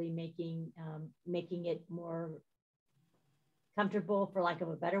 or really making it more comfortable, for lack of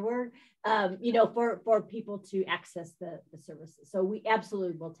a better word, for people to access the services. So we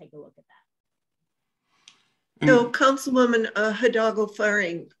absolutely will take a look at that. So, Councilwoman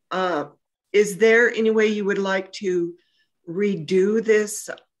Hidalgo-Flaring, is there any way you would like to redo this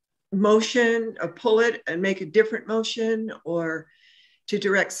motion, or pull it and make a different motion, or to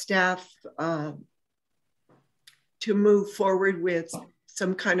direct staff to move forward with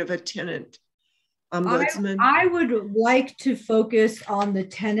some kind of a tenant ombudsman? I would like to focus on the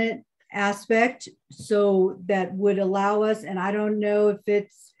tenant aspect, so that would allow us, and I don't know if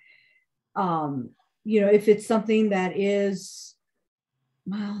it's, if it's something that is,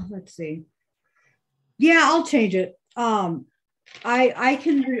 well, let's see. Yeah, I'll change it. I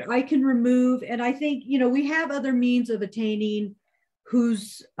can remove, and I think, we have other means of attaining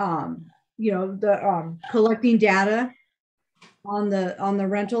who's, collecting data on the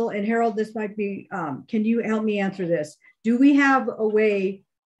rental. And Harold, this might be, can you help me answer this? Do we have a way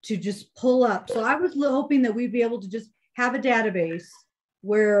to just pull up? So I was hoping that we'd be able to just have a database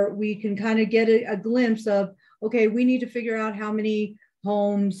where we can kind of get a glimpse of, okay, we need to figure out how many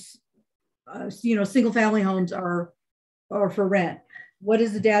homes, single family homes are for rent. What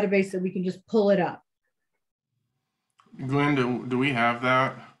is the database that we can just pull it up? Glenn, do we have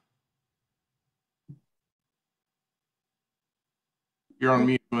that? You're on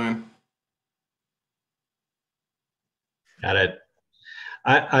mute, Glenn. Got it.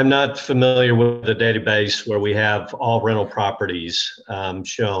 I'm not familiar with the database where we have all rental properties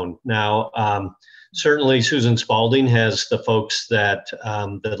shown. Now, certainly Susan Spalding has the folks that,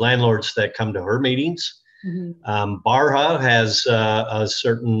 the landlords that come to her meetings. Mm-hmm. Barha has a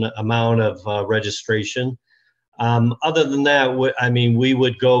certain amount of registration. Other than that, we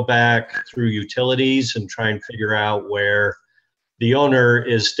would go back through utilities and try and figure out where the owner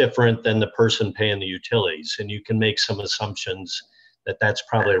is different than the person paying the utilities. And you can make some assumptions that that's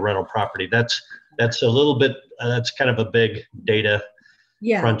probably a rental property. That's a little bit, that's kind of a big data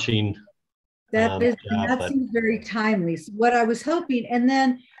crunching. That seems very timely. So what I was hoping, and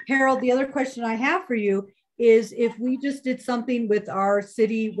then Harold, the other question I have for you is, if we just did something with our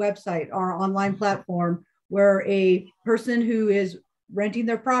city website, our online platform, where a person who is renting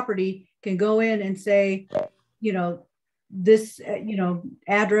their property can go in and say, this,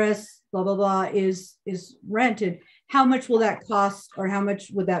 address, blah, blah, blah, is rented. How much will that cost, or how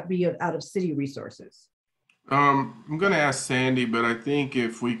much would that be out of city resources? I'm going to ask Sandy, but I think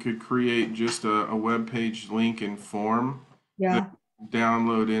if we could create just a web page link and form that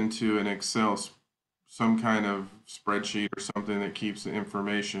download into an Excel, some kind of spreadsheet or something that keeps the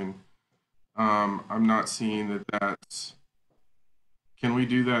information. I'm not seeing that that's. Can we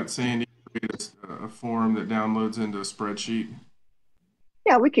do that, Sandy? Create a form that downloads into a spreadsheet?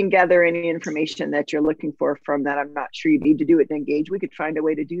 Yeah, we can gather any information that you're looking for from that. I'm not sure you need to do it in Engage. We could find a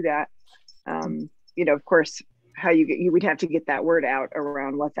way to do that. You know, of course, how you would have to get that word out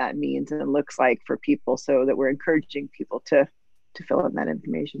around what that means and looks like for people, so that we're encouraging people to fill in that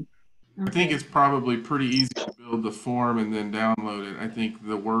information. I think it's probably pretty easy to build the form and then download it. I think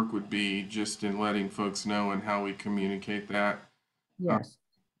the work would be just in letting folks know and how we communicate that. Yes.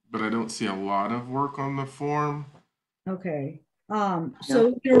 But I don't see a lot of work on the form. Okay.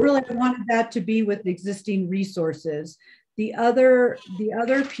 So really I wanted that to be with existing resources. The other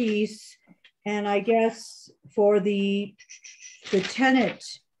piece, and I guess for the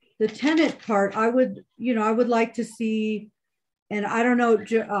tenant part, I would like to see, and I don't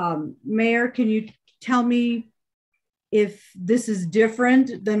know, Mayor, can you tell me if this is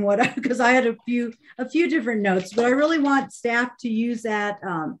different than what, because I had a few different notes, but I really want staff to use that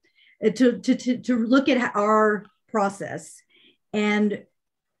to look at our process and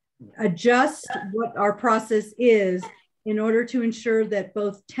adjust what our process is in order to ensure that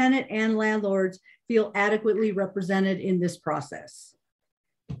both tenant and landlords feel adequately represented in this process.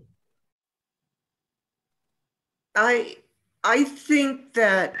 I think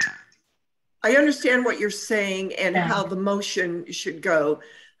that I understand what you're saying and how the motion should go.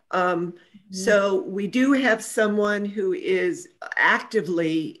 So we do have someone who is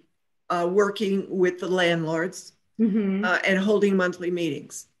actively working with the landlords and holding monthly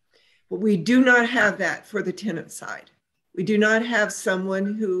meetings. But we do not have that for the tenant side. We do not have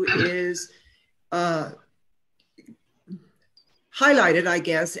someone who is highlighted, I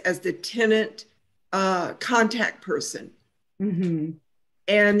guess, as the tenant contact person.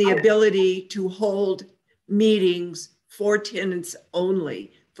 And the ability to hold meetings for tenants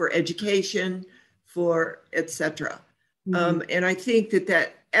only, for education, for et cetera. And I think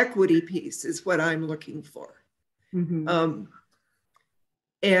that equity piece is what I'm looking for.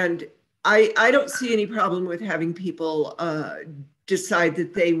 And I don't see any problem with having people decide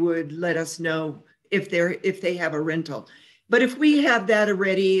that they would let us know if they have a rental. But if we have that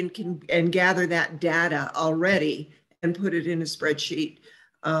already and can gather that data already and put it in a spreadsheet,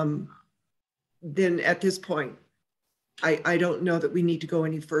 then at this point, I don't know that we need to go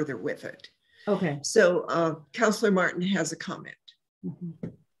any further with it. Okay. So Councillor Martin has a comment.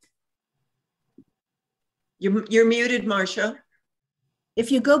 You're muted, Marcia.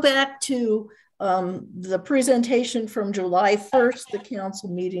 If you go back to the presentation from July 1st, the council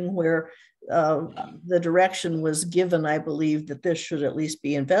meeting where the direction was given, I believe that this should at least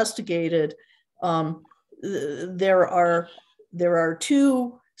be investigated. There are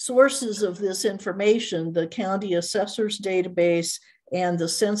two sources of this information, the county assessor's database and the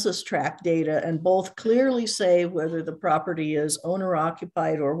census tract data, and both clearly say whether the property is owner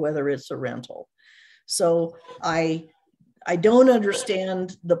occupied or whether it's a rental. So I don't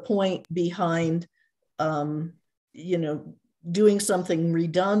understand the point behind, doing something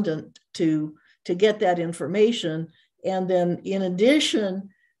redundant to get that information. And then in addition,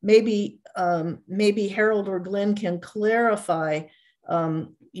 maybe Harold or Glenn can clarify,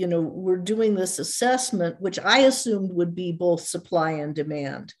 we're doing this assessment, which I assumed would be both supply and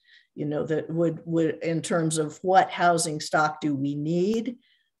demand, that would in terms of what housing stock do we need,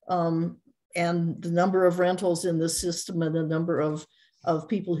 and the number of rentals in the system and the number of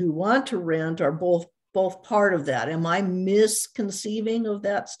people who want to rent are both part of that. Am I misconceiving of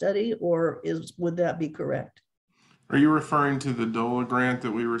that study, or would that be correct? Are you referring to the DOLA grant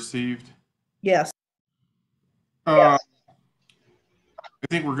that we received? Yes. I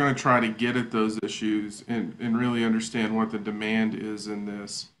think we're going to try to get at those issues and really understand what the demand is in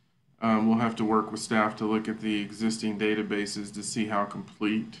this. We'll have to work with staff to look at the existing databases to see how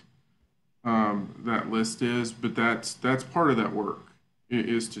complete that list is, but that's part of that work,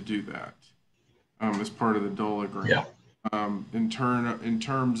 is to do that as part of the DOLA grant. In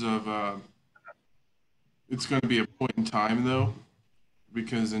terms of it's going to be a point in time though,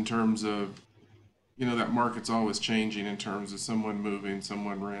 because in terms of that market's always changing in terms of someone moving,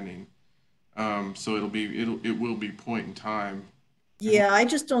 someone renting, so it will be point in time. Yeah, I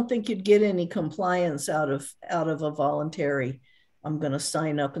just don't think you'd get any compliance out of a voluntary, I'm going to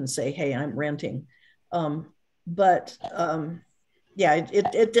sign up and say, hey, I'm renting. But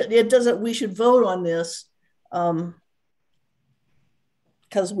it doesn't, we should vote on this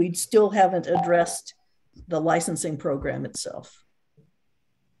because we still haven't addressed the licensing program itself.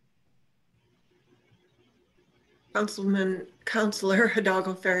 Councilor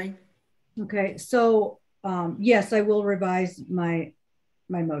Hidalgo-Ferry. Okay, so yes, I will revise my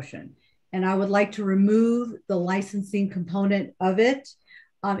motion, and I would like to remove the licensing component of it,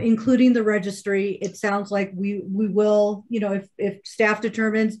 including the registry. It sounds like we will, you know, if staff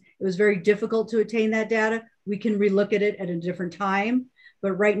determines it was very difficult to attain that data, we can relook at it at a different time.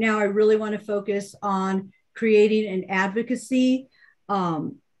 But right now, I really want to focus on creating an advocacy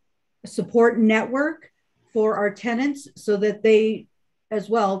support network for our tenants so that they as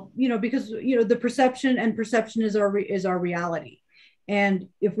well, you know, because, you know, the perception is our reality. And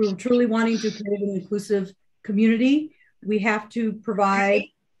if we're truly wanting to create an inclusive community, we have to provide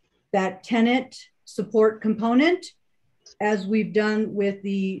that tenant support component as we've done with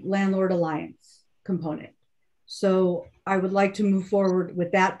the Landlord Alliance component. So I would like to move forward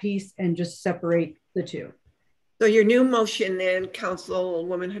with that piece and just separate the two. So your new motion then,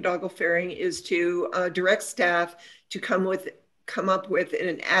 Councilwoman Hidalgo-Ferry, is to direct staff to come up with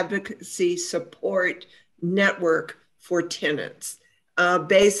an advocacy support network for tenants.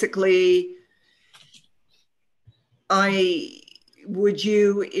 Basically, would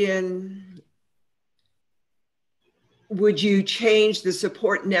you change the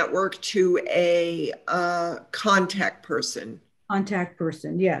support network to a contact person? Contact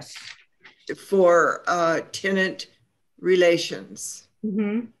person, yes. For tenant relations.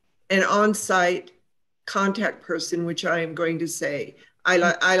 Mm-hmm. An on-site contact person, which I am going to say, I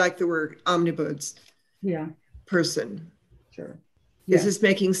like the word omnibus. Yeah. Person. Sure. Yeah. Is this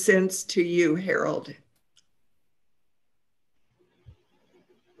making sense to you, Harold?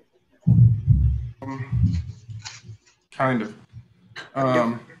 Kind of.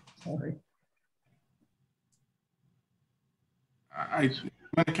 Sorry.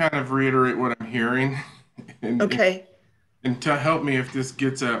 I'm going to kind of reiterate what I'm hearing. Okay. And to help me if this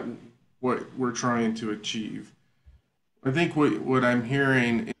gets at what we're trying to achieve. I think what I'm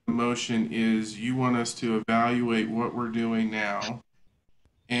hearing in the motion is you want us to evaluate what we're doing now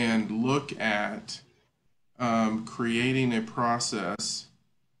and look at creating a process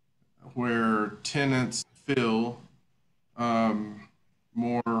where tenants feel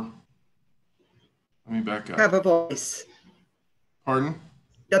more, let me back up. Have a voice. Pardon?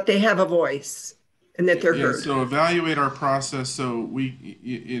 That they have a voice and that they're heard. So evaluate our process so it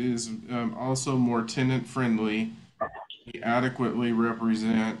is also more tenant friendly. We adequately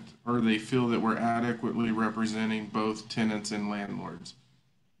represent, or they feel that we're adequately representing both tenants and landlords.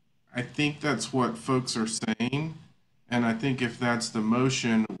 I think that's what folks are saying. And I think if that's the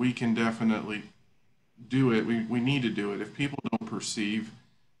motion, we can definitely do it. We need to do it. If people don't perceive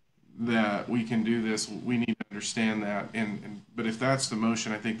that we can do this, we need to understand that. But if that's the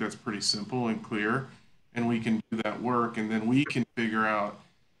motion, I think that's pretty simple and clear, and we can do that work, and then we can figure out,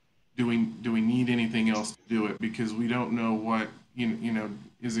 do we need anything else to do it? Because we don't know what, you know,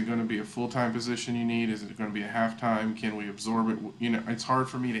 is it going to be a full-time position you need? Is it going to be a half-time? Can we absorb it? You know, it's hard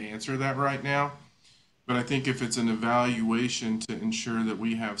for me to answer that right now, but I think if it's an evaluation to ensure that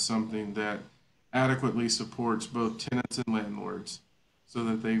we have something that adequately supports both tenants and landlords, so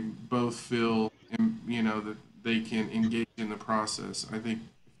that they both feel, you know, that they can engage in the process. I think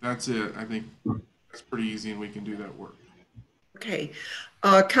if that's it, I think that's pretty easy and we can do that work. Okay.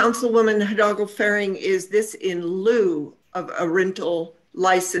 Councilwoman Hidalgo-Ferry, is this in lieu of a rental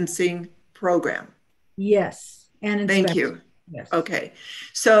licensing program? Yes. And inspection. Thank you. Yes. Okay.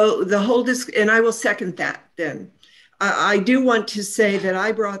 So the whole and I will second that then. I do want to say that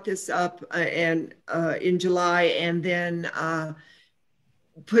I brought this up in July and then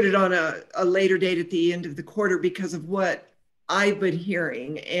put it on a later date at the end of the quarter because of what I've been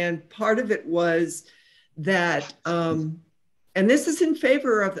hearing. And part of it was that, and this is in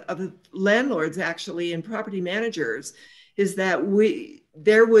favor of landlords actually and property managers, is that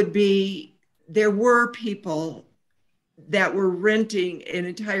there were people that were renting an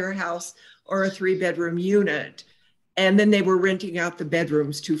entire house or a 3-bedroom unit, and then they were renting out the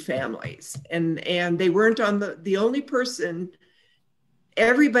bedrooms to families, and they weren't on the only person.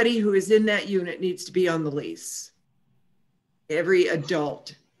 Everybody who is in that unit needs to be on the lease, every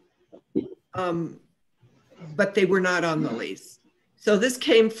adult, but they were not on the lease. So this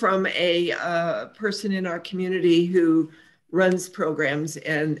came from a person in our community who runs programs,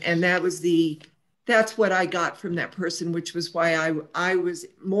 and that's what I got from that person, which was why I was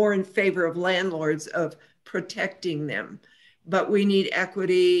more in favor of landlords of protecting them. But we need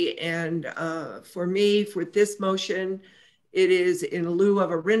equity, and for me, for this motion, it is in lieu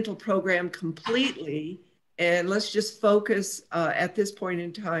of a rental program completely. And let's just focus at this point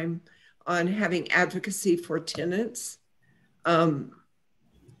in time on having advocacy for tenants, and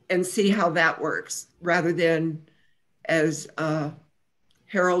see how that works, rather than, as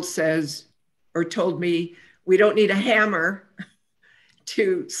Harold says, or told me, we don't need a hammer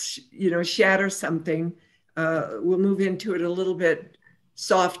to, shatter something. We'll move into it a little bit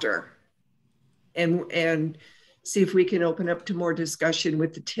softer and see if we can open up to more discussion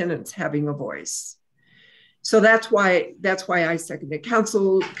with the tenants having a voice. So that's why I second it.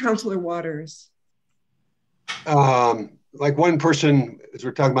 Councilor Waters. Like one person, as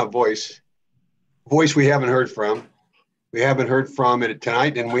we're talking about voice we haven't heard from. We haven't heard from it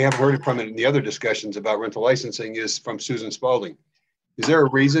tonight, and we haven't heard from it in the other discussions about rental licensing, is from Susan Spalding. Is there a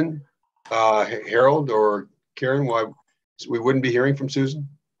reason, Harold or Karen, why we wouldn't be hearing from Susan?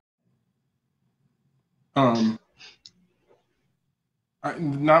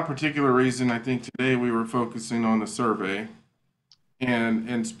 Not particular reason. I think today we were focusing on the survey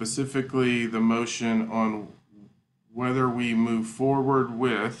and specifically the motion on whether we move forward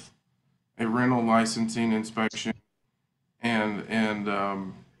with a rental licensing inspection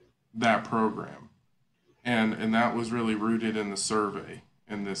and that program. And that was really rooted in the survey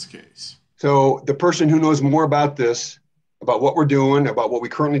in this case. So the person who knows more about this, about what we're doing, about what we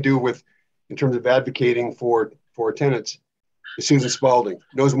currently do with, in terms of advocating for tenants, is Susan Spalding.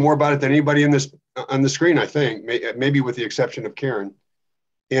 Knows more about it than anybody in this on the screen, I think, maybe with the exception of Karen.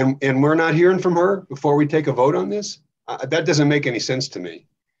 And we're not hearing from her before we take a vote on this. That doesn't make any sense to me.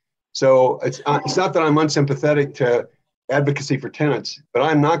 So it's not that I'm unsympathetic to advocacy for tenants, but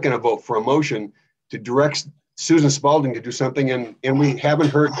I'm not going to vote for a motion to direct Susan Spalding to do something, and we haven't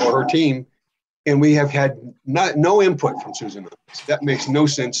heard, or her team, and we have had no input from Susan on this. That makes no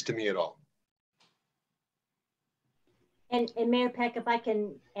sense to me at all. And Mayor Peck, if I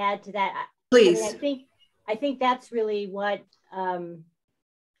can add to that, please. I think that's really what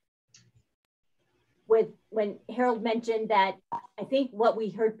when Harold mentioned that. I think what we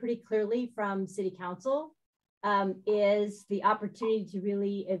heard pretty clearly from City Council is the opportunity to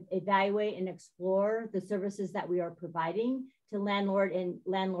really evaluate and explore the services that we are providing to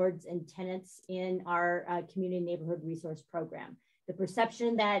landlords and tenants in our community neighborhood resource program. The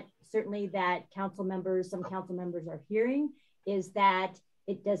perception that certainly that some council members are hearing is that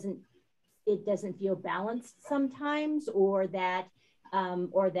it doesn't feel balanced sometimes, or that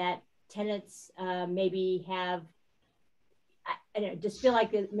tenants maybe have, I don't know, just feel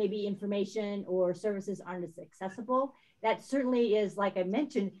like maybe information or services aren't as accessible. That certainly is, like I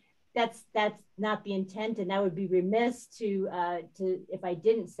mentioned, that's not the intent, and I would be remiss to if I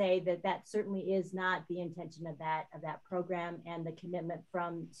didn't say that certainly is not the intention of that program and the commitment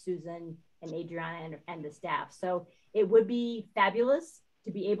from Susan and Adriana and the staff. So it would be fabulous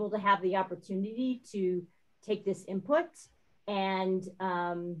to be able to have the opportunity to take this input and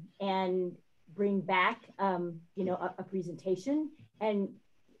bring back a presentation. And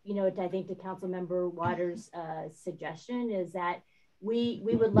I think to Councilmember Waters' suggestion is that we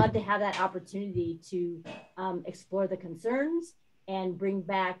would love to have that opportunity to explore the concerns and bring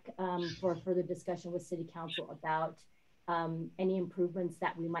back for further discussion with City Council about any improvements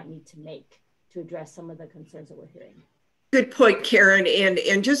that we might need to make to address some of the concerns that we're hearing. Good point, Karen.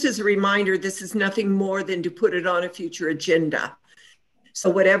 And just as a reminder, this is nothing more than to put it on a future agenda. So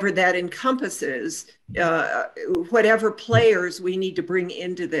whatever that encompasses, whatever players we need to bring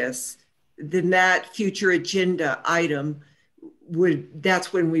into this, then that future agenda item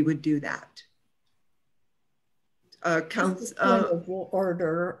that's when we would do that. Point of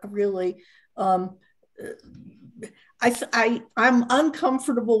order, really. I'm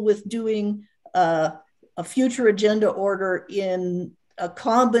uncomfortable with doing a future agenda order in a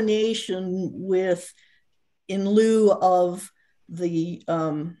combination with, in lieu of the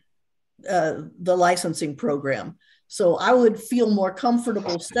licensing program. So I would feel more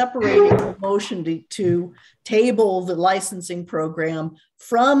comfortable separating the motion to table the licensing program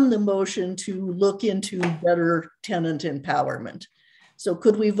from the motion to look into better tenant empowerment. So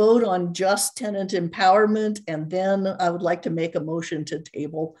could we vote on just tenant empowerment? And then I would like to make a motion to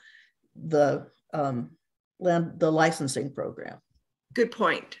table the licensing program. Good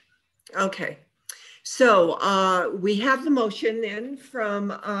point. Okay. So we have the motion then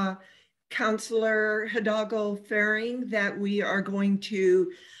from Councilor Hidalgo Faring that we are going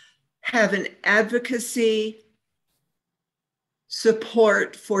to have an advocacy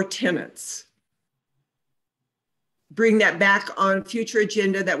support for tenants. Bring that back on future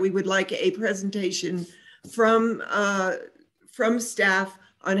agenda, that we would like a presentation from staff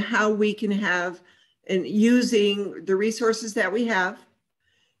on how we can have, and using the resources that we have,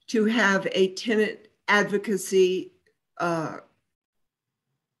 to have a tenant advocacy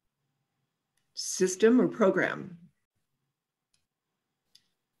system or program?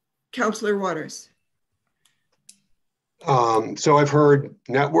 Councillor Waters. So I've heard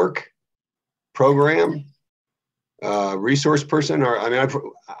network, program, resource person, or I mean,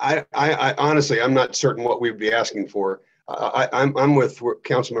 I honestly, I'm not certain what we'd be asking for. I'm with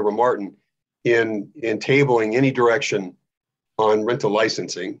Councilmember Martin in tabling any direction on rental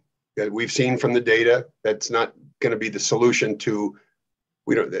licensing that we've seen from the data. That's not going to be the solution to,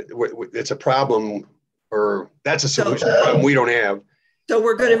 it's a problem, or that's a solution to a problem we don't have. So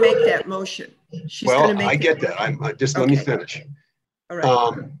we're going to make that motion. She's well, going to make I get that. I'm just let me finish. All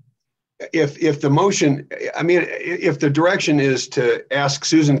right. If the motion, I mean, if the direction is to ask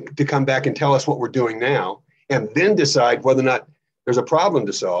Susan to come back and tell us what we're doing now, and then decide whether or not there's a problem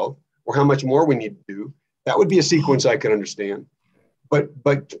to solve or how much more we need to do, that would be a sequence I can understand.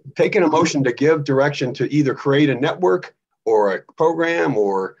 But taking a motion to give direction to either create a network or a program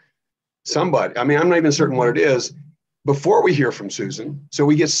or somebody, I mean, I'm not even certain what it is, before we hear from Susan, so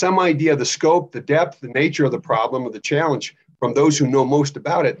we get some idea of the scope, the depth, the nature of the problem, or the challenge from those who know most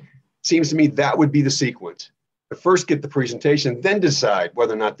about it. Seems to me that would be the sequence. But first get the presentation, then decide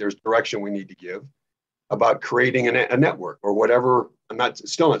whether or not there's direction we need to give about creating a network or whatever. I'm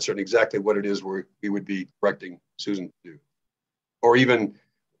still not certain exactly what it is we would be directing Susan to do, or even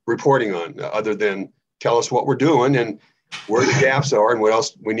reporting on, other than tell us what we're doing and where the gaps are and what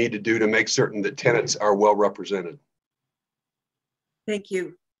else we need to do to make certain that tenants are well represented. Thank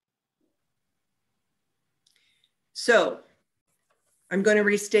you. So I'm going to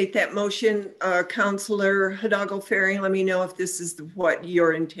restate that motion. Councillor Hidalgo-Ferring, let me know if this is what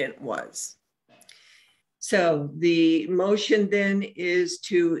your intent was. So the motion then is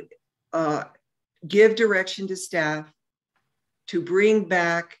to give direction to staff to bring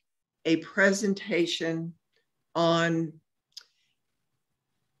back a presentation on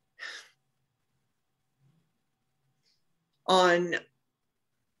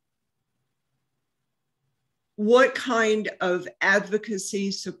what kind of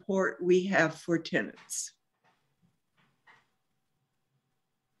advocacy support we have for tenants.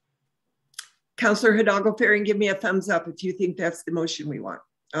 Councillor Hidalgo-Ferring, give me a thumbs up if you think that's the motion we want.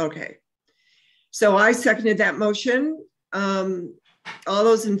 Okay. So I seconded that motion. All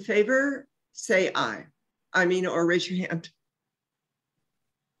those in favor, say aye. Or raise your hand.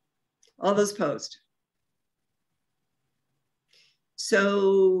 All those opposed.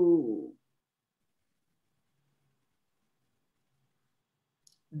 So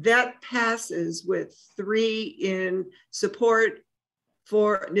that passes with 3 in support,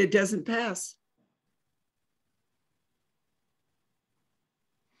 4, it doesn't pass.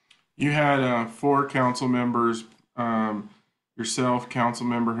 You had 4 council members, yourself,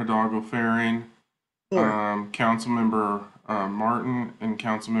 Councilmember Hidalgo-Ferring, Councilmember Martin, and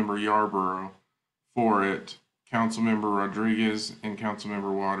Councilmember Yarborough for it, Councilmember Rodriguez and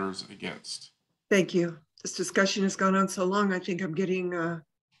Councilmember Waters against. Thank you. This discussion has gone on so long, I think I'm getting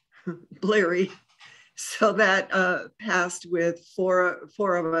blurry. So that passed with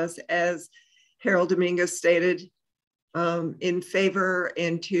four of us, as Harold Dominguez stated, in favor,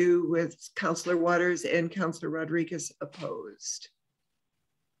 and 2 with Councillor Waters and Councillor Rodriguez opposed.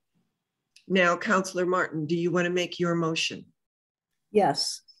 Now, Councillor Martin, do you want to make your motion?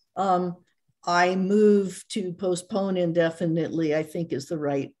 Yes. I move to postpone indefinitely, I think is the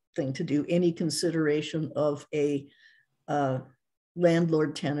right thing to do. Any consideration of a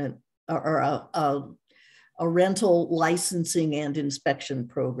landlord tenant or a rental licensing and inspection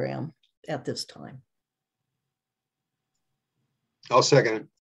program at this time. I'll second it.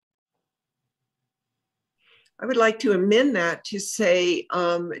 I would like to amend that to say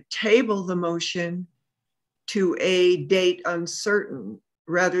table the motion to a date uncertain,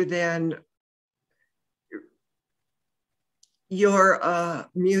 rather than you're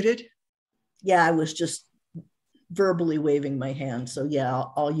muted. Yeah, I was just verbally waving my hand. So yeah,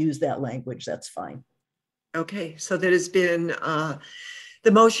 I'll use that language. That's fine. Okay, so that has been,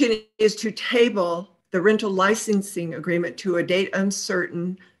 the motion is to table the rental licensing agreement to a date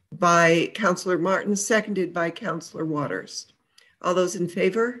uncertain by Councillor Martin, seconded by Councillor Waters. All those in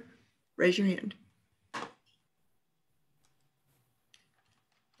favor, raise your hand.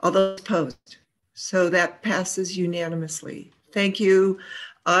 All those opposed. So that passes unanimously. Thank you.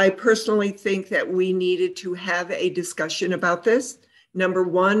 I personally think that we needed to have a discussion about this. Number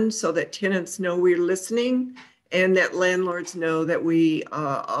 1, so that tenants know we're listening and that landlords know that we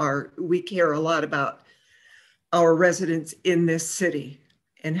care a lot about our residents in this city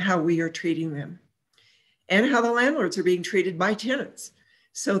and how we are treating them and how the landlords are being treated by tenants.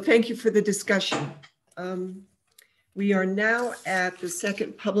 So thank you for the discussion. We are now at the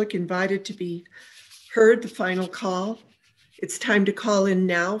second public invited to be heard, the final call. It's time to call in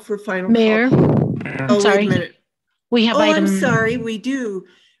now for final Mayor, call. Oh, sorry. wait a minute. We have I'm sorry, we do.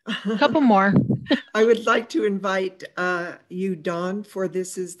 A couple more. I would like to invite you, Dawn, for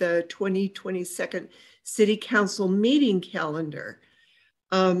this is the 2022 City Council meeting calendar.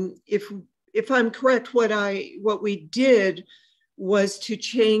 If I'm correct, what we did was to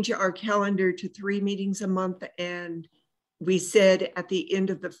change our calendar to 3 meetings a month, and we said at the end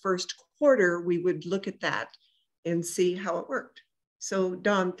of the first quarter we would look at that and see how it worked. So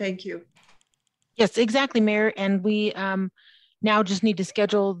Dawn, thank you. Yes, exactly, Mayor. And we now just need to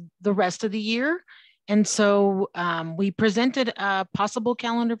schedule the rest of the year. And so we presented a possible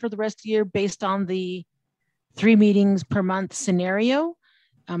calendar for the rest of the year based on the 3 meetings per month scenario.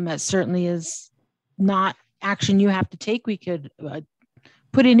 That certainly is not action you have to take. We could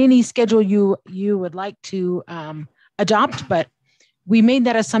put in any schedule you would like to adopt, but we made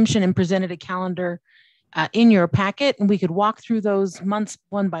that assumption and presented a calendar in your packet, and we could walk through those months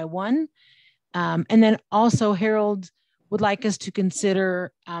one by one. And then also Harold would like us to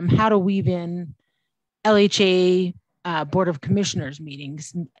consider how to weave in LHA Board of Commissioners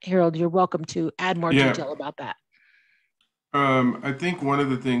meetings. Harold, you're welcome to add more detail about that. I think one of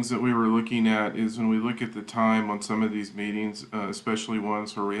the things that we were looking at is when we look at the time on some of these meetings, especially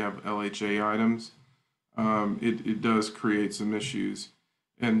ones where we have LHA items, it does create some issues.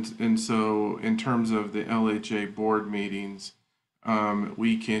 And so in terms of the LHA board meetings,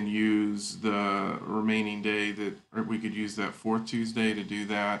 we can use the remaining day or we could use that 4th Tuesday to do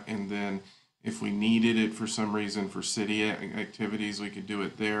that. And then if we needed it for some reason for city activities, we could do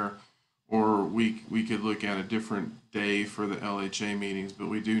it there. Or we could look at a different day for the LHA meetings, but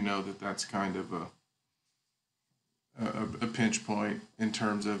we do know that that's kind of a pinch point in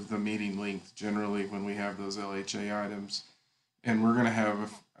terms of the meeting length generally when we have those LHA items. And we're going to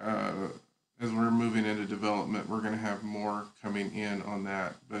have, as we're moving into development, we're going to have more coming in on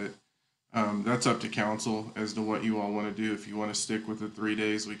that. But that's up to council as to what you all want to do. If you want to stick with the 3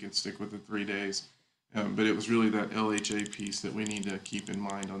 days, we can stick with the 3 days. But it was really that LHA piece that we need to keep in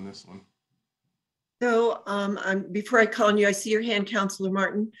mind on this one. So before I call on you, I see your hand, Councilor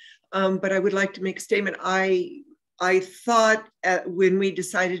Martin, but I would like to make a statement. I thought when we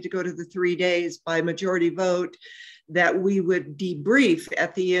decided to go to the 3 days by majority vote that we would debrief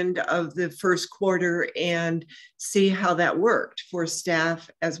at the end of the first quarter and see how that worked for staff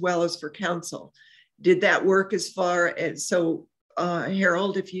as well as for council. Did that work as far as, so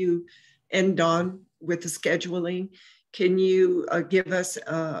Harold, if you and Dawn with the scheduling, can you give us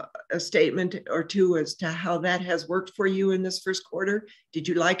a statement or two as to how that has worked for you in this first quarter? Did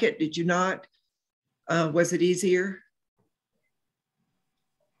you like it? Did you not? Was it easier?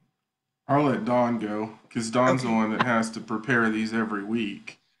 I'll let Dawn go because Dawn's the one that has to prepare these every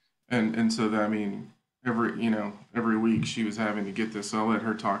week. And so that, I mean, every week she was having to get this. So I'll let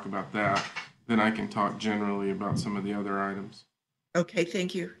her talk about that. Then I can talk generally about some of the other items. Okay,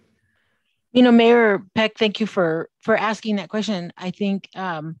 thank you. You know, Mayor Peck, thank you for asking that question. I think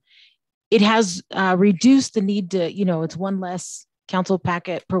it has reduced the need to, it's one less council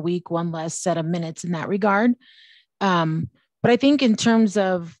packet per week, one less set of minutes in that regard. But I think in terms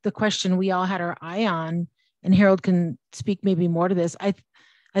of the question we all had our eye on, and Harold can speak maybe more to this, I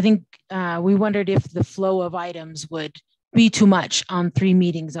think we wondered if the flow of items would be too much on 3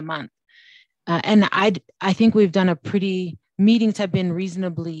 meetings a month. And I think we've done meetings have been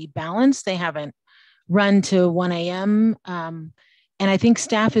reasonably balanced. They haven't run to 1 a.m. And I think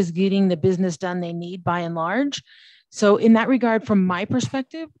staff is getting the business done they need by and large. So in that regard, from my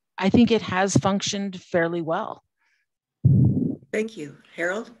perspective, I think it has functioned fairly well. Thank you.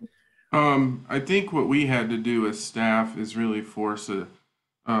 Harold? I think what we had to do as staff is really force a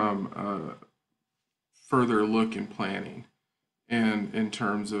further look in planning and in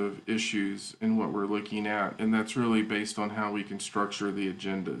terms of issues and what we're looking at. And that's really based on how we can structure the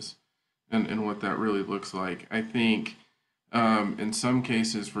agendas and what that really looks like. I think in some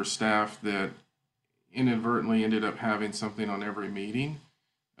cases for staff that inadvertently ended up having something on every meeting,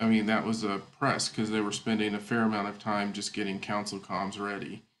 I mean, that was a press because they were spending a fair amount of time just getting council comms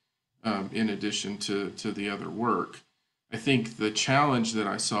ready in addition to the other work. I think the challenge that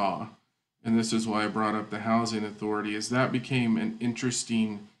I saw, and this is why I brought up the housing authority, is that became an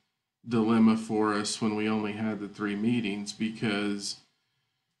interesting dilemma for us when we only had the 3 meetings, because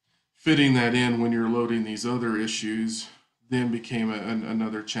fitting that in when you're loading these other issues then became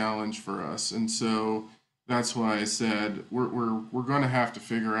another challenge for us. And so that's why I said we're going to have to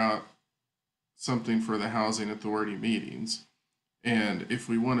figure out something for the housing authority meetings. And if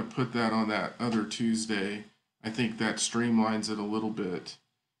we want to put that on that other Tuesday, I think that streamlines it a little bit.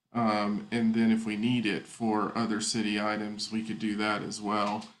 And then if we need it for other city items, we could do that as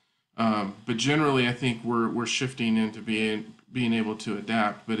well. But generally, I think we're shifting into being able to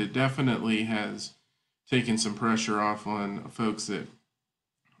adapt, but it definitely has taken some pressure off on folks that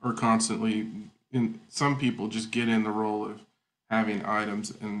are constantly, some people just get in the role of having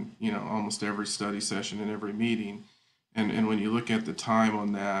items in, you know, almost every study session and every meeting. And when you look at the time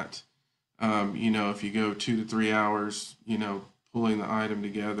on that, you know, if you go 2 to 3 hours, you know, pulling the item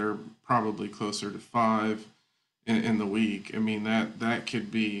together, probably closer to 5 in the week. I mean, that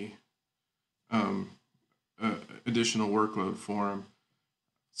could be additional workload for them.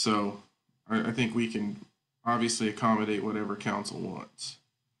 So I think we can obviously accommodate whatever council wants,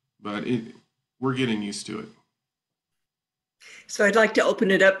 but we're getting used to it. So I'd like to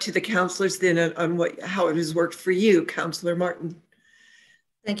open it up to the councilors then on how it has worked for you, Councilor Martin.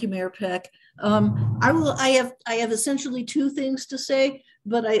 Thank you, Mayor Peck. I have essentially 2 things to say,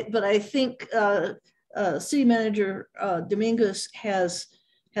 but I think City Manager Dominguez has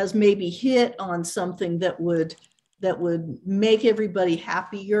maybe hit on something that would make everybody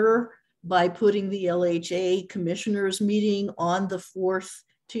happier by putting the LHA commissioners meeting on the 4th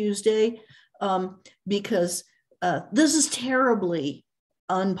Tuesday, because this is terribly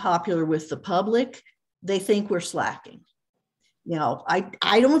unpopular with the public. They think we're slacking. Now,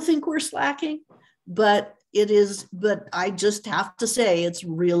 I don't think we're slacking, but I just have to say it's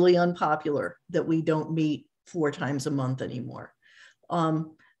really unpopular that we don't meet 4 times a month anymore.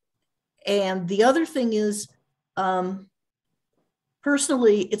 And the other thing is,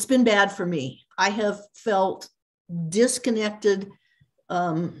 personally, it's been bad for me. I have felt disconnected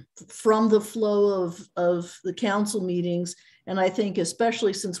from the flow of the council meetings. And I think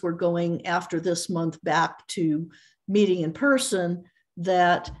especially since we're going after this month back to meeting in person,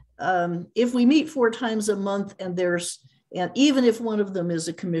 that if we meet 4 times a month and even if one of them is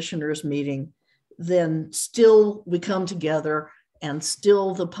a commissioners meeting, then still we come together and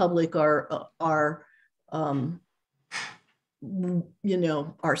still the public are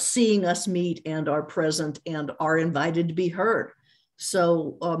seeing us meet and are present and are invited to be heard.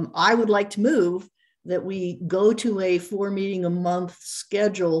 So I would like to move that we go to a 4 meeting a month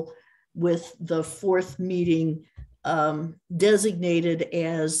schedule with the 4th meeting designated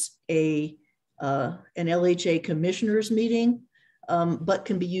as an LHA commissioners meeting, but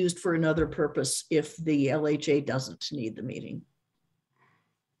can be used for another purpose if the LHA doesn't need the meeting.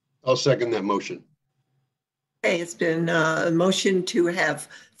 I'll second that motion. Okay, it's been a motion to have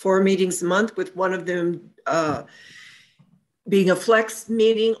 4 meetings a month, with one of them being a flex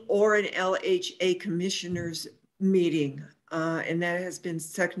meeting or an LHA commissioners meeting. And that has been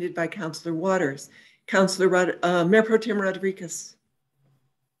seconded by Councilor Waters. Mayor Pro Tem Rodriguez.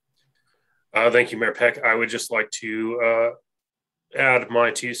 Thank you, Mayor Peck. I would just like to add my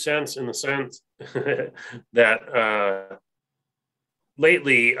 2 cents in the sense that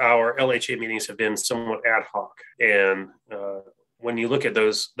lately our LHA meetings have been somewhat ad hoc. And when you look at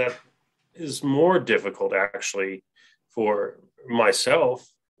those, that is more difficult actually for myself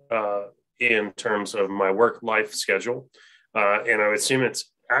in terms of my work-life schedule. And I would assume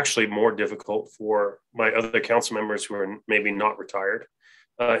it's actually more difficult for my other council members who are maybe not retired,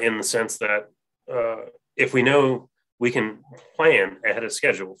 in the sense that if we know we can plan ahead of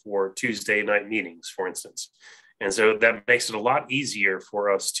schedule for Tuesday night meetings, for instance. And so that makes it a lot easier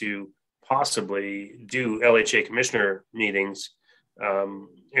for us to possibly do LHA commissioner meetings.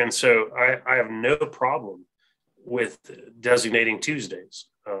 And so I have no problem with designating Tuesdays.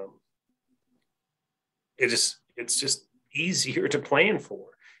 It's just easier to plan for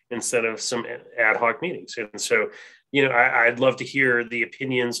instead of some ad hoc meetings. And so, you know, I'd love to hear the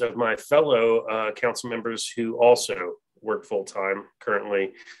opinions of my fellow council members who also work full-time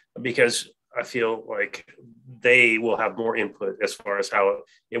currently, because I feel like they will have more input as far as how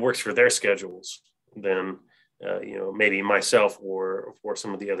it works for their schedules than, you know, maybe myself or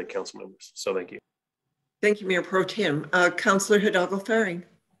some of the other council members. So thank you. Thank you, Mayor Pro Tem. Councilor Hidalgo-Faring.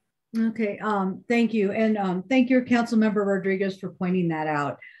 Okay, thank you. And thank you, Councilmember Rodriguez, for pointing that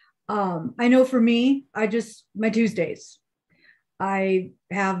out. I know for me, my Tuesdays, I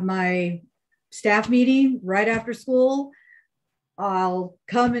have my staff meeting right after school. I'll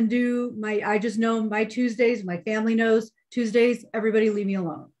come and do I just know my Tuesdays, my family knows Tuesdays, everybody leave me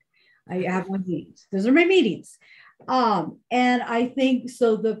alone. I have my meetings. Those are my meetings. And I think,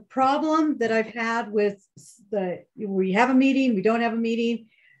 so the problem that I've had with we have a meeting, we don't have a meeting,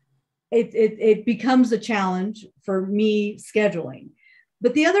 it becomes a challenge for me scheduling.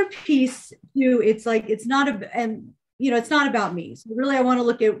 But the other piece too, it's like, it's not about me. So really, I want to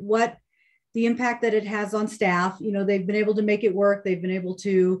look at what the impact that it has on staff. You know, they've been able to make it work. They've been able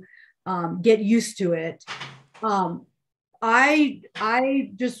to get used to it. I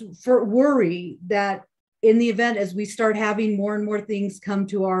just worry that in the event, as we start having more and more things come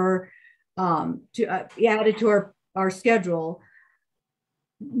to our added to our schedule,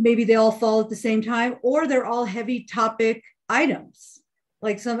 maybe they all fall at the same time, or they're all heavy topic items.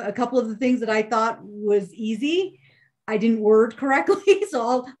 Like a couple of the things that I thought was easy, I didn't word correctly,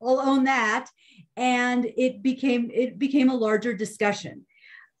 so I'll own that. And it became a larger discussion.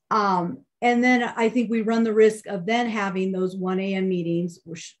 And then I think we run the risk of then having those 1 a.m. meetings,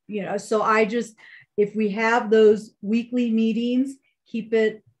 which, you know, so if we have those weekly meetings, keep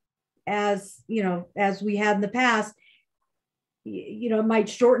it as, you know, as we had in the past, you know, it might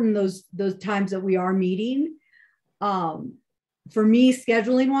shorten those times that we are meeting. For me,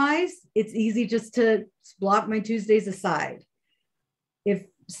 scheduling wise, it's easy just to block my Tuesdays aside. If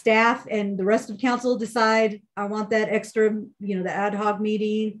staff and the rest of council decide I want that extra, you know, the ad hoc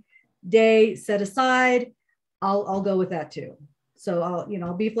meeting day set aside, I'll go with that too. So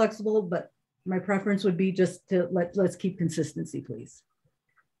I'll be flexible, but my preference would be just to let's keep consistency, please.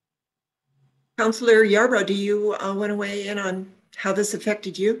 Councilor Yarbrough, do you want to weigh in on how this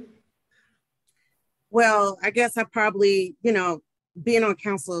affected you? Well, I guess I probably, you know, being on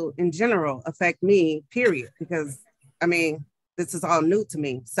council in general affect me, period, because I mean, this is all new to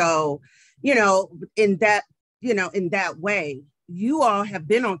me. So, you know, in that way, you all have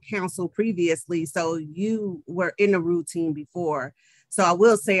been on council previously, so you were in a routine before. So I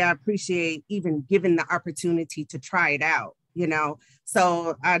will say I appreciate even given the opportunity to try it out, you know.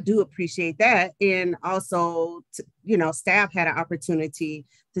 So I do appreciate that. And also, you know, staff had an opportunity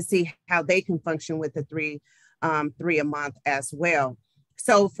to see how they can function with the three a month as well.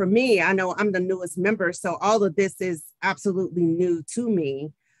 So for me, I know I'm the newest member, so all of this is absolutely new to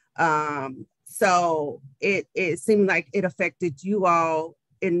me. So it seemed like it affected you all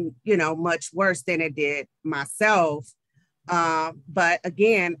in, you know, much worse than it did myself. But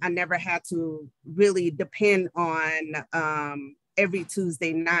again, I never had to really depend on every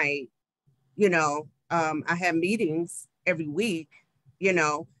Tuesday night. You know, I had meetings every week, you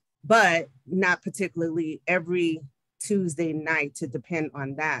know, but not particularly every Tuesday night to depend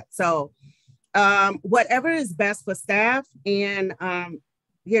on that. So whatever is best for staff. And,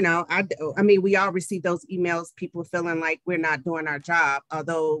 you know, I mean, we all receive those emails, people feeling like we're not doing our job,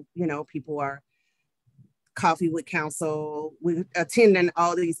 although, you know, people are coffee with council, we attending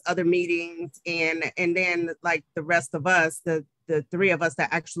all these other meetings, and then like the rest of us, the three of us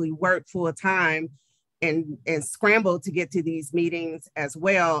that actually work full time and scramble to get to these meetings as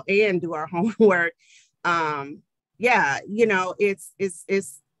well and do our homework. Yeah, you know,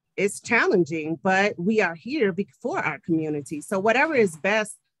 it's challenging, but we are here for our community. So whatever is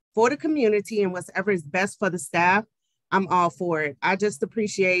best for the community and whatever is best for the staff, I'm all for it. I just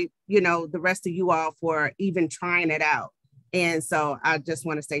appreciate, you know, the rest of you all for even trying it out. And so I just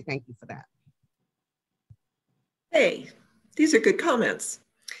want to say thank you for that. Hey, these are good comments.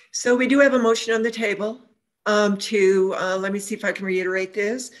 So we do have a motion on the table let me see if I can reiterate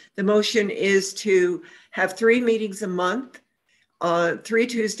this. The motion is to have 3 meetings a month, 3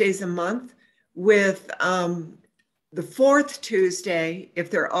 Tuesdays a month, with the 4th Tuesday, if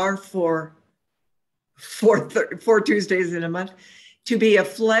there are four Tuesdays in a month, to be a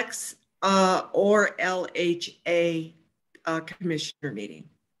flex or LHA commissioner meeting.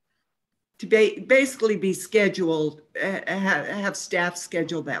 To basically be scheduled, have staff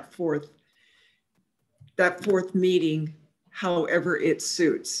schedule that fourth meeting, however it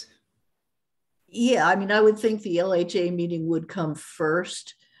suits. Yeah, I mean, I would think the LHA meeting would come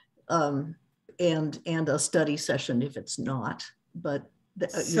first, and a study session if it's not. But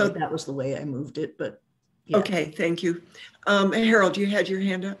so that was the way I moved it. But yeah. Okay, thank you. Harold, you had your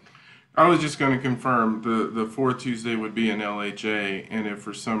hand up. I was just going to confirm the 4th Tuesday would be an LHA, and if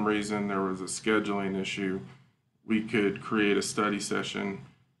for some reason there was a scheduling issue, we could create a study session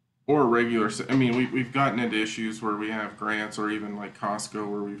or a regular. I mean, we've gotten into issues where we have grants or even like Costco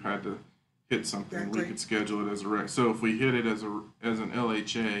where we've had to hit something. Exactly. We could schedule it as a rec. So if we hit it as an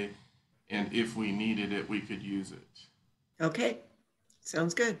LHA, and if we needed it, we could use it. Okay,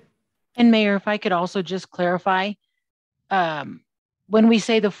 sounds good. And Mayor, if I could also just clarify, when we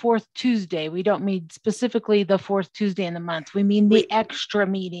say the 4th Tuesday, we don't mean specifically the 4th Tuesday in the month. We mean the extra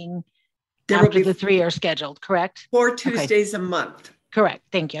meeting after the 3 are scheduled, correct? 4 Tuesdays a month. Correct.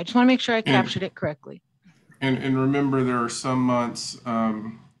 Thank you. I just want to make sure I captured it correctly. And remember, there are some months,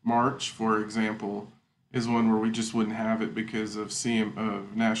 March, for example, is one where we just wouldn't have it because of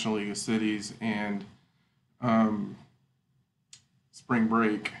National League of Cities and spring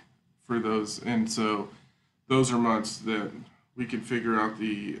break for those. And so those are months that we can figure out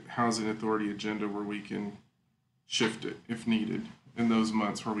the housing authority agenda where we can shift it if needed in those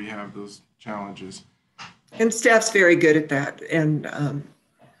months where we have those challenges. And staff's very good at that. And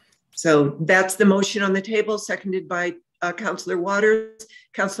so that's the motion on the table, seconded by Councilor Waters.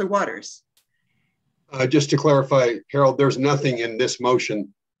 Councilor Waters. Just to clarify, Harold, there's nothing in this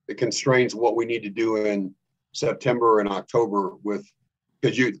motion that constrains what we need to do in September and October with,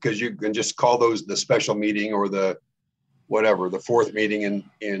 because you can just call those the special meeting or the whatever, the fourth meeting,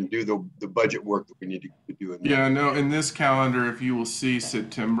 and do the budget work that we need to do. Yeah, no, in this calendar, if you will see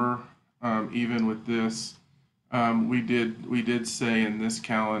September, even with this, we did say in this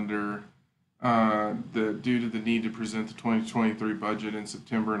calendar that due to the need to present the 2023 budget in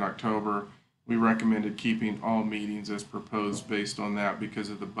September and October, we recommended keeping all meetings as proposed based on that because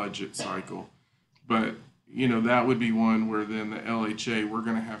of the budget cycle. But, you know, that would be one where then the LHA, we're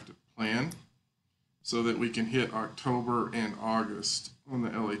going to have to plan so that we can hit October and August on the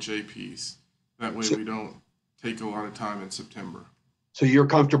LHA piece. That way we don't take a lot of time in September. So you're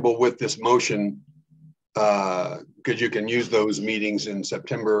comfortable with this motion because you can use those meetings in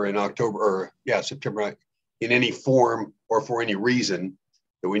September and October, or September, in any form or for any reason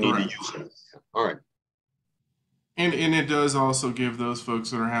that we need to use it. All right. And it does also give those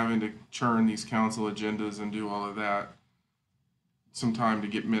folks that are having to churn these council agendas and do all of that some time to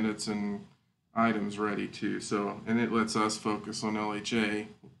get minutes and items ready too. So, and it lets us focus on LHA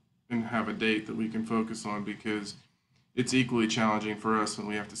and have a date that we can focus on, because it's equally challenging for us when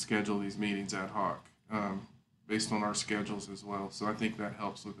we have to schedule these meetings ad hoc based on our schedules as well. So I think that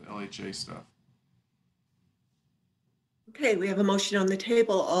helps with the LHA stuff. Okay, we have a motion on the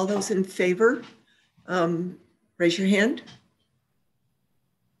table. All those in favor, raise your hand.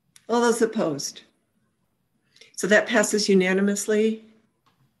 All those opposed. So that passes unanimously.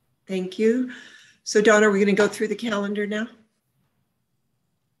 Thank you. So Donna, we're going to go through the calendar now.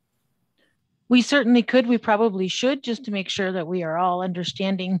 We certainly could. We probably should, just to make sure that we are all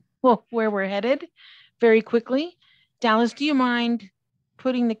understanding where we're headed very quickly. Dallas, do you mind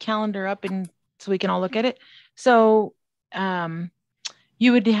putting the calendar up and so we can all look at it? So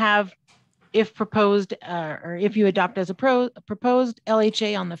you would have, if proposed, or if you adopt as a proposed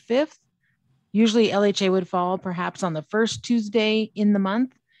LHA on the 5th, usually LHA would fall perhaps on the first Tuesday in the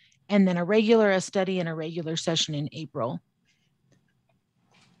month, and then a study, and a regular session in April.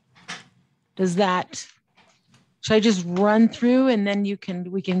 Does that, should I just run through and then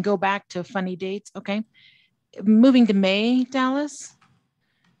we can go back to funny dates? Okay. Moving to May, Dallas.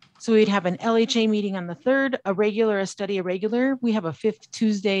 So we'd have an LHA meeting on the 3rd, a regular, a study, a regular. We have a 5th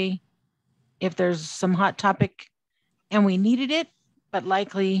Tuesday if there's some hot topic and we needed it, but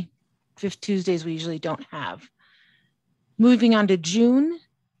likely 5th Tuesdays we usually don't have. Moving on to June.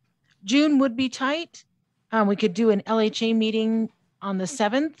 June would be tight. We could do an LHA meeting on the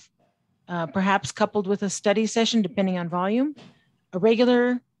 7th, perhaps coupled with a study session, depending on volume. A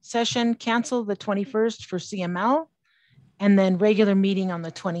regular session, cancel the 21st for CML, and then regular meeting on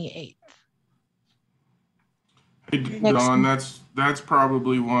the 28th. Hey, Dawn, that's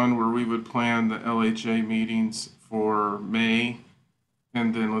probably one where we would plan the LHA meetings for May,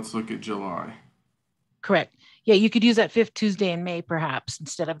 and then let's look at July. Correct. Yeah, you could use that 5th Tuesday in May, perhaps,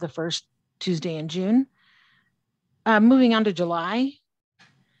 instead of the 1st Tuesday in June. Moving on to July.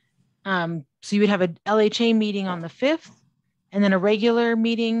 So you would have a LHA meeting on the 5th, and then a regular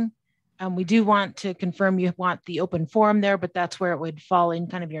meeting. We do want to confirm you want the open forum there, but that's where it would fall in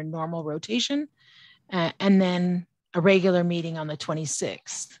kind of your normal rotation. And then a regular meeting on the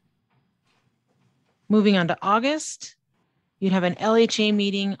 26th. Moving on to August, you'd have an LHA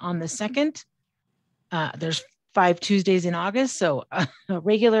meeting on the 2nd. There's 5 Tuesdays in August, so a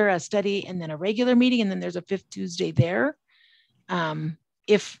regular, a study, and then a regular meeting, and then there's a 5th Tuesday there,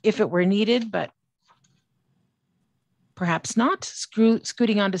 if it were needed, but perhaps not.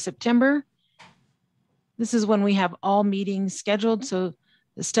 Scooting on to September. This is when we have all meetings scheduled, so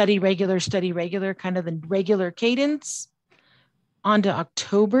the study, regular, kind of the regular cadence. On to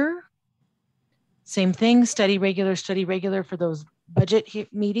October. Same thing, study, regular for those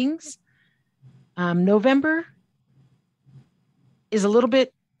budget meetings. November is a little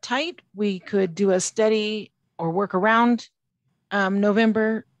bit tight. We could do a study or work around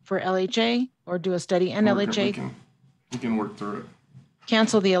November for LHA, or do a study and LHA. We can work through it.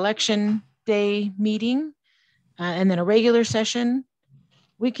 Cancel the election day meeting, and then a regular session.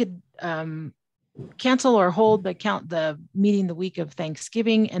 We could cancel or hold the meeting the week of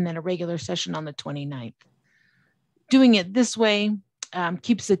Thanksgiving, and then a regular session on the 29th. Doing it this way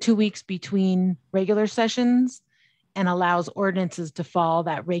keeps the 2 weeks between regular sessions and allows ordinances to follow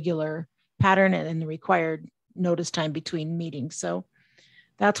that regular pattern and the required notice time between meetings. So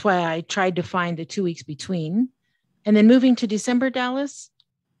that's why I tried to find the 2 weeks between. And then moving to December, Dallas,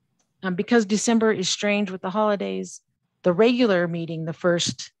 because December is strange with the holidays, the regular meeting, the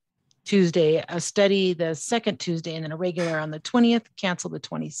first Tuesday, a study the second Tuesday, and then a regular on the 20th, cancel the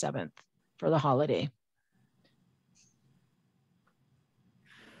 27th for the holiday.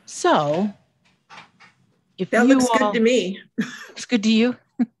 So if that you looks all, good to me. Looks good to you?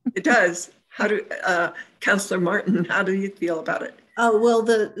 It does. How do, Councillor Martin, how do you feel about it? Well,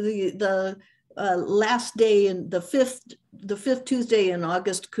 the last day in the fifth Tuesday in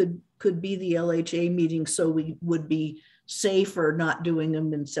August could be the LHA meeting, so we would be safer not doing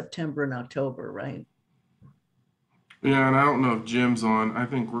them in September and October, right? Yeah, and I don't know if Jim's on. I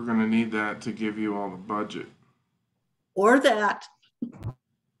think we're going to need that to give you all the budget. Or that.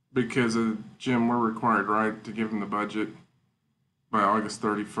 Because Jim, we're required, right, to give him the budget by August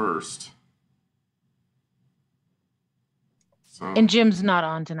 31st. So. And Jim's not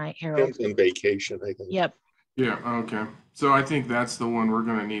on tonight, Harold. Jim's on vacation, I think. Yep. Yeah, okay. So I think that's the one we're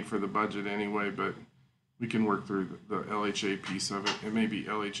going to need for the budget anyway, but we can work through the LHA piece of it. It may be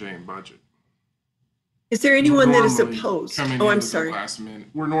LHA and budget. Is there anyone that is opposed? Oh, I'm sorry. Last minute.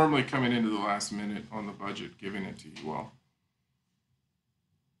 We're normally coming into the last minute on the budget, giving it to you all.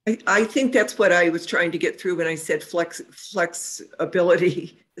 I think that's what I was trying to get through when I said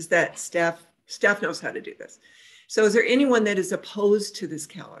flexibility, is that staff knows how to do this. So is there anyone that is opposed to this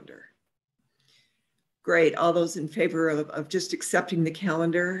calendar? Great. All those in favor of just accepting the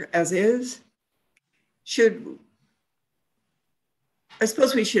calendar as is? I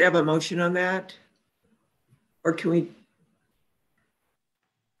suppose we should have a motion on that. Or can we?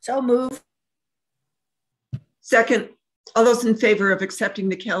 So move. Second, all those in favor of accepting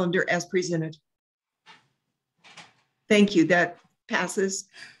the calendar as presented? Thank you. That passes.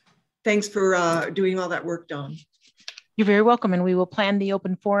 Thanks for doing all that work, Dawn. You're very welcome. And we will plan the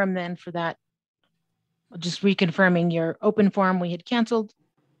open forum then for that. Just reconfirming your open forum we had canceled.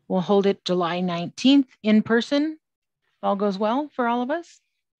 We'll hold it July 19th in person. All goes well for all of us.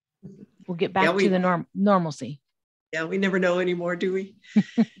 We'll get back to the normalcy. Yeah, we never know anymore, do we?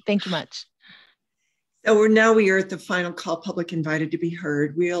 Thank you much. So we are at the final call, public invited to be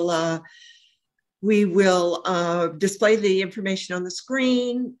heard. We will display the information on the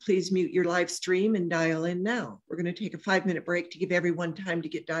screen. Please mute your live stream and dial in now. We're going to take a 5-minute break to give everyone time to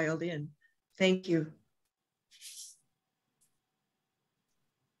get dialed in. Thank you.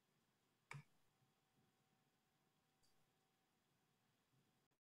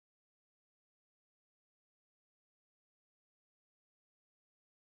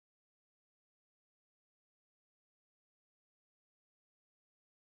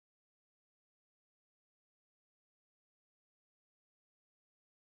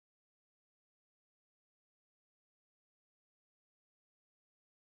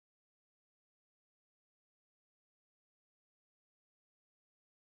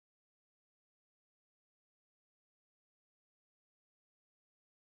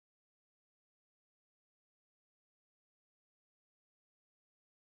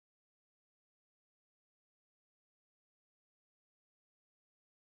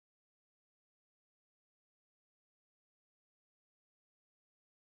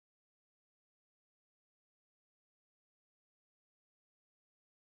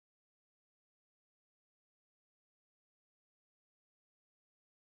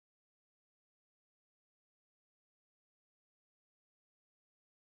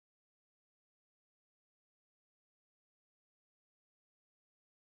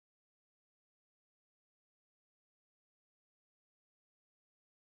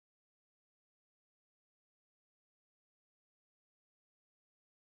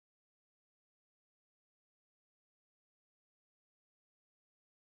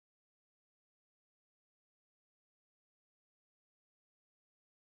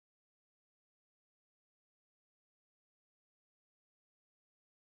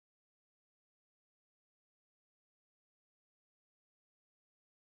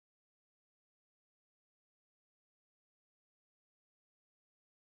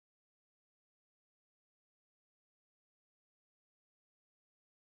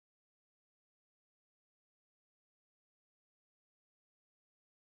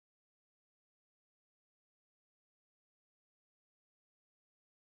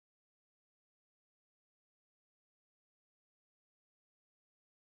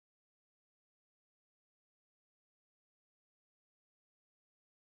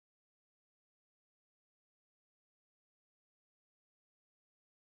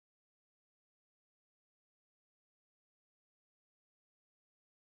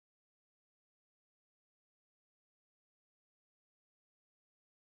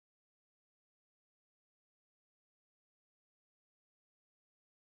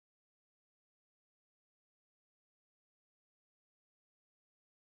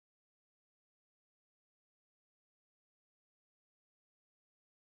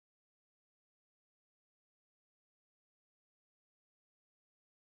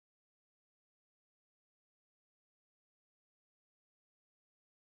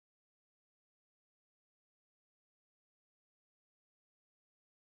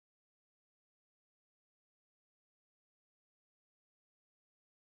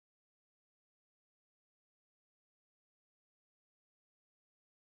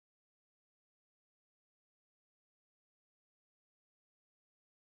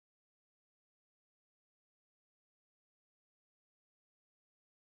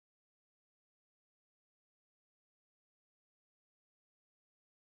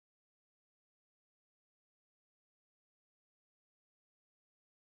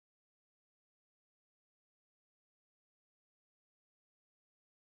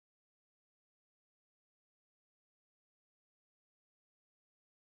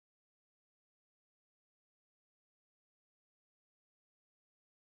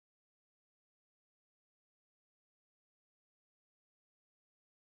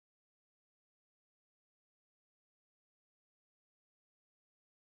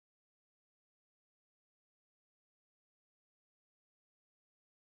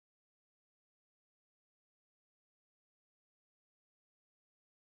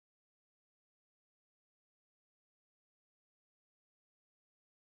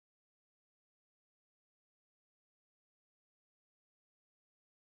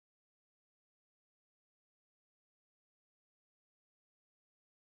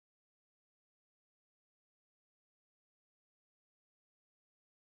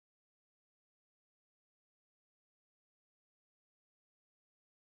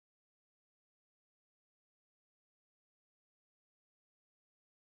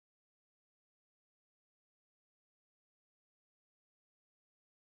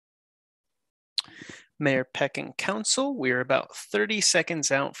 Mayor Peck and Council, we're about 30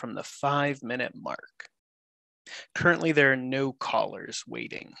 seconds out from the 5-minute mark. Currently, there are no callers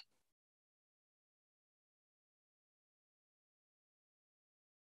waiting.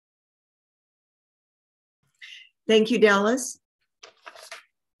 Thank you, Dallas.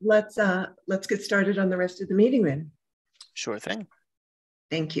 Let's get started on the rest of the meeting then. Sure thing.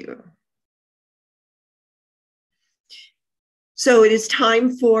 Thank you. So it is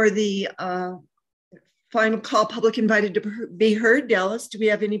time for the final call, public invited to be heard. Dallas, do we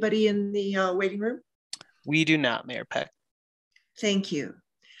have anybody in the waiting room? We do not, Mayor Peck. Thank you.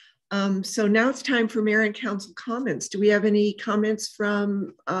 So now it's time for mayor and council comments. Do we have any comments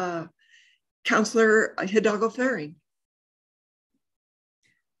from Councilor Hidalgo-Ferring?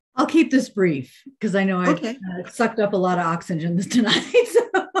 I'll keep this brief because I know I sucked up a lot of oxygen tonight, so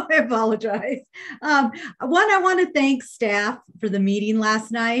I apologize. One, I want to thank staff for the meeting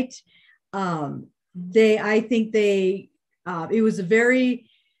last night. I think it was a very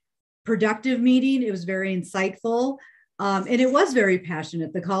productive meeting. It was very insightful. And it was very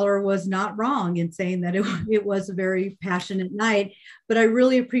passionate. The caller was not wrong in saying that it was a very passionate night, but I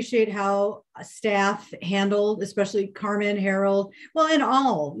really appreciate how staff handled, especially Carmen, Harold, well, and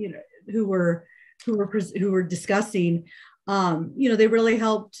all, who were discussing, they really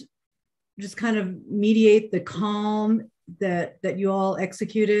helped just kind of mediate the calm that you all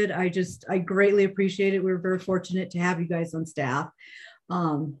executed. I greatly appreciate it. We were very fortunate to have you guys on staff.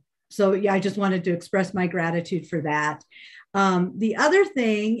 So yeah, I just wanted to express my gratitude for that. The other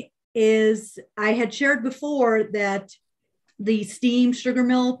thing is I had shared before that the steam sugar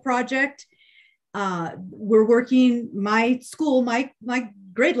mill project, we're working, my school, my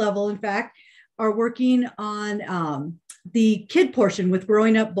grade level, in fact, are working on the kid portion with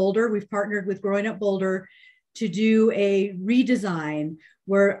Growing Up Boulder. We've partnered with Growing Up Boulder to do a redesign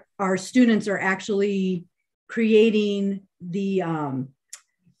where our students are actually creating the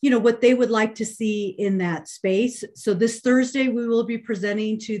what they would like to see in that space. So this Thursday, we will be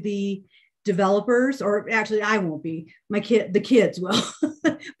presenting to the developers, or actually I won't be, the kids will,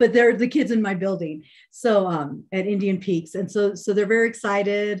 but they're the kids in my building. So at Indian Peaks. And so they're very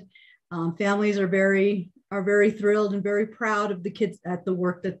excited. Families are very thrilled and very proud of the kids at the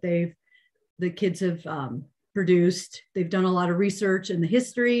work that the kids have produced. They've done a lot of research in the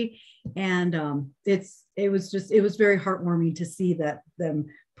history, and it was very heartwarming to see them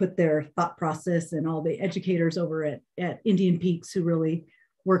put their thought process, and all the educators over at Indian Peaks who really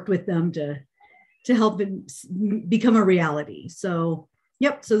worked with them to help them become a reality. So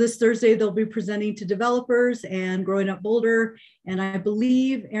yep, so this Thursday they'll be presenting to developers and Growing Up Boulder, and I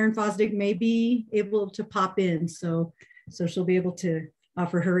believe Erin Fosdick may be able to pop in, so she'll be able to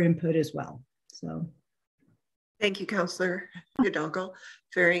offer her input as well. So thank you, Councilor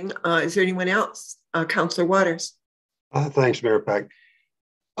Hidalgo-Ferring. Is there anyone else? Councilor Waters. Thanks, Mayor Peck.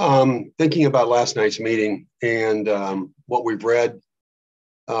 Thinking about last night's meeting and what we've read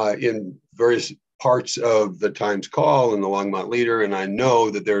in various parts of the Times Call and the Longmont Leader, and I know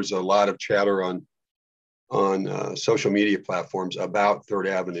that there's a lot of chatter on social media platforms about Third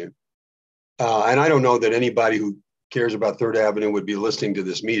Avenue. And I don't know that anybody who cares about Third Avenue would be listening to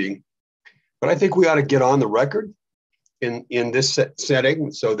this meeting, but I think we ought to get on the record in this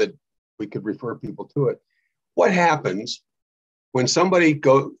setting so that we could refer people to it. What happens when somebody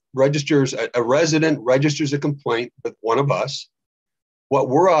registers, a resident registers a complaint with one of us, what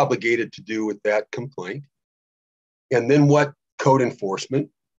we're obligated to do with that complaint, and then what code enforcement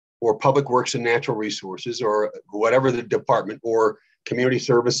or Public Works and Natural Resources or whatever the department, or Community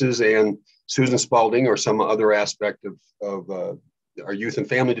Services and Susan Spalding or some other aspect of our Youth and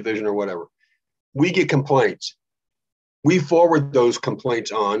Family Division or whatever. We get complaints. We forward those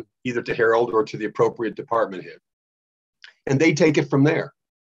complaints on either to Harold or to the appropriate department head, and they take it from there.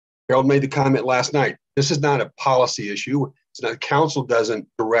 Harold made the comment last night. This is not a policy issue. It's not, council doesn't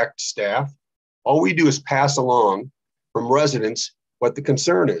direct staff. All we do is pass along from residents what the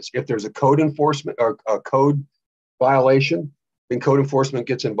concern is. If there's a code enforcement or a code violation, then code enforcement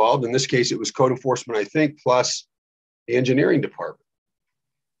gets involved. In this case, it was code enforcement, I think, plus the engineering department.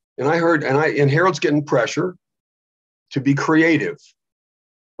 And I heard, and Harold's getting pressure to be creative,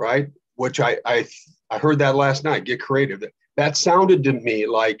 right? Which I heard that last night, get creative. That sounded to me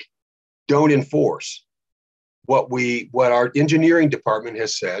like don't enforce. What our engineering department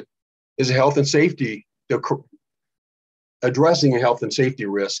has said is a health and safety, addressing a health and safety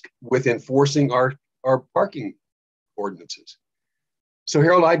risk with enforcing our parking ordinances. So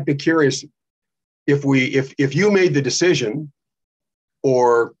Harold, I'd be curious if you made the decision,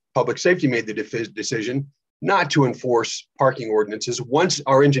 or public safety made the decision not to enforce parking ordinances, once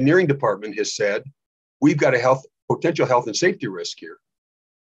our engineering department has said we've got a potential health and safety risk here.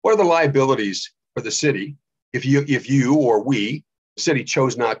 What are the liabilities for the city if you or we, the city,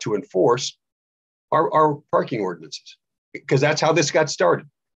 chose not to enforce our parking ordinances? Because that's how this got started.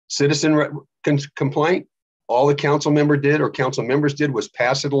 Citizen complaint. All the council member did, or council members did, was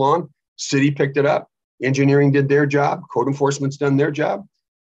pass it along. City picked it up. Engineering did their job. Code enforcement's done their job.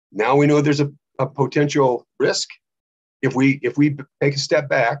 Now we know there's a potential risk. If we take a step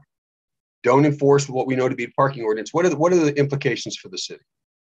back, don't enforce what we know to be a parking ordinance, what are the implications for the city?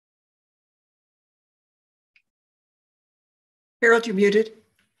 Harold, you're muted.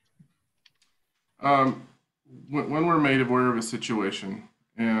 When we're made aware of a situation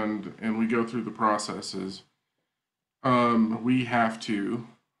and we go through the processes, we have to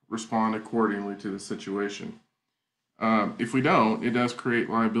respond accordingly to the situation. If we don't, it does create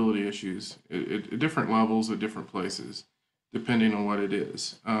liability issues at different levels at different places, depending on what it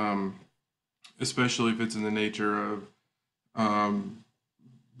is, especially if it's in the nature of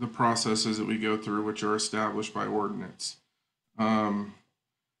the processes that we go through, which are established by ordinance.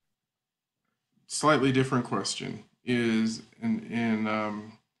 Slightly different question is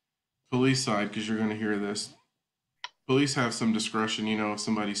in police side, because you're going to hear this. Police have some discretion, if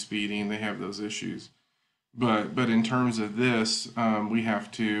somebody's speeding, they have those issues. But in terms of this, we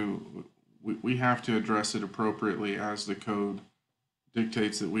have to address it appropriately as the code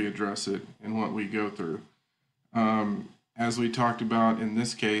dictates that we address it and what we go through. As we talked about in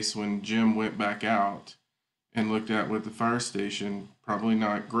this case, when Jim went back out and looked at with the fire station, probably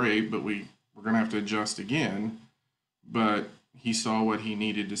not great, but we're going to have to adjust again. But he saw what he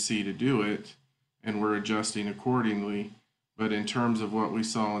needed to see to do it, and we're adjusting accordingly. But in terms of what we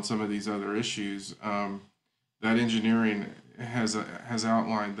saw in some of these other issues, that engineering has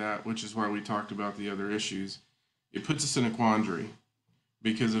outlined that, which is why we talked about the other issues. It puts us in a quandary,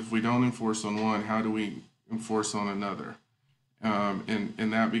 because if we don't enforce on one, how do we enforce on another?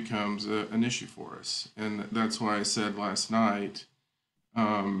 And that becomes an issue for us. And that's why I said last night,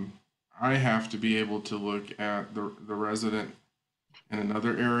 I have to be able to look at the resident in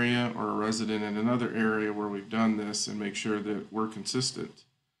another area or a resident in another area where we've done this and make sure that we're consistent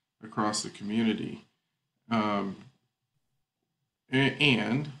across the community. And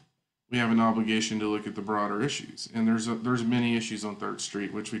we have an obligation to look at the broader issues. And there's many issues on 3rd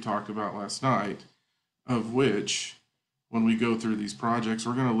Street, which we talked about last night, of which, when we go through these projects,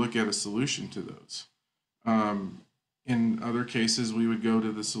 we're going to look at a solution to those. In other cases, we would go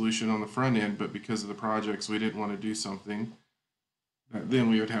to the solution on the front end, but because of the projects, we didn't want to do something that then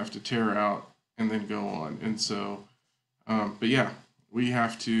we would have to tear out and then go on. And so, but yeah, we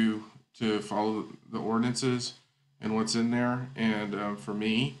have to follow the ordinances and what's in there. And for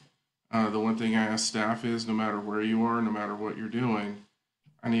me, the one thing I ask staff is, no matter where you are, no matter what you're doing,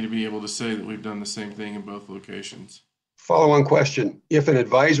 I need to be able to say that we've done the same thing in both locations. Follow-on question. If an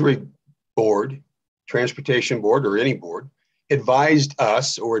advisory board, transportation board, or any board advised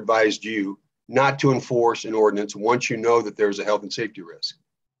us or advised you not to enforce an ordinance once you know that there's a health and safety risk,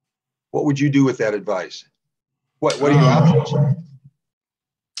 what would you do with that advice? What are your options?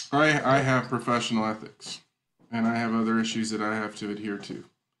 I have professional ethics, and I have other issues that I have to adhere to,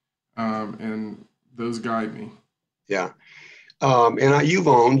 and those guide me. Yeah, and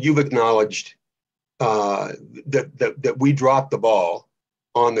you've acknowledged that we dropped the ball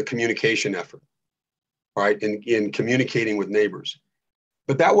on the communication effort, right? In communicating with neighbors.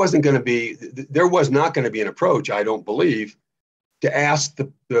 But that wasn't going to be, there was not going to be an approach, I don't believe, to ask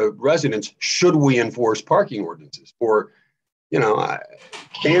the residents, should we enforce parking ordinances? Or,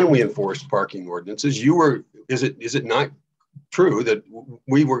 can we enforce parking ordinances? Is it not true that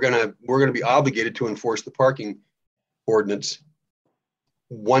we're going to be obligated to enforce the parking ordinance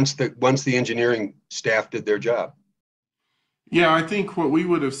once the engineering staff did their job? Yeah, I think what we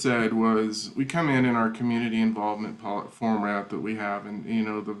would have said was, we come in our community involvement format that we have, and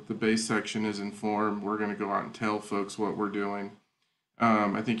the base section is informed. We're going to go out and tell folks what we're doing.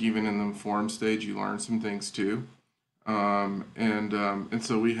 I think even in the informed stage, you learn some things too. And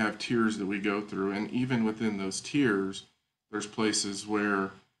so we have tiers that we go through, and even within those tiers, there's places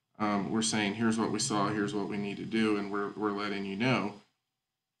where we're saying, here's what we saw, here's what we need to do, and we're letting you know.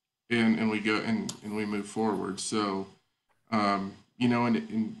 And we go and we move forward. So.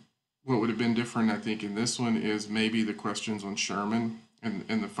 And what would have been different, I think, in this one is maybe the questions on Sherman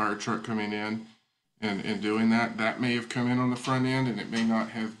and the fire truck coming in and doing that may have come in on the front end, and it may not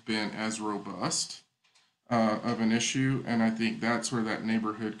have been as robust of an issue. And I think that's where that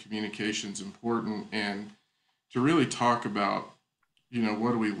neighborhood communication is important, and to really talk about,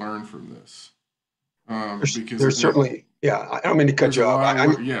 what do we learn from this? Because there's certainly, I don't mean to cut you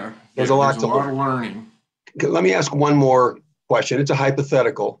off. There's a lot of learning. let me ask one more question. It's a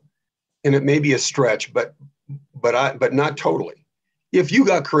hypothetical, and it may be a stretch, but not totally. If you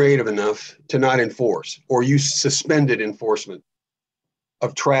got creative enough to not enforce, or you suspended enforcement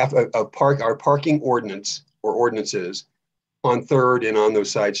of our parking ordinance or ordinances on 3rd and on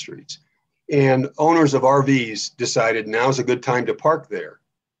those side streets, and owners of RVs decided now's a good time to park there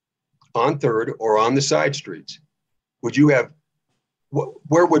on 3rd or on the side streets, would you have,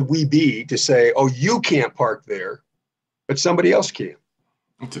 where would we be to say, oh, you can't park there, but somebody else can?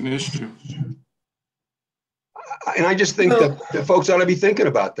 It's an issue. And I just think that folks ought to be thinking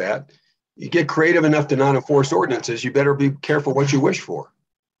about that. You get creative enough to not enforce ordinances, you better be careful what you wish for.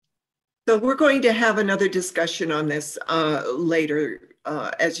 So we're going to have another discussion on this later,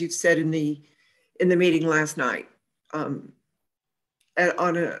 as you've said in the meeting last night.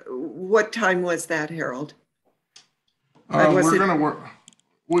 What time was that, Harold? We're going to work.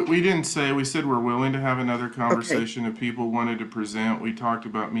 We didn't say. We said we're willing to have another conversation if people wanted to present. We talked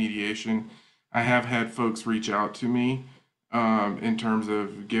about mediation. I have had folks reach out to me in terms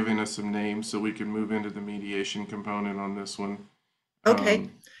of giving us some names so we can move into the mediation component on this one. Okay.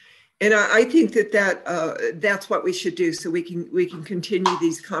 And I think that's what we should do, so we can continue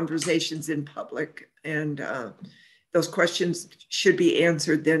these conversations in public, and those questions should be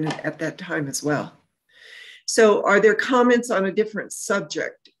answered then at that time as well. So are there comments on a different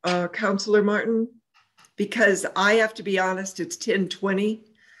subject? Councilor Martin? Because I have to be honest, it's 10:20.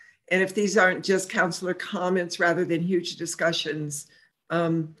 And if these aren't just councilor comments rather than huge discussions,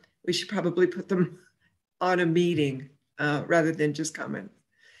 we should probably put them on a meeting rather than just comments.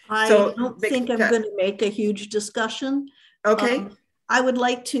 I don't think I'm going to make a huge discussion. Okay. I would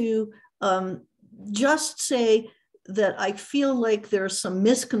like to just say that I feel like there are some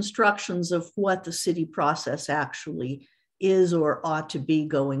misconstructions of what the city process actually is or ought to be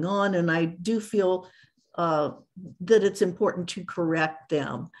going on. And I do feel that it's important to correct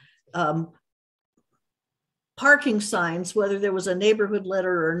them. Parking signs, whether there was a neighborhood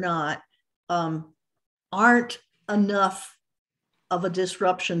letter or not, aren't enough of a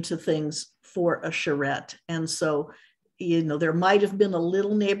disruption to things for a charrette. And so, you know, there might have been a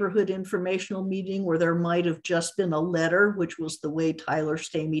little neighborhood informational meeting where there might have just been a letter, which was the way Tyler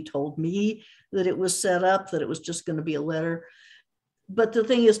Stamey told me that it was set up, that it was just going to be a letter. But the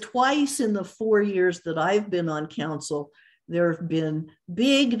thing is, twice in the 4 years that I've been on council, there have been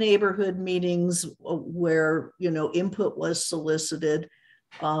big neighborhood meetings where, you know, input was solicited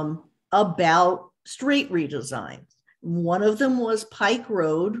about street redesign. One of them was Pike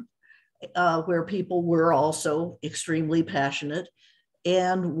Road, where people were also extremely passionate.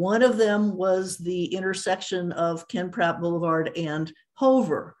 And one of them was the intersection of Ken Pratt Boulevard and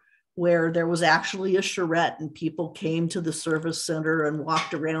Hover, where there was actually a charrette and people came to the service center and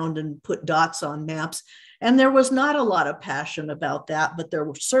walked around and put dots on maps. And there was not a lot of passion about that, but there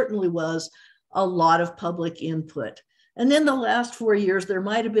certainly was a lot of public input. And then the last 4 years, there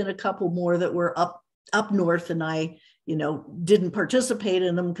might have been a couple more that were up north, and I, you know, didn't participate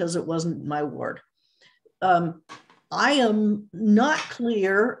in them because it wasn't my ward. I am not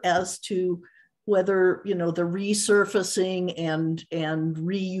clear as to whether, you know, the resurfacing and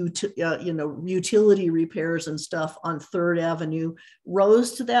utility repairs and stuff on 3rd Avenue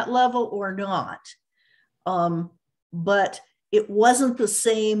rose to that level or not. But it wasn't the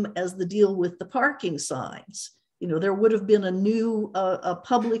same as the deal with the parking signs. You know, there would have been a new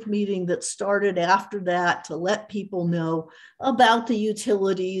public meeting that started after that to let people know about the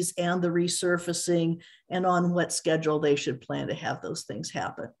utilities and the resurfacing and on what schedule they should plan to have those things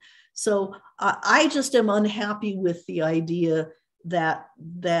happen. So I just am unhappy with the idea that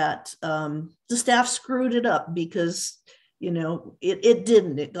the staff screwed it up, because, you know, it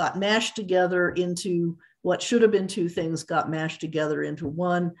didn't. It got mashed together into what should have been two things, got mashed together into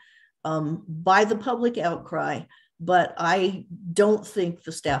one. By the public outcry, but I don't think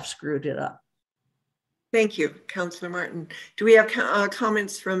the staff screwed it up. Thank you, Councilor Martin. Do we have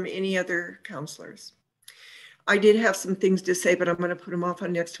comments from any other councilors? I did have some things to say, but I'm going to put them off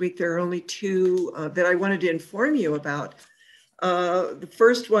on next week. There are only two that I wanted to inform you about. The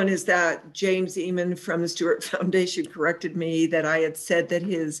first one is that James Eamon from the Stewart Foundation corrected me that I had said that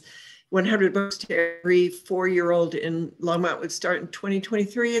his 100 books to every 4-year-old in Longmont would start in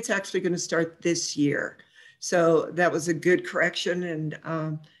 2023. It's actually going to start this year. So that was a good correction,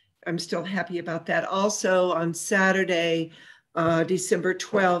 and I'm still happy about that. Also on Saturday, December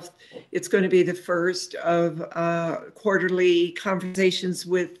 12th, it's going to be the first of quarterly conversations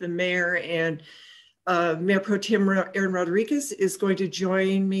with the mayor, and Mayor Pro Tem Aaron Rodriguez is going to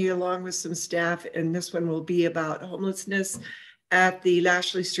join me along with some staff, and this one will be about homelessness at the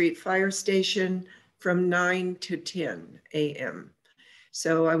Lashley Street Fire Station from 9 to 10 a.m.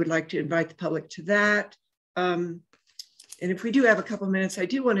 So I would like to invite the public to that. And if we do have a couple minutes, I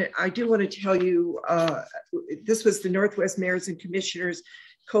do want to tell you, this was the Northwest Mayors and Commissioners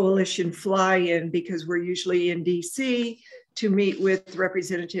Coalition fly-in, because we're usually in DC to meet with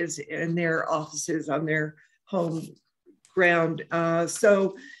representatives in their offices on their home ground.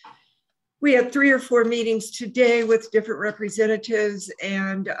 So we had 3 or 4 meetings today with different representatives,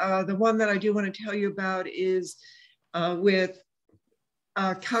 and the one that I do want to tell you about is with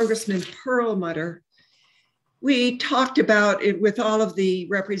Congressman Perlmutter. We talked about it with all of the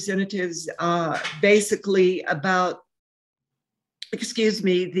representatives, basically about,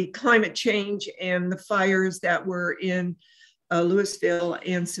 the climate change and the fires that were in Louisville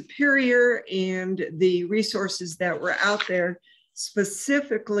and Superior, and the resources that were out there,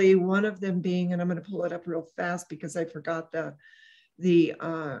 specifically one of them being, and I'm going to pull it up real fast because I forgot the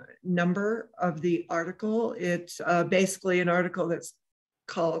number of the article. It's basically an article that's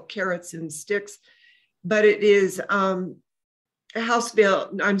called Carrots and Sticks, but it is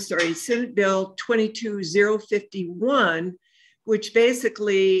Senate Bill 22051, which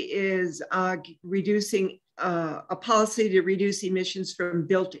basically is reducing a policy to reduce emissions from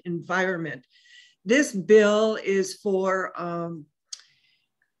built environment. This bill is for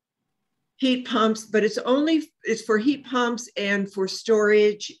heat pumps, but it's for heat pumps and for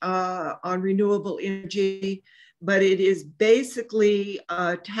storage on renewable energy, but it is basically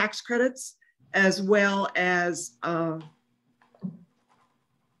tax credits as well as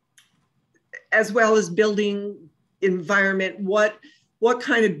building environment. What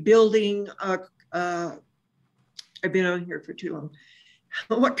kind of building, I've been on here for too long.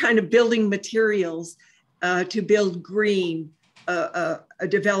 What kind of building materials to build green a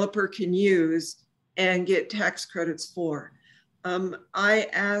developer can use and get tax credits for. I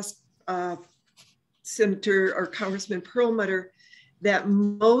asked Senator or Congressman Perlmutter that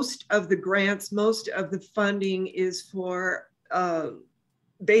most of the grants, most of the funding is for,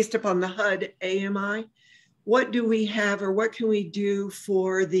 based upon the HUD AMI. What do we have, or what can we do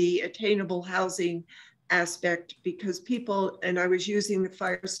for the attainable housing aspect? Because people, and I was using the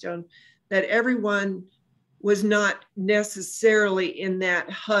Firestone, that everyone was not necessarily in that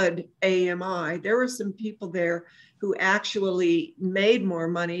HUD AMI. There were some people there who actually made more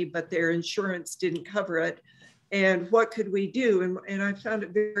money, but their insurance didn't cover it. And what could we do? And I found it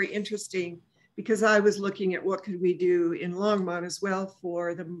very interesting, because I was looking at what could we do in Longmont as well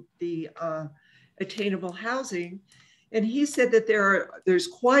for the attainable housing. And he said that there's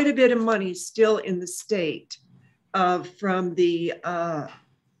quite a bit of money still in the state from the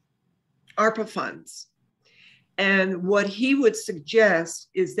ARPA funds. And what he would suggest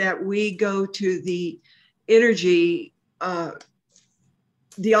is that we go to the energy,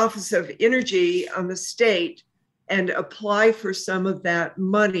 the Office of Energy on the state, and apply for some of that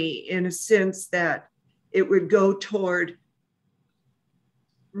money, in a sense that it would go toward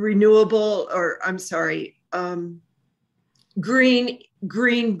renewable, or I'm sorry,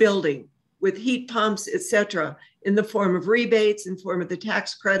 green building with heat pumps, et cetera, in the form of rebates, in form of the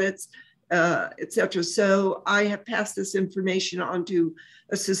tax credits, et cetera. So I have passed this information on to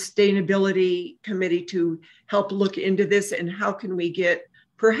a sustainability committee to help look into this, and how can we get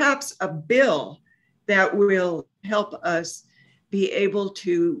perhaps a bill that will help us be able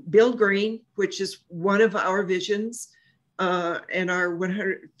to build green, which is one of our visions, and our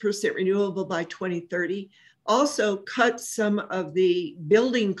 100% renewable by 2030. Also cut some of the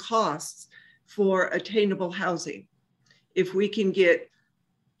building costs for attainable housing. If we can get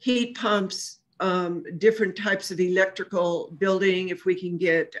heat pumps, different types of electrical building, if we can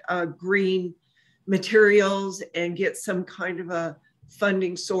get green materials and get some kind of a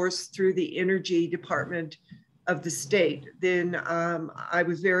funding source through the energy department of the state, then I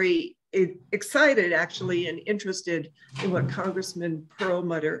was very excited, actually, and interested in what Congressman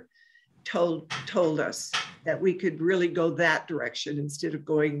Perlmutter told us, that we could really go that direction instead of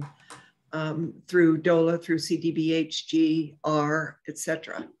going through DOLA, through CDBH, GR, et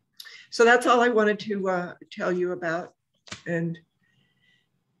cetera. So that's all I wanted to tell you about. And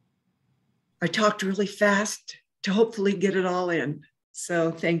I talked really fast to hopefully get it all in.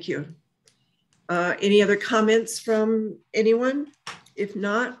 So thank you. Any other comments from anyone? If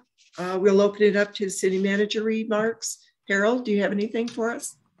not, we'll open it up to city manager remarks. Harold, do you have anything for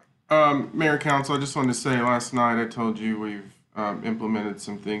us? Mayor, Council, I just wanted to say, last night I told you we've implemented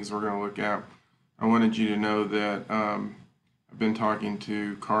some things we're going to look at. I wanted you to know that I've been talking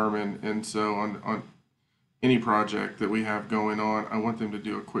to Carmen, and so on any project that we have going on, I want them to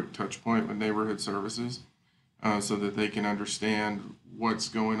do a quick touch point with neighborhood services so that they can understand what's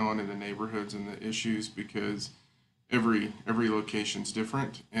going on in the neighborhoods and the issues, because every location's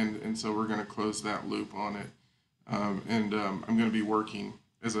different, and so we're going to close that loop on it. I'm going to be working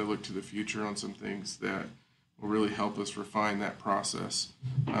as I look to the future on some things that will really help us refine that process,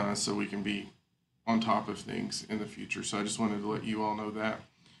 so we can be on top of things in the future. So I just wanted to let you all know that.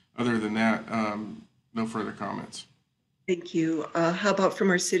 Other than that, no further comments. Thank you. How about from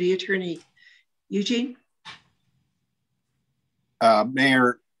our city attorney, Eugene?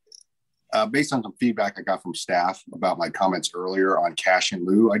 Mayor, based on some feedback I got from staff about my comments earlier on cash in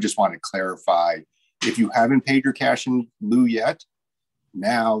lieu, I just want to clarify, if you haven't paid your cash in lieu yet,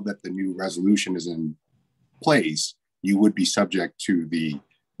 now that the new resolution is in place, you would be subject to the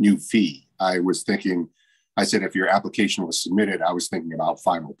new fee. I said if your application was submitted, I was thinking about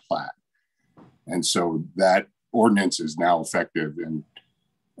final plat. And so that ordinance is now effective, and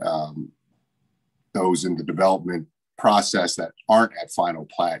those in the development process that aren't at final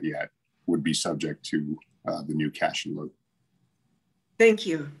plat yet would be subject to the new cash in lieu. Thank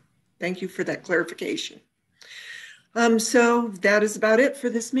you. Thank you for that clarification. So that is about it for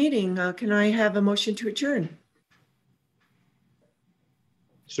this meeting. Can I have a motion to adjourn?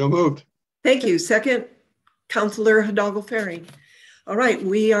 So moved. Thank you. Second, Councilor Hidalgo-Ferring. All right,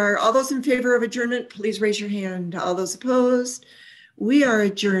 all those in favor of adjournment, please raise your hand. All those opposed, we are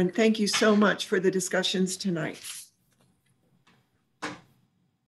adjourned. Thank you so much for the discussions tonight.